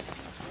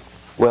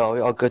 Well, are we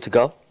all good to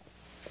go?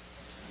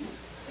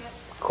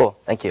 Cool,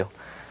 thank you.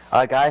 All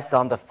right, guys, so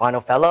I'm the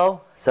final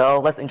fellow, so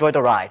let's enjoy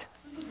the ride.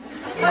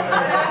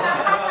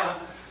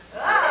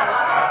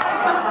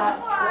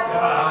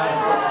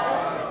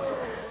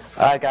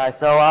 All right, guys,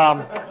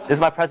 so this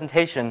is my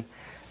presentation.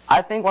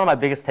 I think one of my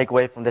biggest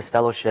takeaways from this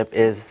fellowship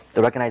is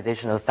the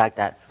recognition of the fact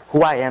that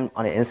who I am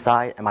on the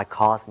inside and my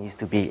cause needs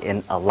to be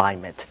in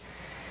alignment.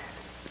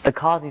 The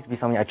cause needs to be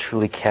something I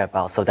truly care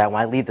about so that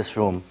when I leave this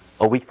room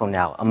a week from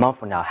now, a month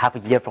from now, half a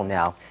year from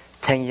now,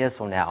 10 years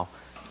from now,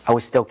 I will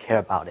still care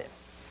about it.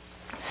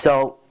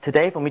 So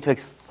today, for me to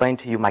explain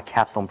to you my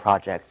Capstone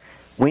project,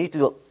 we need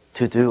to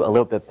do a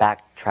little bit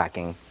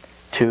backtracking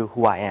to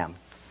who I am.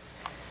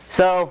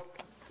 So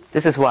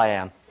this is who I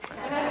am.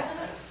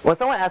 When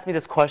someone asks me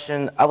this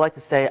question, I would like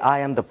to say I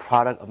am the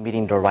product of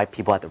meeting the right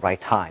people at the right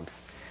times.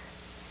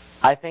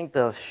 I think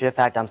the sheer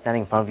fact I'm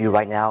standing in front of you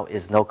right now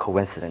is no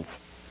coincidence.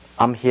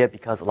 I'm here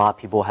because a lot of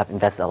people have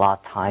invested a lot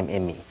of time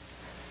in me,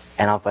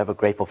 and I'm forever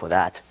grateful for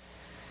that.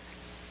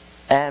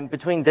 And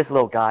between this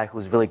little guy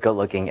who's really good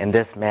looking and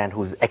this man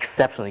who's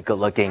exceptionally good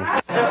looking,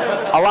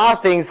 a lot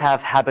of things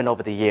have happened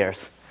over the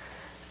years.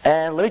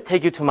 And let me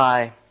take you to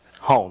my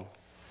home,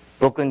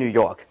 Brooklyn, New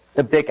York,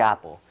 the Big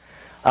Apple.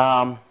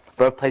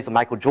 Birthplace of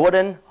Michael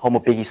Jordan, home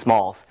of Biggie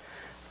Smalls.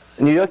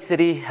 New York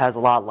City has a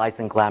lot of lights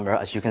and glamour,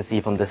 as you can see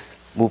from the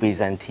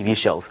movies and TV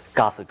shows,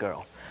 Gossip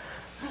Girl.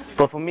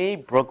 But for me,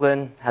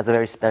 Brooklyn has a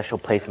very special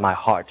place in my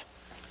heart.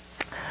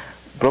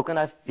 Brooklyn,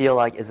 I feel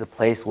like, is a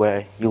place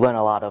where you learn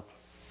a lot of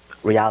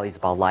realities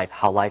about life,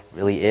 how life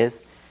really is.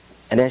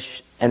 And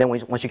then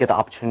once you get the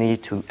opportunity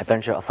to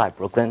adventure outside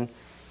Brooklyn,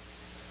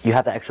 you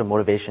have the extra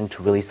motivation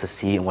to really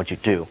succeed in what you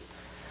do.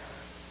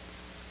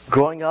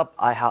 Growing up,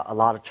 I had a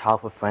lot of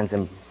childhood friends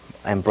in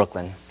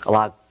Brooklyn, a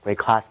lot of great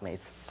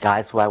classmates,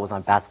 guys who I was on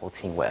a basketball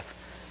team with.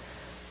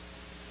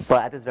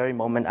 But at this very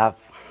moment,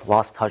 I've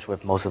lost touch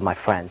with most of my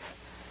friends.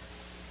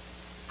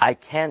 I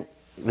can't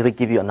really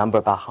give you a number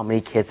about how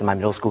many kids in my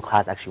middle school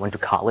class actually went to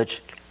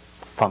college.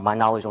 From my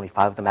knowledge, only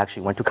 5 of them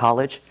actually went to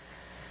college.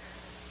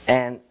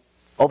 And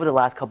over the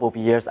last couple of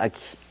years,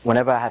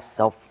 whenever I have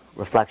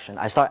self-reflection,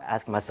 I start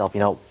asking myself,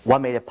 what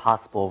made it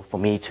possible for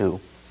me to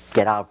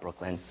get out of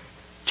Brooklyn,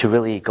 to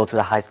really go to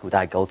the high school that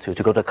I go to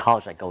go to the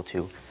college I go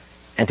to,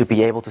 and to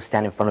be able to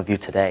stand in front of you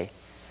today.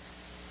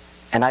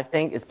 And I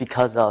think it's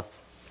because of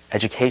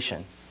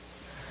education.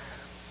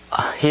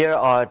 Here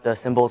are the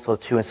symbols for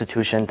 2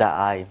 institutions that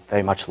I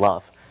very much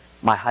love,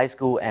 my high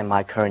school and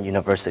my current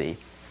university.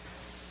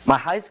 My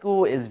high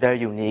school is very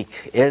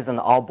unique. It is an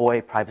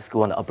all-boy private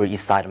school on the Upper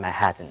East Side of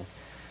Manhattan.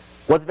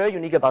 What's very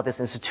unique about this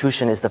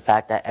institution is the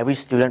fact that every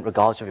student,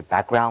 regardless of your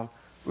background,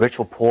 rich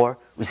or poor,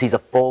 receives a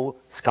full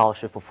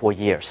scholarship for 4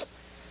 years.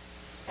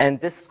 And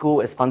this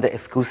school is funded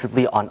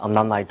exclusively on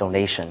alumni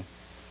donation.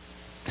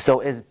 So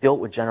it's built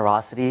with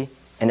generosity,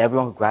 and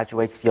everyone who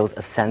graduates feels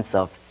a sense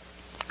of,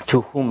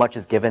 to whom much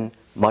is given,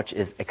 much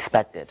is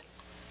expected.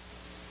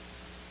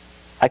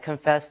 I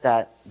confess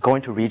that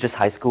going to Regis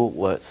High School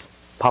was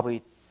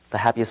probably the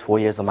happiest 4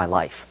 years of my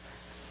life.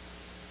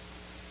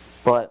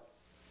 But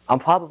I'm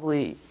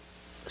probably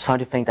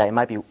starting to think that it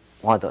might be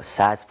one of the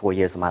saddest 4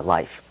 years of my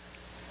life.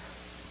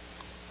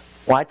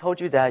 When I told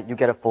you that you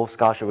get a full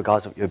scholarship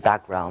regardless of your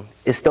background,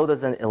 it still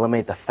doesn't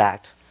eliminate the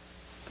fact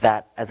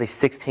that as a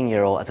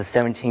 16-year-old, as a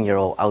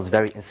 17-year-old, I was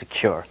very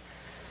insecure.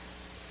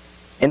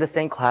 In the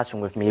same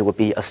classroom with me would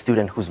be a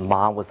student whose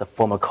mom was the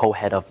former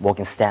co-head of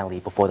Morgan Stanley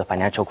before the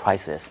financial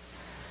crisis.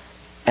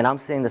 And I'm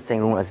sitting in the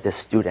same room as this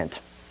student.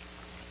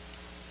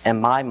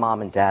 And my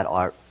mom and dad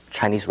are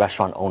Chinese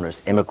restaurant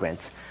owners,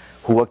 immigrants,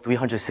 who work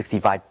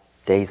 365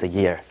 days a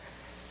year.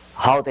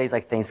 Holidays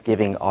like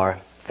Thanksgiving are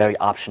very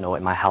optional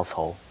in my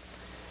household.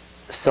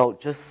 So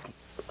just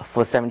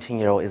for a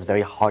 17-year-old, it's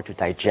very hard to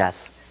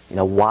digest,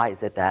 why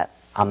is it that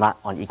I'm not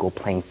on equal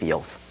playing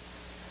fields?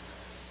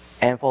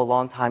 And for a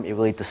long time, it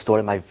really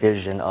distorted my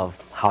vision of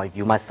how I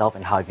view myself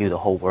and how I view the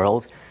whole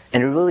world.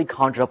 And it really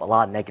conjured up a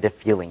lot of negative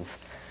feelings.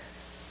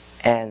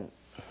 And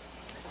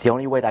the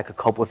only way that I could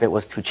cope with it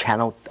was to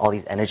channel all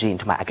these energy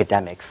into my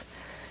academics.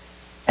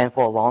 And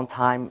for a long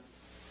time,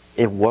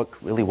 it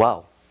worked really well.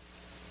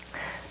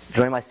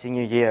 During my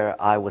senior year,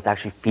 I was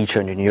actually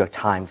featured in the New York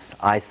Times.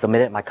 I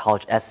submitted my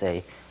college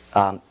essay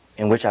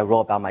in which I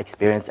wrote about my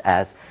experience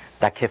as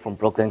that kid from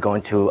Brooklyn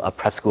going to a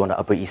prep school on the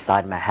Upper East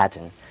Side of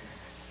Manhattan.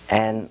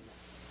 And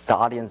the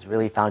audience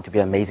really found it to be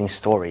an amazing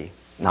story.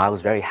 Now, I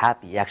was very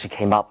happy. It actually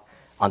came up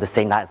on the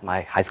same night as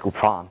my high school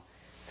prom.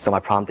 So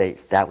my prom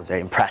date's dad was very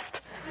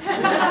impressed.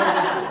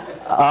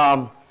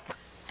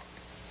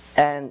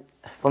 And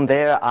from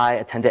there, I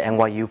attended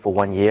NYU for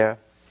 1 year,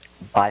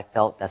 but I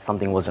felt that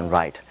something wasn't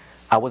right.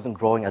 I wasn't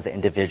growing as an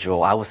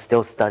individual. I was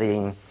still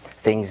studying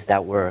things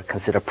that were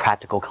considered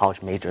practical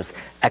college majors,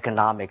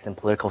 economics and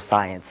political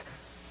science.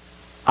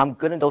 I'm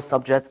good in those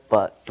subjects,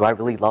 but do I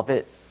really love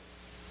it?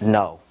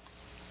 No.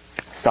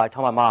 So I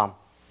told my mom,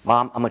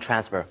 I'm gonna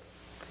transfer,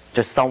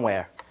 just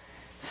somewhere.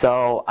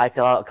 So I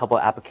filled out a couple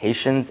of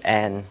applications,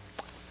 and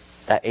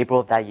that April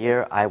of that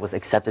year, I was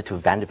accepted to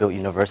Vanderbilt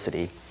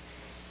University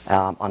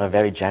on a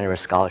very generous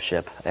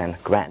scholarship and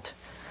grant.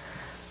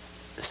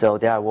 So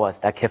there I was,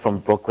 that kid from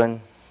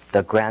Brooklyn,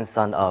 the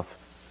grandson of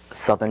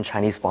Southern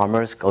Chinese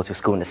farmers, go to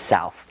school in the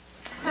South.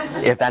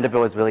 If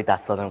Vanderbilt was really that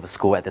Southern of a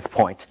school at this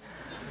point.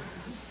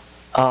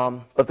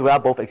 But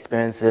throughout both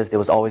experiences, there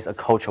was always a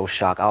cultural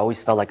shock. I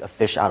always felt like a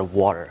fish out of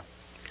water.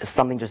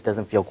 Something just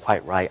doesn't feel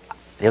quite right.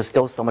 There's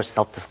still so much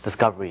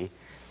self-discovery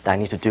that I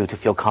need to do to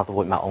feel comfortable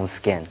with my own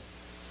skin.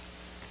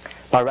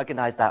 But I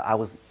recognized that I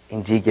was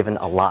indeed given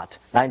a lot,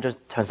 not in just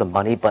terms of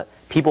money, but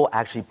people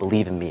actually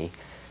believe in me.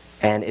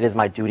 And it is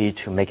my duty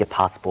to make it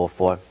possible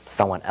for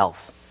someone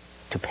else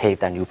to pave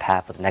that new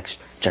path for the next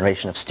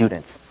generation of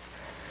students.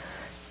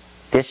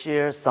 This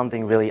year,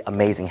 something really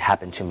amazing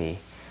happened to me.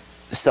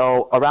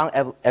 So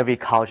around every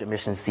college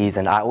admission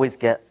season, I always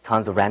get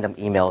tons of random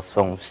emails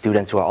from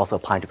students who are also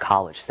applying to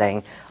college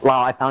saying,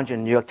 wow, I found you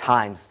in the New York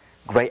Times,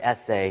 great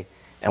essay,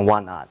 and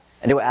whatnot.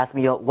 And they would ask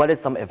me, what is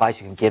some advice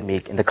you can give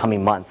me in the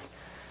coming months?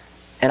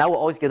 And I will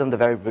always give them the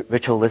very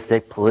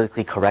ritualistic,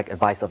 politically correct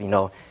advice of,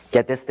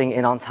 get this thing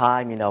in on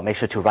time, make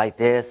sure to write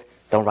this,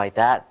 don't write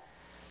that.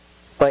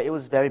 But it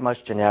was very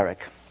much generic.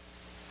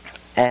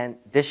 And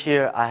this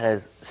year, I had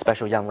a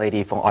special young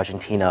lady from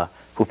Argentina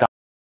who found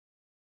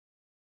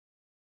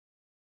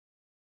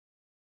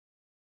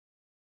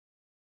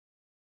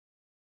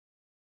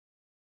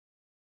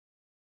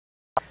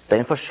the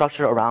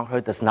infrastructure around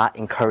her does not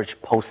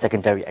encourage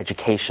post-secondary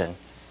education.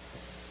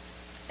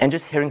 And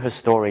just hearing her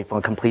story from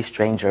a complete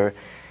stranger,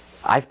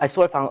 I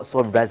sort of found a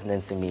sort of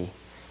resonance in me.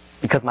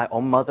 Because my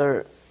own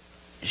mother,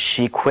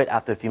 she quit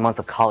after a few months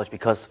of college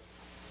because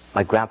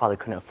my grandfather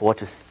couldn't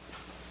afford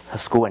her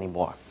school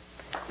anymore.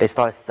 They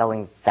started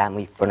selling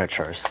family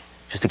furniture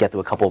just to get through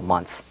a couple of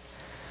months.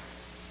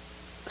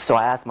 So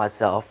I asked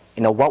myself,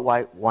 what would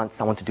I want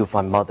someone to do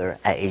for my mother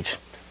at age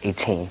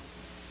 18?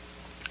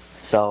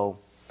 So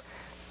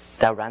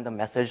that random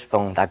message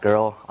from that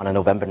girl on a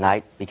November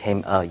night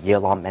became a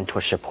year-long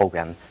mentorship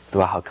program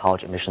throughout her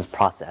college admissions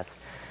process.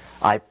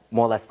 I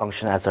more or less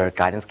functioned as her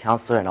guidance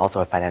counselor and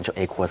also a financial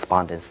aid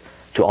correspondent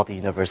to all the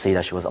universities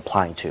that she was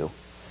applying to.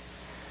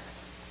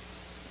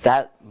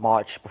 That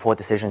March, before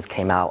decisions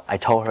came out, I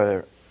told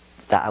her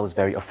that I was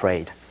very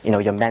afraid.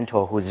 Your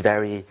mentor, who's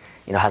very,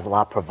 has a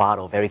lot of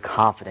bravado, very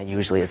confident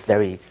usually, is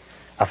very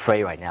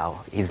afraid right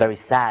now. He's very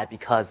sad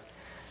because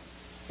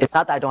it's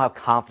not that I don't have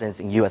confidence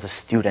in you as a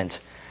student.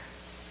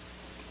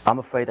 I'm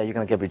afraid that you're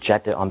going to get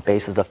rejected on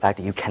basis of the fact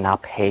that you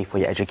cannot pay for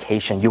your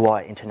education. You are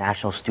an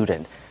international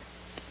student.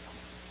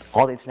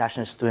 All the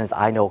international students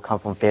I know come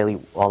from fairly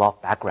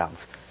well-off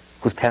backgrounds,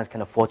 whose parents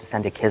can afford to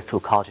send their kids to a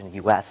college in the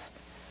US.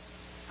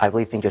 I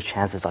really think your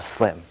chances are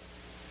slim.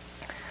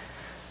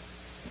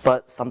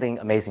 But something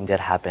amazing did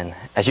happen.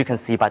 As you can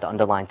see by the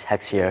underlying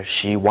text here,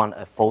 she won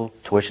a full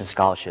tuition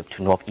scholarship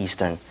to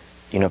Northeastern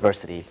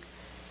University.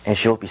 And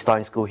she'll be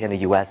starting school here in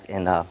the US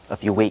in a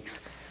few weeks.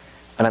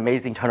 An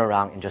amazing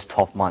turnaround in just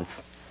 12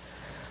 months.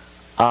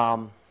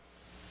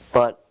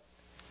 But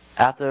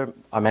after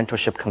our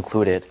mentorship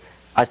concluded,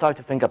 I started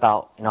to think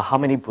about, how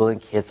many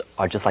brilliant kids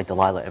are just like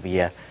Delilah every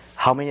year?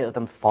 How many of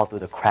them fall through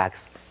the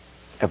cracks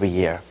every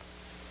year?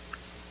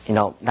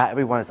 Not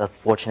everyone is as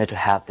fortunate to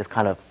have this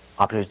kind of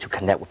opportunity to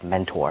connect with a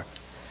mentor.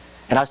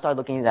 And I started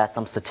looking at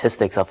some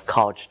statistics of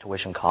college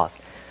tuition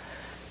costs.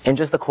 In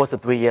just the course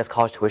of 3 years,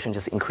 college tuition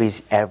just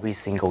increased every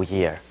single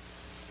year.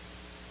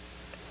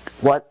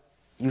 What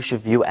you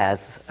should view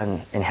as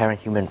an inherent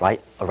human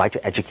right, a right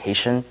to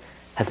education,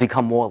 has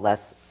become more or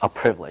less a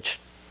privilege.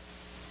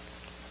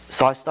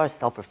 So I started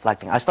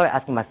self-reflecting. I started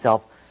asking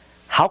myself,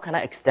 how can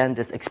I extend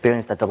this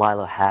experience that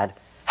Delilah had?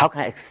 How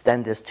can I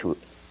extend this to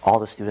all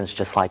the students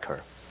just like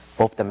her,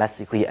 both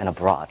domestically and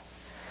abroad?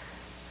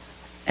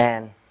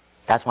 And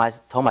that's when I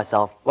told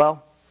myself,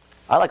 well,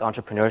 I like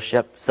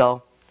entrepreneurship,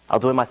 so I'll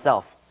do it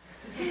myself.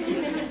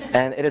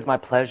 And it is my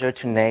pleasure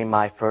to name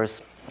my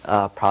first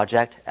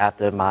project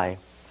after my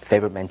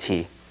favorite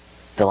mentee,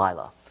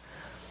 Delilah.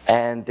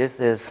 And this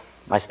is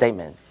my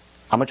statement.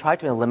 I'm going to try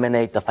to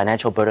eliminate the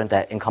financial burden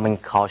that incoming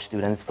college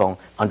students from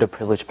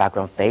underprivileged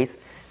background face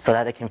so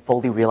that they can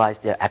fully realize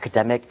their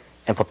academic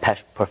and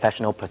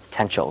professional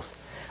potentials.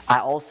 I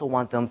also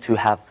want them to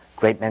have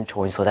great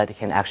mentoring so that they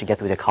can actually get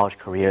through their college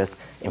careers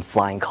in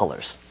flying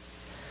colors.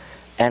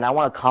 And I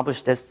want to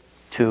accomplish this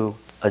to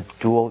a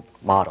dual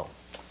model.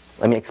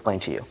 Let me explain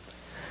to you.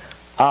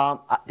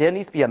 There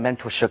needs to be a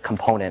mentorship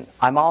component.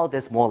 I model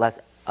this more or less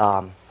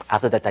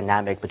after the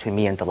dynamic between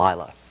me and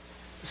Delilah.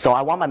 So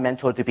I want my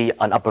mentor to be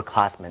an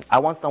upperclassman. I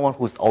want someone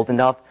who's old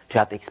enough to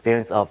have the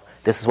experience of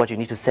this is what you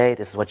need to say,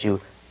 this is what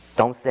you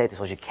don't say, this is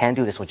what you can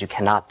do, this is what you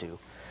cannot do.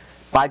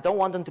 But I don't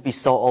want them to be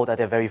so old that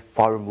they're very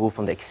far removed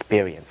from the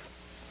experience.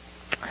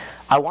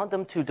 I want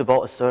them to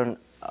devote a certain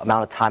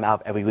amount of time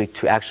out every week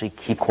to actually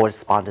keep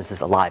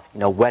correspondences alive.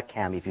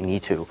 Webcam if you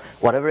need to,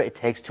 whatever it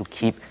takes to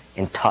keep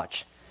in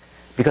touch.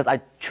 Because I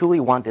truly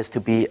want this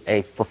to be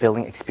a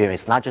fulfilling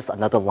experience, not just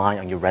another line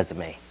on your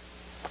resume.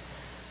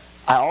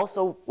 I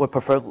also would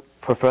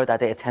prefer that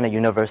they attend a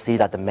university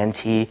that the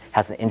mentee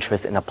has an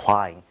interest in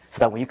applying, so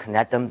that when you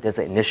connect them, there's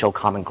an initial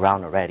common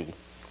ground already.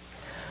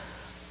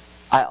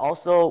 I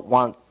also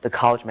want the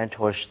college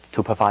mentors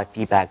to provide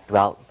feedback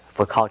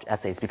for college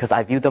essays because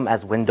I view them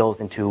as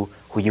windows into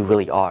who you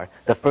really are.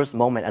 The first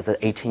moment as an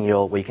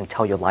 18-year-old where you can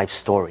tell your life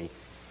story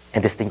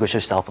and distinguish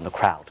yourself from the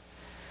crowd.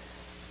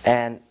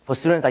 And for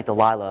students like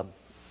Delilah,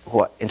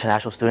 who are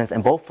international students,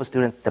 and both for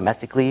students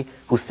domestically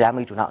whose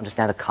family do not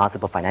understand the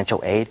concept of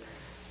financial aid,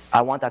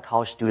 I want that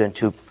college student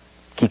to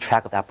keep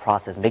track of that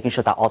process, making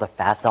sure that all the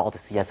FAFSA, all the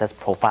CSS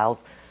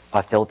profiles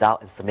are filled out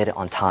and submitted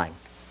on time.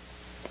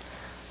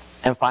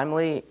 And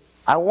finally,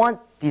 I want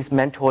these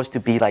mentors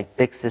to be like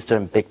big sister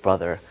and big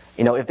brother.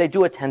 If they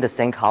do attend the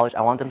same college,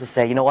 I want them to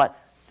say, you know what,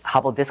 how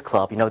about this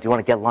club? Do you want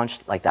to get lunch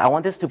like that? I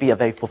want this to be a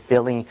very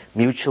fulfilling,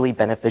 mutually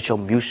beneficial,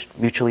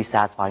 mutually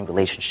satisfying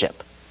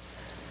relationship.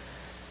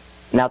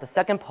 Now, the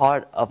second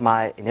part of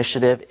my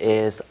initiative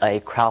is a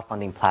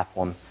crowdfunding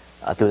platform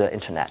through the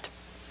internet.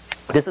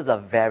 This is a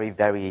very,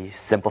 very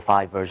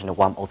simplified version of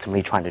what I'm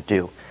ultimately trying to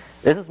do.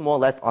 This is more or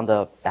less on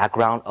the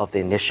background of the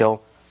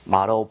initial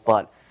model,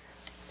 but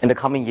in the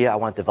coming year, I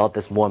want to develop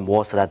this more and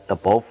more so that the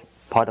both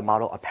part of the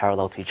model are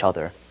parallel to each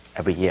other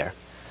every year.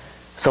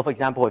 So for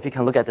example, if you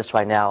can look at this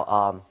right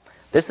now,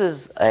 this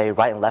is a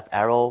right and left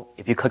arrow.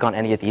 If you click on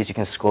any of these, you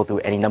can scroll through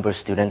any number of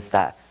students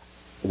that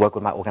work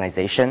with my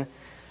organization.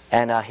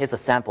 And here's a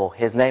sample.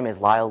 His name is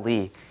Lyle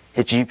Lee.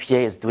 His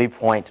GPA is 3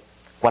 point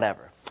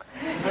whatever.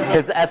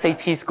 His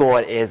SAT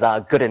score is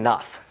good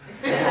enough.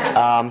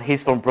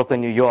 He's from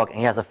Brooklyn, New York, and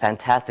he has a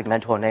fantastic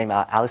mentor named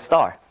Alex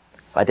Starr,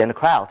 right there in the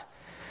crowd.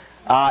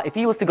 If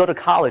he was to go to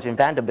college in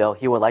Vanderbilt,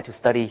 he would like to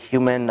study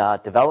human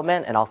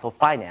development and also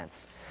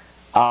finance.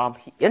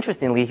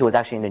 Interestingly, he was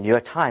actually in the New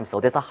York Times, so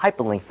there's a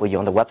hyperlink for you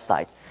on the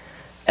website.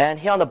 And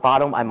here on the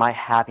bottom, I might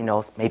have,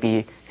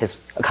 maybe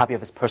a copy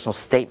of his personal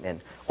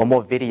statement or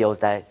more videos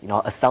that,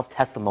 a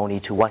self-testimony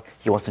to what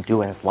he wants to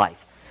do in his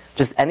life.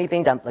 Just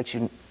anything that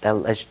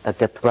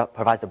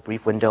provides a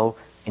brief window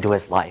into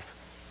his life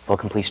for a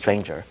complete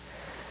stranger.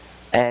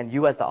 And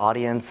you as the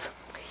audience,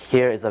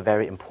 here is a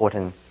very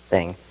important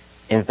thing.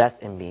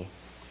 Invest in me.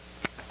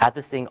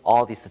 After seeing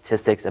all these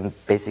statistics and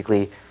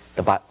basically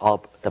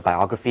the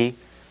biography,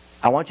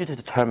 I want you to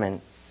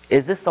determine,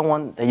 is this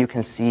someone that you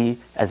can see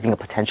as being a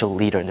potential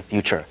leader in the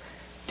future?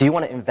 Do you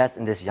want to invest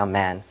in this young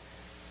man?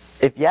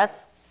 If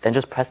yes, then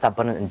just press that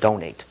button and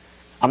donate.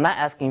 I'm not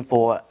asking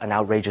for an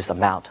outrageous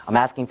amount. I'm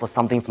asking for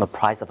something from the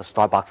price of a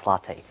Starbucks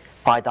latte,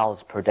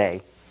 $5 per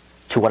day,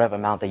 to whatever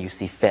amount that you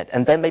see fit.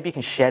 And then maybe you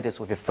can share this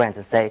with your friends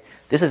and say,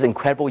 this is an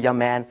incredible young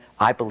man,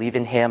 I believe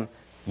in him,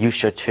 you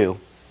should too.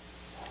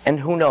 And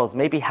who knows,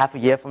 maybe half a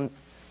year from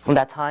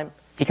that time,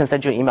 he can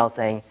send you an email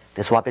saying,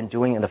 this is what I've been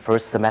doing in the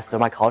first semester of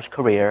my college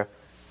career.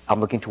 I'm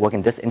looking to work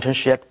in this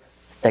internship.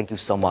 Thank you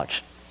so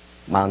much,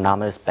 my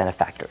anonymous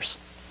benefactors.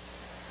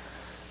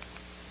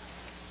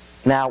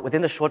 Now,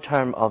 within the short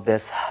term of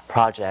this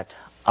project,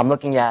 I'm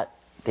looking at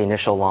the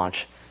initial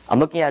launch. I'm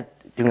looking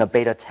at doing a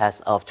beta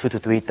test of 2 to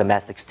 3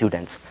 domestic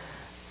students.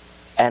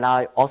 And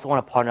I also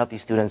want to partner up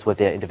these students with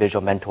their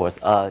individual mentors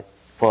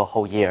for a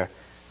whole year.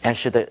 And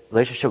should the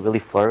relationship really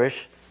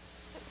flourish,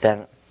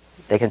 then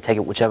they can take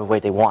it whichever way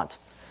they want.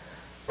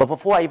 But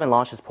before I even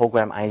launch this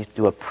program, I need to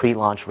do a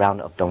pre-launch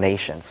round of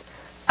donations.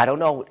 I don't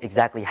know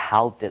exactly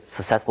how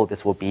successful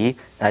this will be,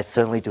 and I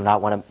certainly do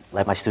not want to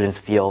let my students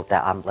feel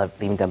that I'm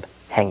leaving them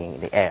hanging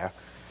in the air.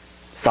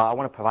 So I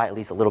want to provide at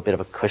least a little bit of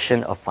a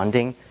cushion of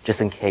funding,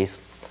 just in case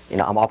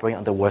I'm operating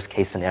under worst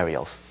case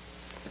scenarios.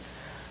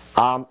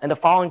 In the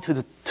following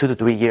 2 to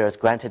 3 years,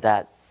 granted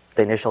that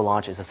the initial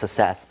launch is a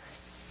success,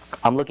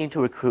 I'm looking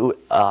to recruit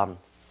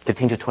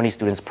 15 to 20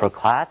 students per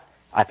class.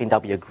 I think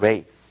that'll be a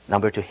great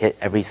number to hit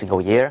every single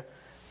year.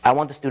 I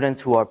want the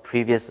students who are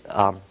previous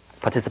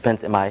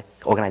participants in my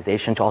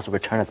organization to also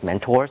return as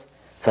mentors.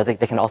 so I think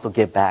they can also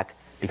give back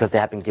because they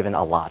have been given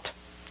a lot.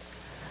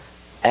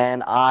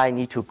 And I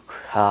need to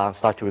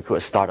start to recruit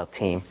a startup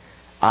team.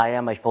 I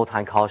am a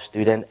full-time college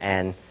student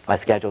and my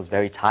schedule is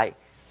very tight.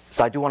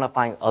 So I do want to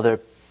find other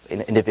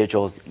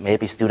individuals,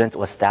 maybe students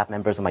or staff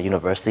members of my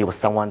university, with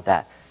someone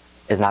that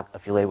is not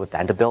affiliated with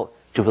Vanderbilt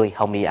to really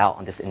help me out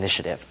on this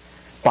initiative.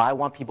 But I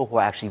want people who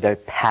are actually very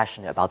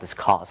passionate about this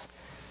cause,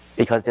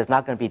 because there's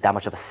not going to be that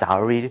much of a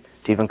salary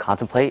to even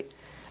contemplate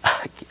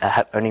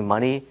earning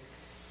money.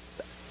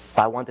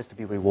 But I want this to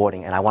be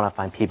rewarding, and I want to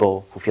find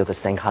people who feel the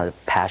same kind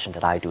of passion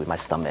that I do in my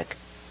stomach.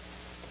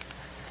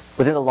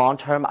 Within the long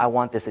term, I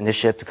want this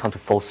initiative to come to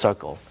full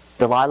circle.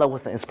 Delilah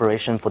was the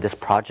inspiration for this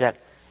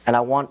project, and I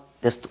want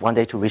this one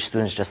day to reach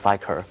students just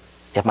like her,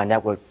 if my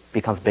network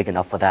becomes big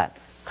enough for that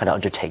kind of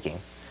undertaking.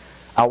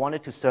 I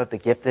wanted to serve the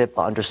gifted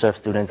but underserved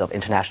students of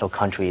international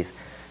countries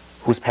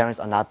whose parents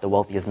are not the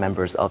wealthiest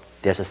members of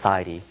their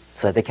society,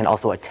 so that they can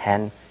also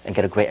attend and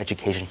get a great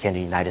education here in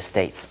the United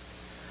States.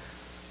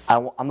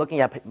 I'm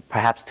looking at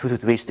perhaps 2 to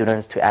 3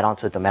 students to add on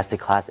to the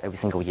domestic class every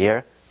single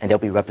year, and they'll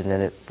be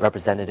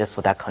representatives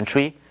for that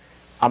country.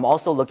 I'm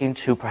also looking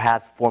to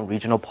perhaps form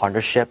regional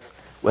partnerships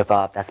with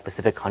that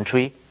specific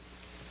country.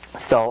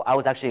 So I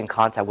was actually in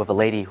contact with a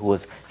lady who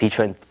was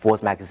featured in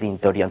Forbes magazine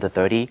 30 Under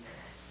 30,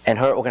 and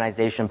her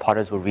organization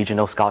partners with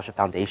regional scholarship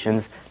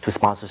foundations to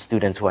sponsor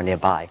students who are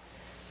nearby.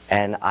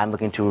 And I'm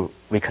looking to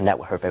reconnect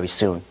with her very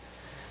soon.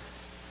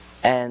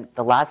 And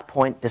the last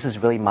point, this is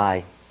really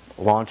my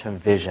long-term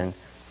vision.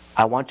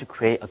 I want to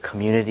create a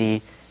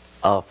community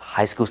of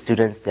high school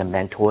students, their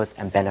mentors,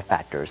 and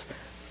benefactors.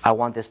 I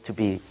want this to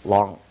be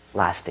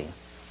long-lasting.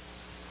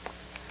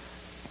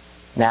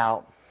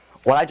 Now,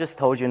 what I just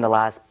told you in the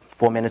last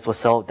 4 minutes or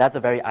so, that's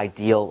a very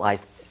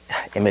idealized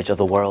image of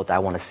the world that I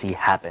want to see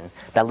happen,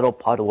 that little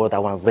part of the world I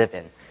want to live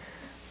in.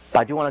 But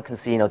I do want to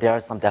concede, there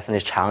are some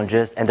definite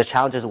challenges, and the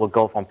challenges will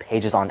go from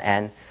pages on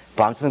end,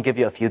 but I'm just going to give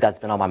you a few that's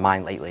been on my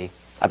mind lately.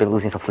 I've been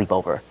losing some sleep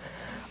over.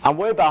 I'm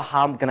worried about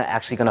how I'm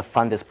actually going to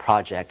fund this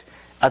project.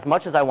 As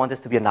much as I want this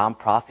to be a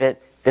nonprofit,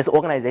 this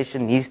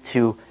organization needs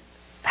to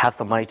have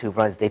some money to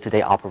run its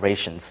day-to-day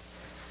operations.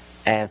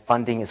 And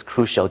funding is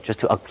crucial just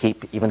to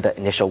upkeep even the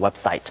initial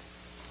website.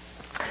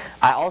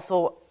 I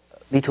also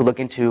need to look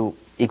into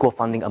equal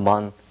funding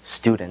among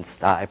students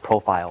that I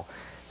profile.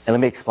 And let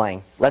me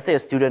explain. Let's say a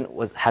student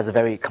has a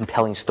very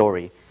compelling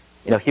story.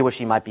 He or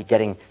she might be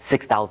getting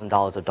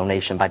 $6,000 of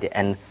donation by the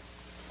end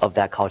of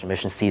that college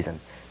admission season.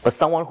 But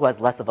someone who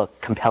has less of a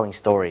compelling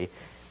story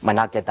might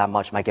not get that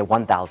much, might get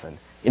 $1,000.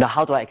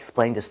 How do I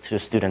explain this to a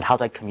student? How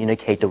do I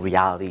communicate the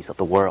realities of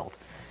the world?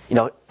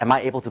 Am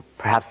I able to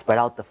perhaps spread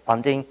out the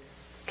funding?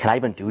 Can I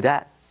even do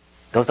that?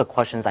 Those are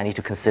questions I need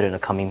to consider in the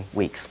coming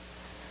weeks.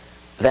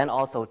 Then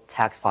also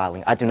tax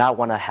filing. I do not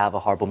want to have a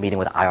horrible meeting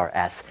with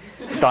IRS.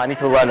 So I need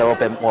to learn a little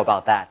bit more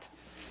about that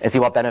and see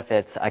what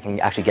benefits I can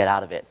actually get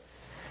out of it.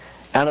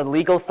 And on the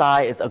legal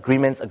side is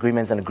agreements,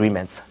 agreements, and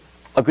agreements.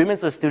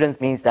 Agreements with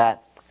students means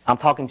that I'm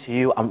talking to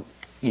you,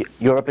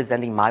 you're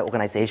representing my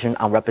organization,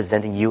 I'm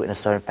representing you in a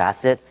certain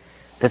facet.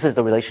 This is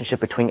the relationship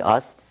between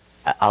us,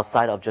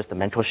 outside of just the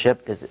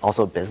mentorship, there's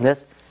also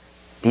business.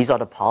 These are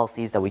the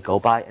policies that we go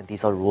by, and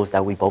these are the rules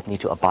that we both need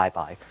to abide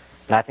by.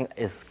 And I think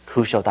it's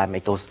crucial that I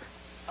make those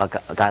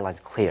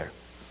guidelines clear.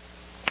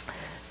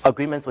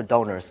 Agreements with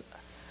donors.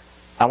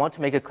 I want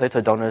to make it clear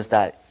to donors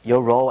that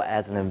your role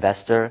as an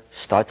investor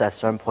starts at a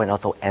certain point and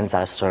also ends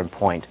at a certain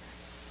point.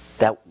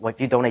 That if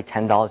you donate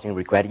 $10 and you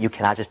regret it, you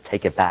cannot just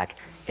take it back.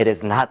 It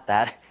is not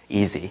that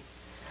easy.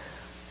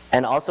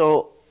 And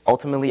also,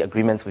 ultimately,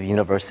 agreements with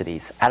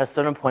universities. At a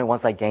certain point,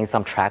 once I gain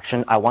some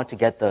traction, I want to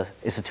get the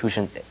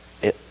institution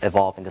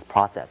involved in this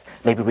process.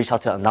 Maybe reach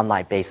out to an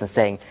alumni base and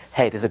saying,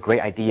 hey, this is a great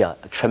idea.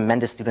 A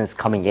tremendous student is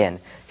coming in.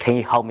 Can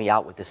you help me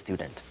out with this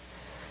student?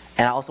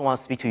 And I also want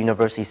to speak to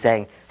universities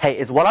saying, hey,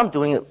 is what I'm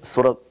doing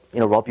sort of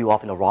rub you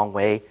off in the wrong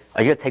way?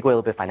 Are you going to take away a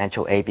little bit of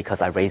financial aid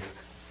because I raised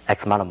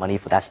X amount of money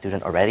for that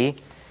student already?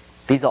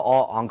 These are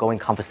all ongoing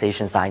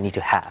conversations that I need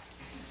to have.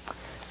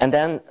 And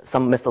then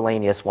some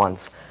miscellaneous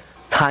ones.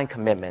 Time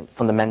commitment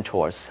from the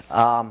mentors.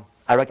 I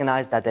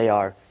recognize that they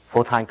are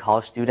full-time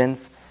college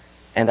students,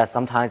 and that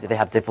sometimes if they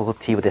have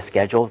difficulty with their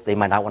schedules, they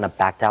might not want to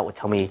back out or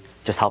tell me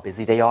just how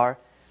busy they are.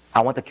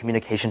 I want the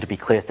communication to be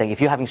clear, saying if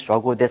you're having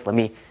struggle with this, let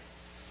me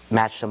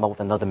match them up with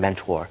another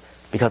mentor,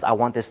 because I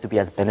want this to be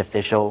as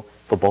beneficial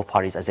for both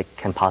parties as it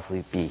can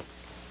possibly be.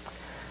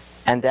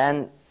 And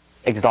then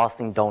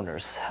exhausting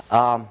donors.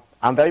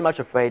 I'm very much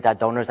afraid that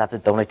donors have to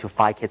donate to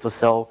 5 kids or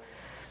so,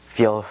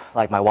 feel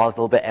like my wallet's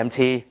a little bit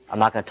empty, I'm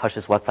not going to touch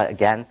this website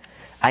again.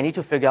 I need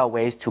to figure out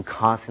ways to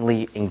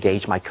constantly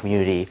engage my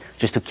community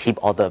just to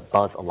keep all the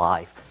buzz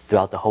alive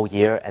throughout the whole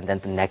year, and then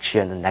the next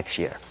year and the next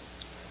year.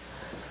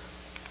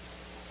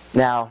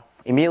 Now,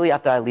 immediately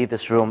after I leave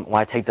this room,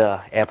 when I take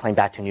the airplane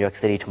back to New York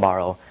City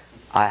tomorrow,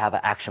 I have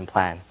an action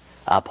plan,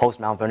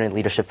 post Mount Vernon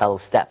Leadership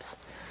Fellows steps.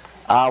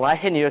 When I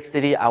hit New York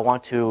City, I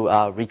want to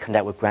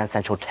reconnect with Grand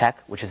Central Tech,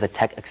 which is a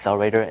tech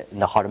accelerator in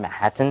the heart of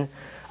Manhattan.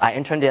 I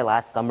interned there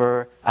last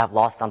summer. I've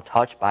lost some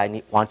touch, but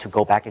I want to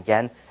go back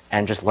again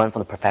and just learn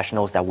from the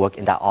professionals that work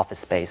in that office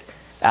space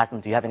ask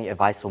them, do you have any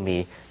advice for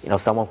me,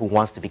 someone who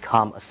wants to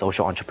become a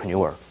social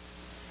entrepreneur?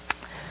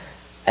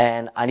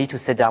 And I need to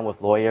sit down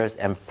with lawyers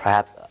and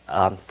perhaps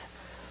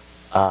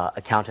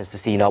accountants to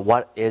see,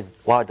 what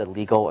are the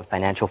legal and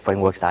financial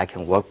frameworks that I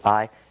can work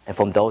by, and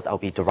from those I'll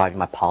be deriving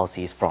my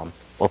policies from,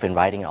 both in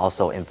writing and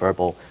also in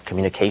verbal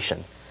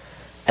communication.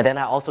 And then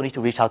I also need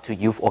to reach out to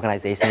youth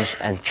organizations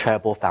and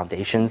charitable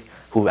foundations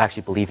who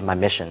actually believe in my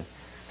mission.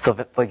 So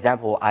for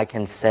example, I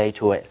can say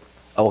to an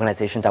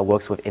organization that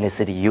works with inner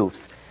city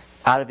youths,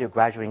 out of your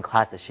graduating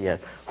class this year,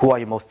 who are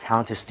your most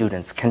talented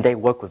students? Can they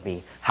work with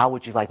me? How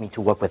would you like me to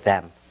work with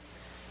them?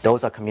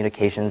 Those are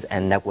communications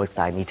and networks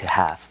that I need to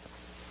have.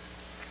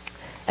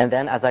 And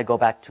then as I go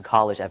back to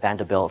college at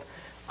Vanderbilt,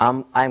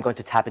 I'm going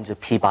to tap into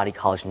Peabody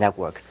College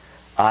Network.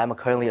 I'm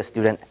currently a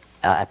student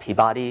at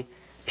Peabody.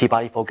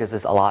 Peabody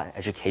focuses a lot on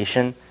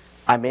education.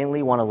 I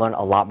mainly want to learn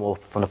a lot more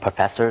from the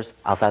professors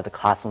outside the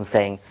classroom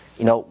saying,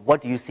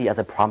 what do you see as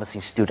a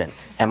promising student?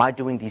 Am I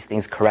doing these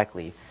things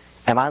correctly?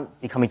 Am I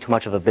becoming too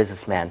much of a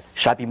businessman?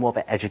 Should I be more of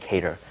an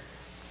educator?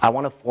 I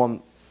want to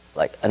form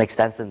an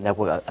extensive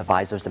network of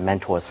advisors and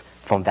mentors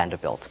from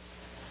Vanderbilt.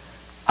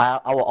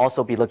 I will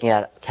also be looking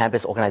at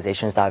campus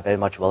organizations that are very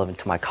much relevant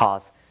to my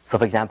cause. So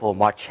for example,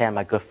 Mark Chan,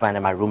 my good friend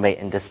and my roommate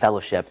in this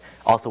fellowship,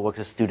 also works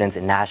with students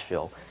in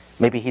Nashville.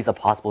 Maybe he's a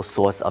possible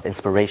source of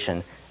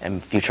inspiration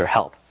and future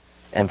help.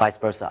 And vice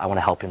versa, I want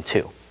to help him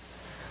too.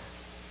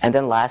 And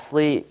then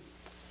lastly,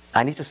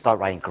 I need to start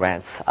writing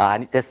grants.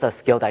 This is a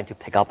skill that I need to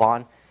pick up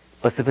on.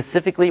 But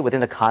specifically within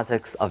the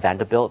context of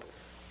Vanderbilt,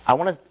 I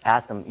want to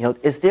ask them,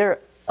 is there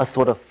a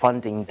sort of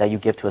funding that you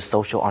give to a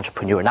social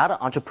entrepreneur, not an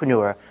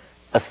entrepreneur,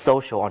 a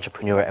social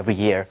entrepreneur every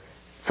year,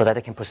 so that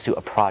they can pursue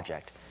a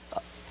project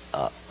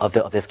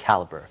of this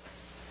caliber?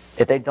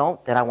 If they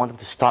don't, then I want them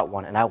to start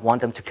one, and I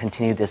want them to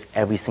continue this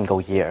every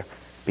single year.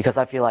 Because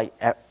I feel like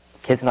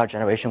kids in our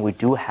generation, we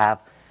do have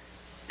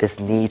this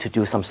need to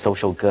do some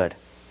social good.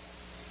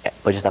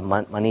 But just that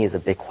money is a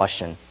big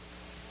question.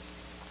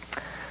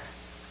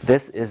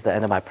 This is the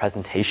end of my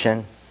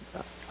presentation.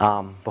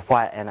 Before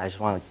I end, I just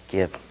want to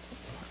give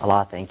a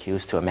lot of thank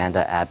yous to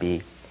Amanda,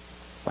 Abby,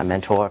 my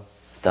mentor,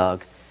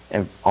 Doug,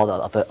 and all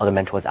the other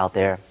mentors out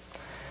there,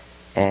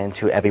 and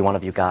to every one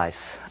of you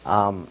guys.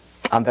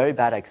 I'm very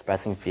bad at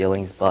expressing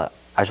feelings, but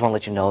I just want to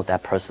let you know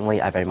that personally,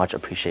 I very much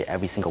appreciate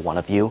every single one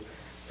of you,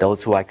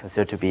 those who I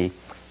consider to be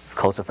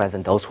closer friends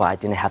and those who I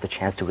didn't have the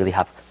chance to really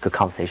have good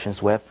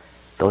conversations with.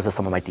 Those are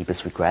some of my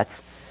deepest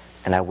regrets.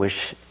 And I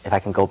wish if I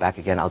can go back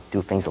again, I'll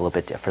do things a little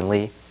bit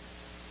differently.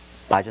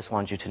 But I just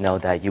want you to know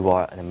that you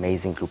are an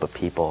amazing group of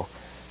people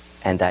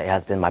and that it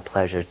has been my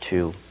pleasure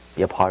to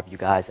be a part of you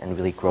guys and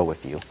really grow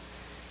with you.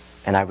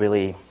 And I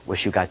really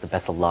wish you guys the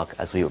best of luck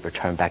as we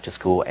return back to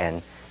school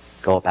and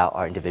go about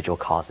our individual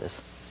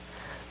causes.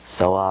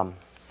 So,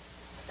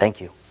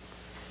 thank you.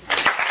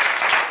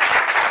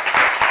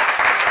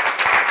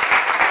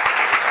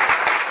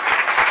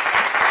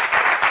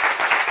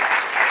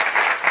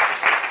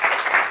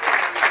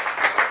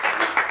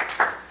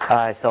 All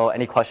right, so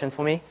any questions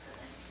for me?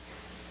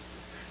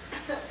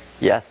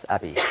 Yes,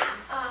 Abby. I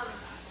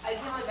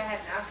can't believe I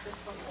hadn't asked this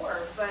before,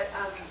 but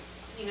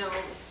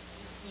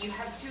you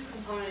have two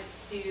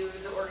components to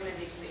the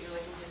organization that you're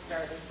looking to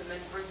start. There's the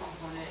mentoring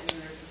component and then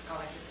there's the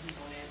scholarship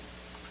component.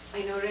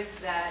 I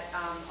noticed that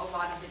a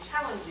lot of the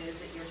challenges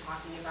that you're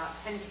talking about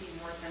tend to be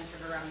more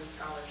centered around the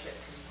scholarship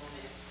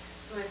component.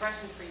 So my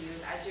question for you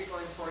is, as you're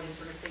going forward and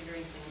sort of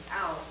figuring things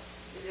out,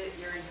 is it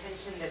your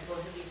intention that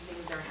both of these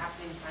things are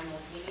happening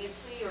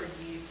simultaneously, or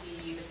do you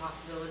see the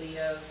possibility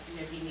of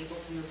being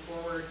able to move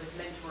forward with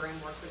mentoring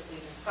more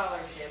quickly than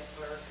scholarships,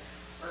 or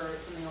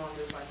something along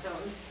those lines? So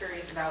I'm just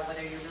curious about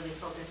whether you're really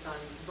focused on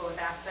both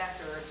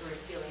aspects or sort of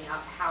feeling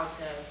out how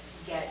to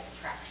get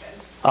traction.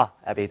 Oh,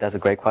 Abby, that's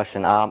a great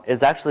question.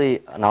 It's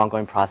actually an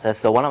ongoing process.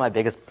 So one of my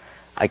biggest,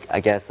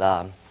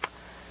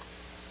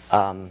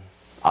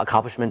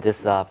 accomplishment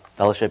this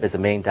fellowship is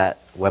admitting that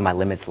where my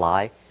limits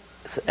lie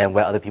and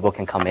where other people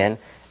can come in.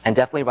 And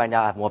definitely right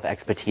now I have more of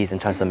expertise in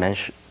terms of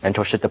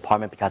mentorship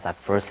department because I have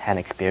first-hand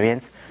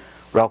experience.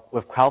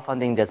 With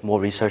crowdfunding, there's more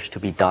research to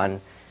be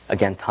done.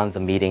 Again, tons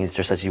of meetings,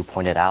 just as you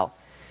pointed out.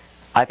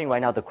 I think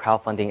right now the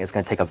crowdfunding is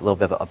going to take a little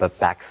bit of a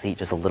back seat,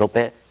 just a little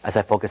bit, as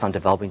I focus on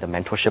developing the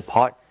mentorship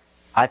part.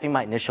 I think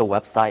my initial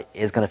website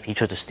is going to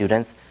feature the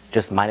students,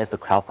 just minus the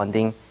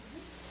crowdfunding.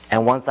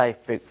 And once I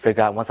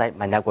figure out,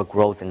 my network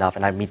grows enough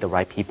and I meet the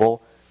right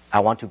people, I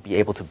want to be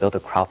able to build the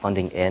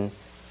crowdfunding in.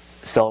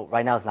 So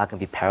right now it's not going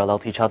to be parallel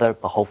to each other,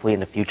 but hopefully in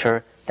the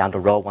future, down the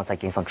road, once I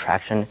gain some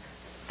traction,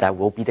 that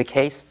will be the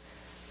case.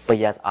 But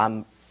yes,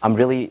 I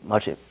very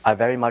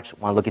much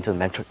want to look into the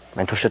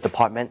mentorship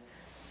department.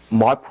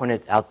 Mark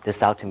pointed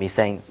this out to me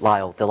saying,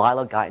 Lyle,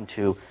 Delilah got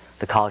into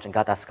the college and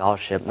got that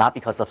scholarship, not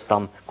because of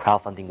some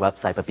crowdfunding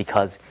website, but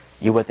because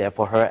you were there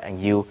for her and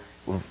you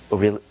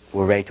were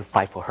ready to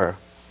fight for her.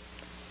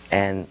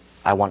 And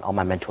I want all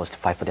my mentors to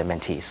fight for their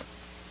mentees.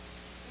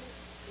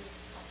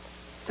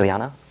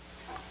 Juliana?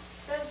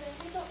 So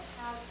Vanderbilt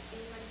have a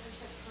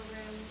mentorship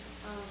program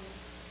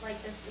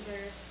like this,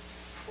 either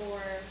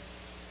for,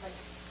 like,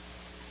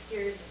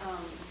 here's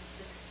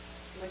this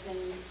within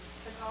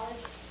the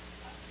college,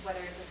 whether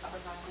it's like upper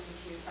class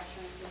into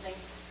freshman or something,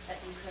 that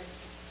you could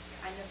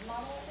kind of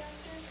model it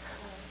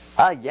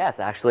after? Yes,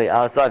 actually.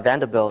 So at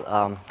Vanderbilt,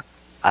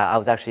 I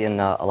was actually in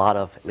a lot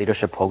of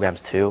leadership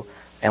programs too,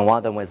 and one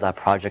of them was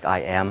Project I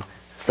Am.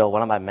 So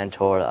one of my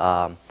mentors,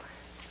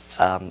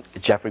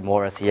 Jeffrey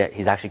Morris,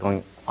 he's actually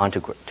going on to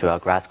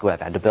grad school at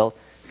Vanderbilt.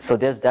 So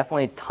there's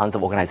definitely tons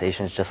of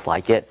organizations just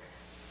like it.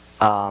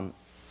 The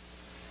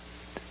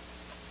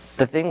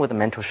thing with the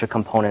mentorship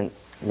component,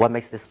 what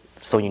makes this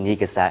so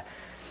unique is that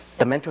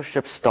the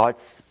mentorship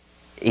starts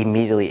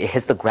immediately. It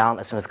hits the ground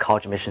as soon as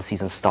college admission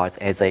season starts,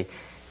 and it's a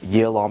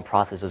year-long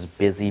process. It's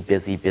busy,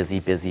 busy, busy,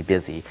 busy,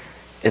 busy.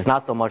 It's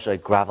not so much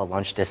like grab a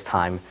lunch this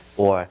time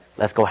or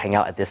let's go hang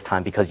out at this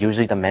time, because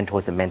usually the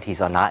mentors and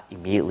mentees are not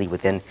immediately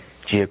within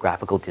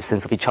geographical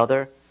distance of each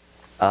other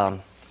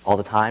all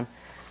the time.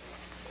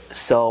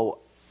 So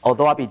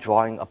although I'll be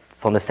drawing up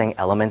from the same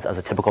elements as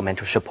a typical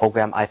mentorship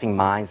program, I think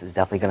mine is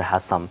definitely going to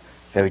have some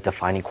very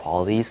defining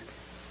qualities.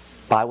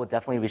 But I would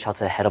definitely reach out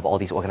to the head of all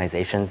these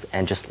organizations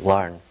and just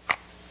learn.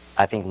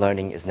 I think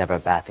learning is never a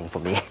bad thing for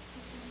me.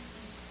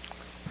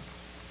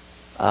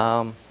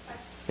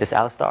 It's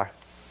Alistar.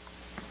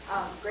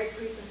 Great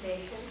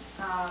presentation.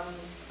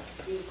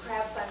 The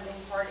crowdfunding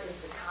part is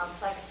the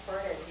complex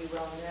part, as you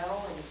well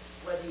know, and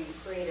whether you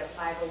create a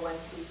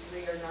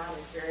 501c3 or not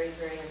is very,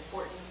 very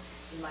important.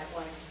 You might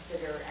want to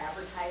consider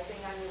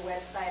advertising on your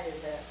website as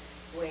a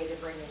way to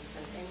bring in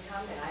some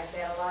income, and I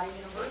bet a lot of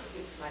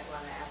universities might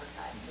want to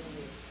advertise from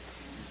you.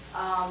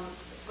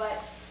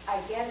 But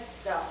I guess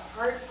the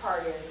hard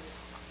part is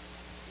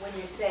when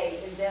you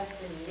say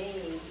invest in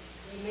me,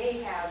 you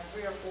may have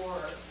 3 or 4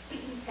 or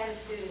 10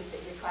 students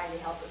that you're trying to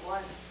help at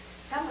once.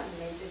 Someone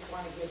may just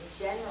want to give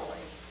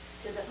generally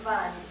to the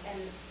fund and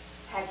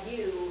have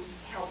you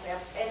help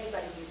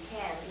anybody you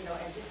can,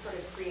 and just sort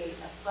of create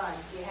a fund.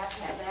 So you have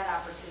to have that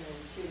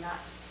opportunity to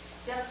not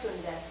just to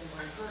invest in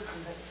one person,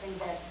 but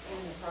invest in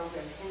the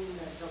program, in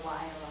the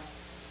Delilah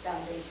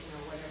Foundation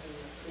or whatever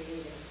you're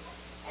creating.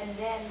 And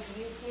then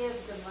you give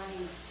the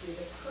money to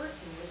the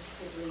person, which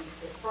could lead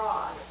to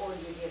fraud, or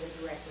you give it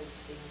directly to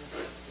the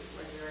university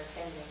where you're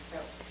attending.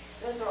 So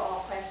those are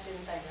all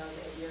questions I know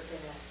that you're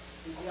going to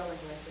be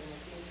dealing with in the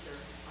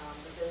future.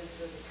 But those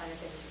are the kind of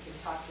things you can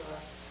talk to the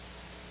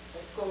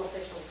school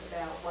officials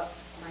about what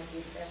might be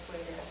the best way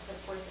to put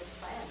forth this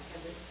plan,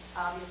 because it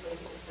obviously is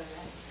so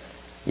necessary.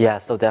 Yeah,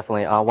 so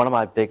definitely. One of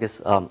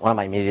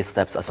my immediate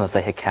steps as soon as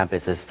I hit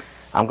campus is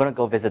I'm going to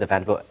go visit the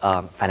Vanderbilt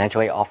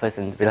financial aid office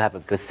and really have a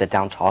good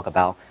sit-down talk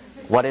about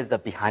what is the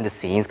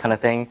behind-the-scenes kind of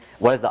thing,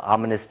 what is the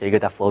ominous figure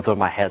that floats over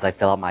my head as I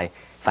fill out my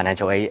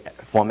financial aid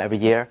form every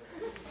year,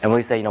 and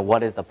really say,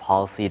 what is the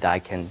policy that I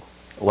can,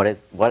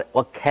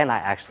 what can I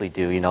actually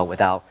do,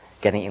 without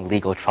getting in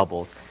legal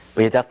troubles.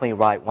 But you're definitely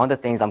right. One of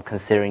the things I'm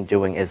considering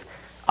doing is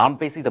I'm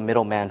basically the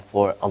middleman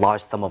for a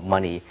large sum of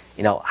money.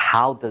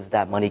 How does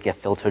that money get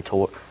filtered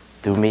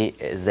through me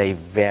is a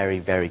very,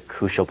 very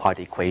crucial part of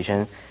the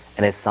equation,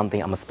 and it's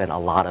something I'm going to spend a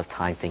lot of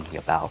time thinking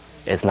about.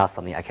 It's not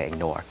something I can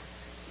ignore.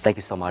 Thank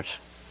you so much.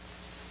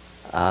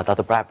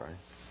 Dr. Bradburn.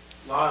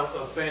 A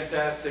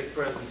fantastic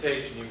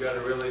presentation. You've got a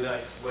really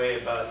nice way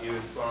about you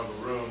in front of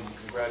the room.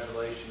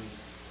 Congratulations.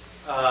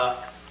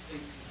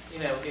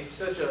 It's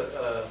such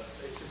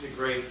a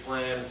great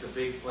plan. It's a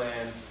big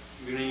plan.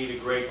 You're going to need a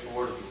great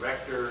board of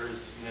directors,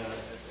 at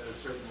a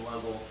certain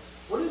level.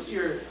 What is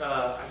your,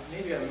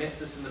 maybe I missed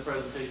this in the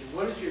presentation,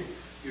 what is your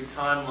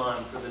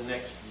timeline for the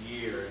next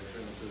year in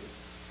terms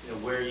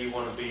of, where you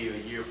want to be a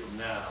year from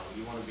now?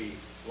 You want to be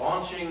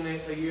launching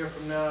a year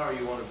from now, or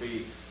you want to be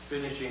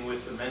finishing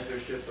with the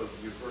mentorship of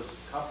your first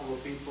couple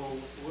of people?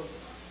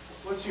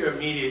 What's your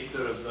immediate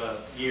sort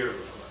of year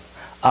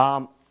look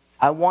like?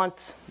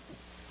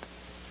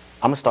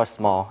 I'm gonna start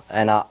small,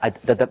 and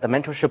the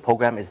mentorship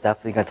program is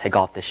definitely gonna take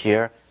off this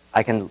year.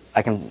 I can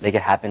make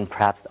it happen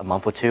perhaps a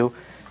month or two.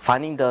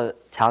 Finding the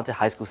talented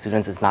high school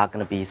students is not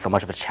gonna be so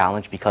much of a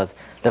challenge, because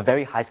the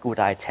very high school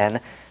that I attend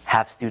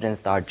have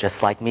students that are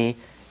just like me,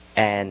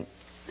 and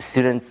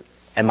students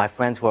and my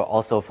friends who are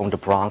also from the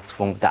Bronx,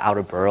 from the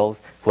outer boroughs,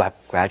 who have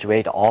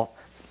graduated.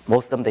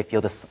 Most of them, they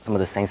feel some of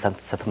the same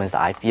sentiments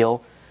that I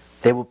feel.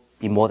 They will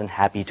be more than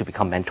happy to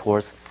become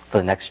mentors for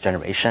the next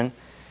generation.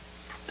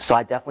 So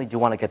I definitely do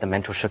want to get the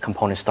mentorship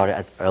component started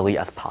as early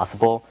as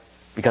possible,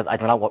 because I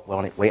do not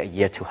want to wait a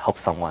year to help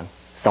someone.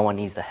 Someone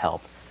needs the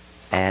help,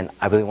 and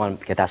I really want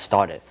to get that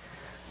started.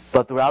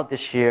 But throughout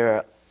this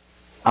year,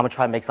 I'm going to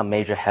try to make some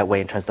major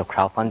headway in terms of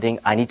crowdfunding.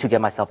 I need to get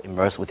myself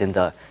immersed within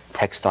the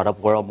tech startup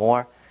world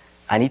more.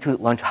 I need to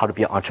learn how to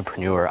be an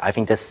entrepreneur. I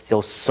think there's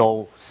still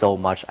so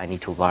much I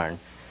need to learn.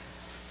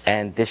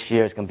 And this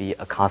year is going to be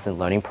a constant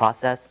learning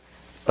process.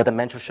 But the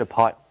mentorship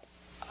part,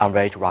 I'm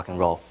ready to rock and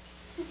roll.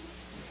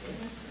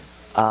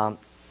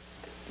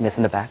 Miss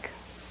in the back.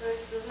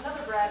 There's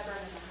another Bradburn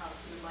in the house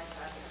who would like to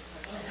ask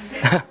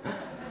a question.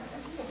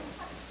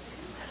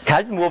 Can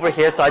I just move over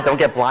here so I don't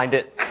get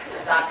blinded?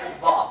 Doctor's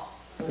boss.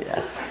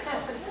 Yes.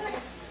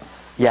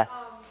 Yes.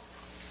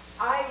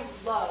 I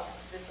love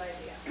this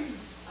idea.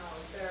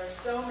 There are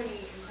so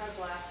many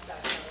incredible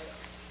aspects of it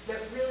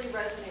that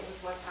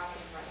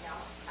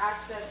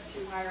access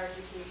to higher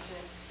education,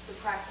 the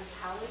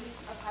practicality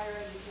of higher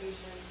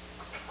education.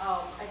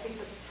 I think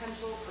the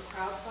potential for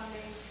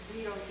crowdfunding,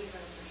 we don't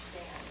even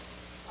understand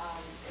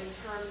in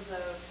terms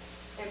of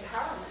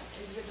empowerment,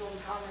 individual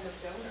empowerment of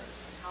donors,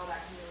 and how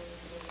that can really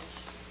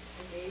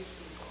engage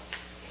people.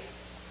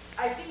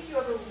 I think you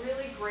have a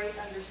really great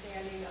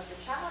understanding of the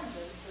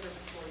challenges that are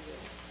before you.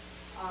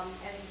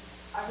 And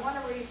I want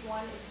to raise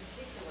one in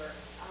particular.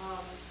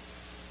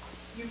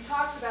 You've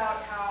talked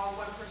about how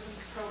one person's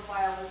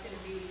profile is going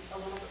to be a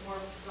little bit more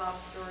of a sob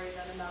story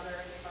than another,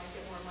 and they might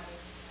get more money.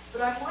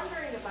 But I'm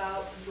wondering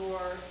about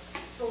your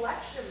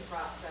selection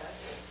process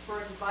for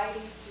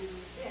inviting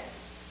students in.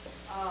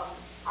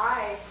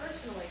 I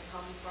personally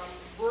come from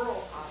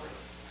rural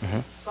poverty,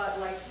 but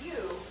like you,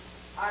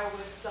 I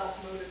was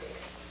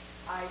self-motivated.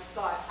 I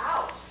sought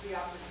out the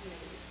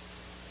opportunities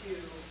to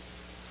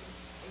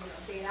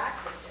gain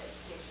access to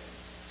education.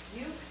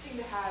 You seem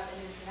to have an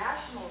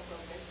international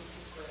focus, which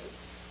is great,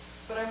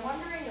 but I'm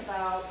wondering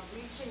about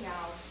reaching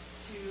out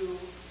to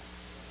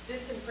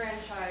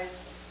disenfranchised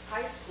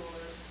high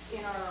schoolers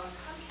in our own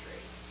country,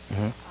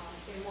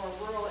 in more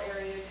rural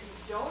areas who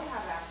don't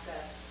have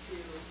access to,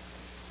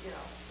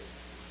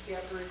 the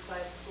Upper East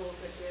Side schools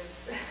that give,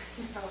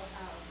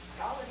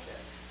 scholarship.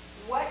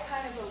 What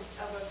kind of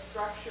a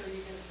structure are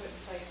you going to put in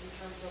place in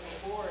terms of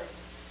a board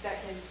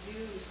that can do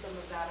some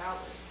of that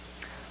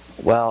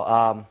outreach?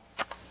 Well,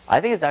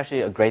 I think it's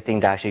actually a great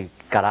thing to actually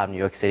get out of New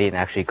York City and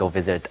actually go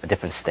visit a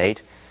different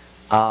state.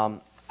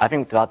 I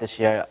think throughout this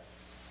year,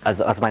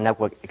 as my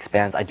network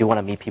expands, I do want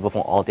to meet people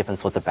from all different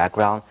sorts of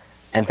backgrounds.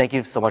 And thank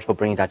you so much for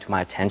bringing that to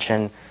my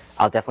attention.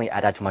 I'll definitely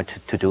add that to my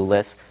to-do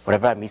list.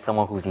 Whenever I meet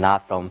someone who's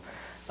not from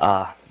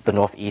the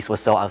Northeast or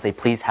so, I'll say,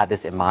 please have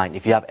this in mind.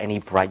 If you have any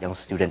bright young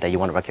student that you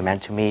want to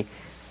recommend to me,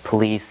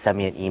 please send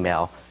me an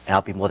email, and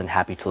I'll be more than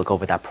happy to look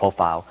over that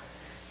profile.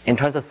 In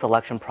terms of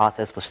selection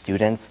process for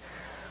students,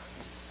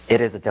 it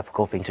is a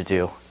difficult thing to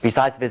do.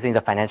 Besides visiting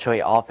the financial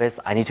aid office,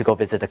 I need to go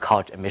visit the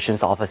college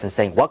admissions office and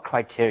saying, what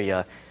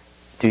criteria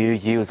do you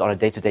use on a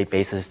day-to-day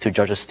basis to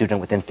judge a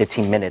student within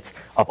 15 minutes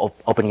of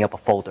opening up a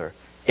folder,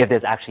 if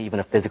there's actually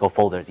even a physical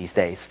folder these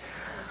days?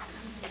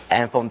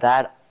 And from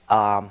that,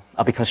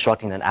 I'll be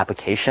constructing an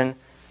application.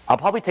 I'll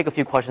probably take a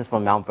few questions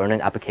from Mount Vernon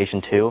application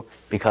too,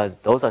 because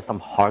those are some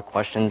hard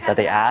questions that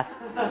they asked.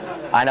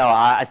 I know,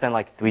 I spent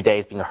like 3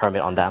 days being a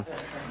hermit on them.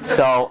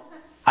 So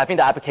I think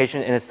the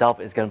application in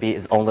itself is going to be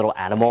its own little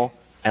animal,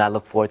 and I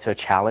look forward to a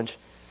challenge.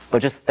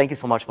 But just thank you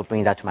so much for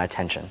bringing that to my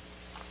attention.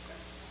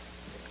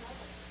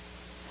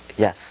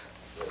 Yes.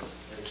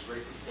 It's a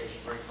great presentation,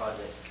 great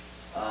project.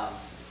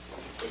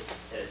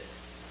 It's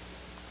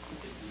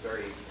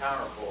very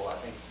powerful. I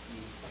think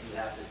you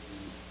have to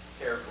be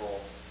careful.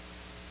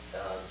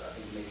 I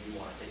think maybe you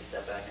want to take a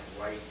step back and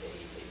write a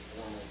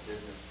formal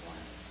business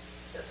plan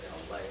that's going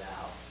to lay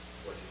out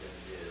what you're going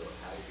to do,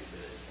 how you're going to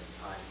do it, and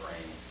time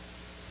frame.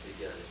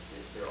 Because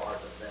there are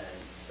the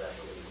things,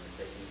 especially when you're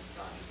taking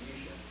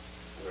contribution,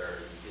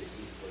 where you could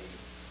easily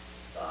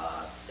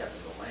step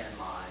into a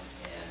landmine.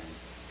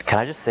 Can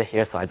I just sit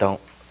here so I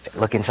don't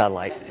look into the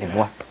light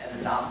anymore?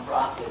 And the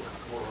nonprofit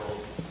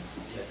world,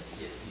 you have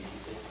you've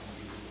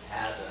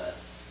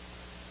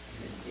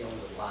been dealing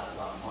with a lot of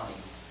money,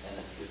 and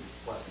it's a good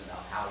question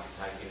about how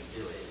you're going to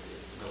do it.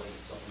 It's really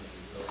something that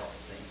you really have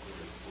to think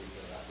through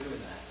about doing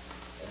that.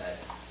 And that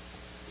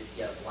if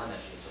you have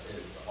blemishes,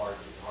 it's hard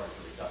to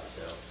recover.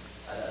 So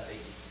I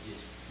think you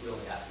just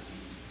really have to be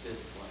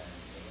disciplined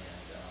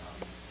and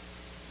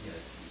you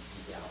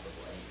seek out the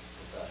right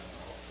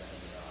professional,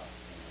 setting it up.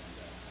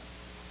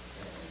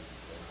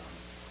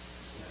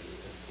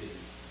 It's been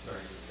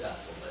very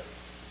successful, but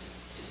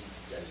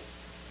just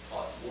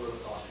word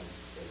of caution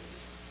is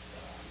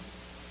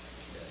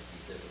be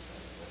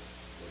disciplined in what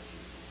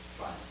you're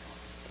trying to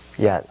accomplish.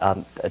 Yeah,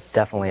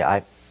 definitely.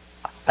 I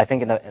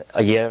think in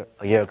a year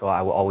ago,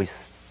 I will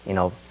always, I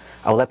will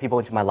let people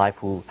into my life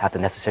who have the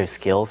necessary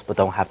skills but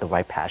don't have the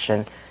right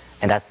passion,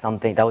 and that's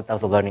something that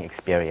was a learning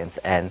experience.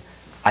 And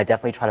I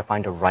definitely try to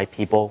find the right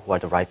people who are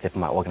the right fit for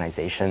my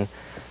organization.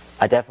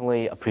 I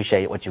definitely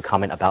appreciate what you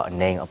comment about a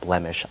name, a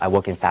blemish. I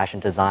work in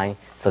fashion design,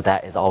 so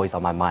that is always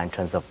on my mind in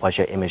terms of what's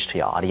your image to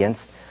your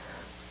audience.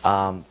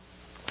 No,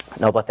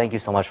 but thank you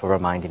so much for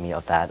reminding me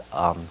of that.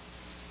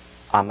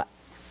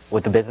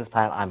 With the business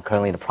plan, I'm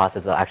currently in the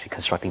process of actually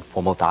constructing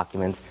formal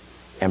documents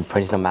and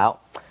printing them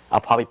out.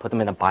 I'll probably put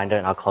them in a binder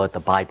and I'll call it the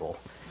Bible.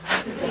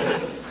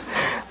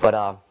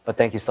 But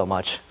thank you so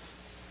much.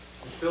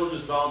 Phil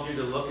just volunteered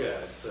to look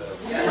at it, so.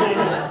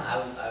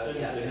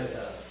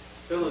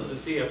 Phil is the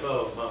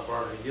CFO of Mount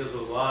Vernon. He deals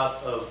with a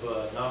lot of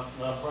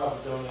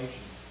nonprofit donations.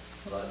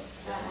 And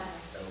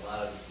a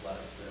lot of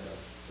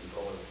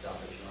control of the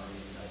Salvation Army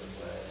in another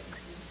way,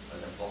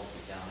 and then Fulton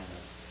County, and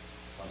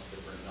a bunch of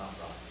different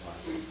nonprofits.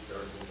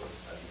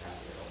 I'd be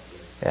happy to help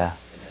you. Yeah.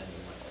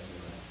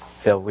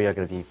 Phil, we are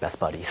going to be best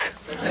buddies.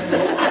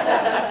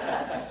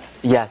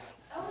 Yes.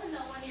 I want to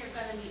know when you're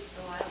going to meet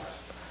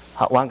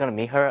Delilah. When I'm going to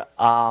meet her?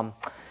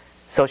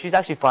 So she's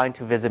actually flying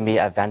to visit me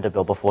at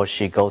Vanderbilt before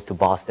she goes to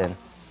Boston.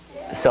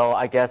 So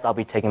I guess I'll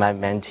be taking my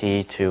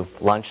mentee to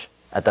lunch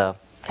at the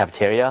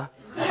cafeteria.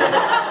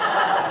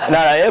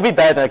 No, it'll be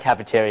better than the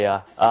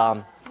cafeteria.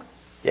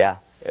 Yeah,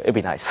 it'd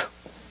be nice.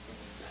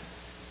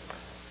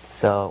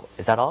 So,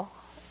 is that all?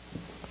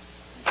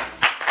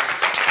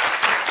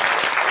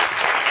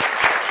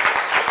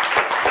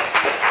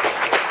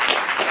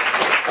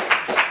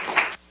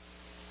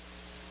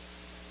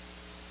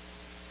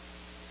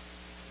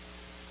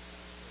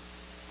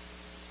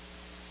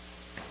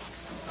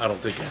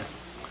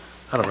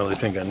 I don't really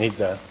think I need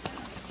that.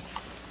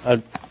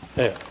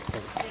 Yeah.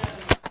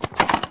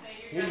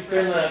 You can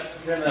turn that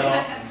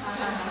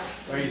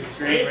off. Or use the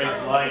screen, raise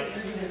the lights.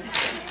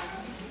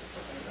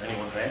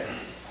 Anyone there?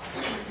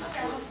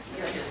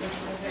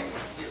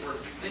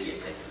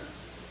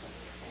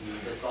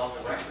 This off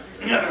the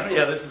record.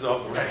 Yeah, this is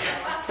off the record.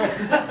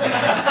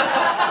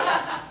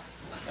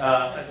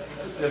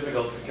 It's just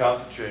difficult to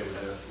concentrate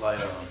with the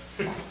light on.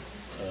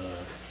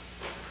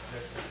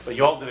 But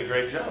you all did a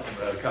great job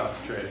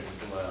concentrating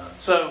with the light on.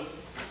 So,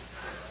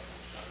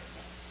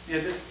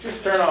 yeah,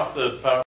 just turn off the power.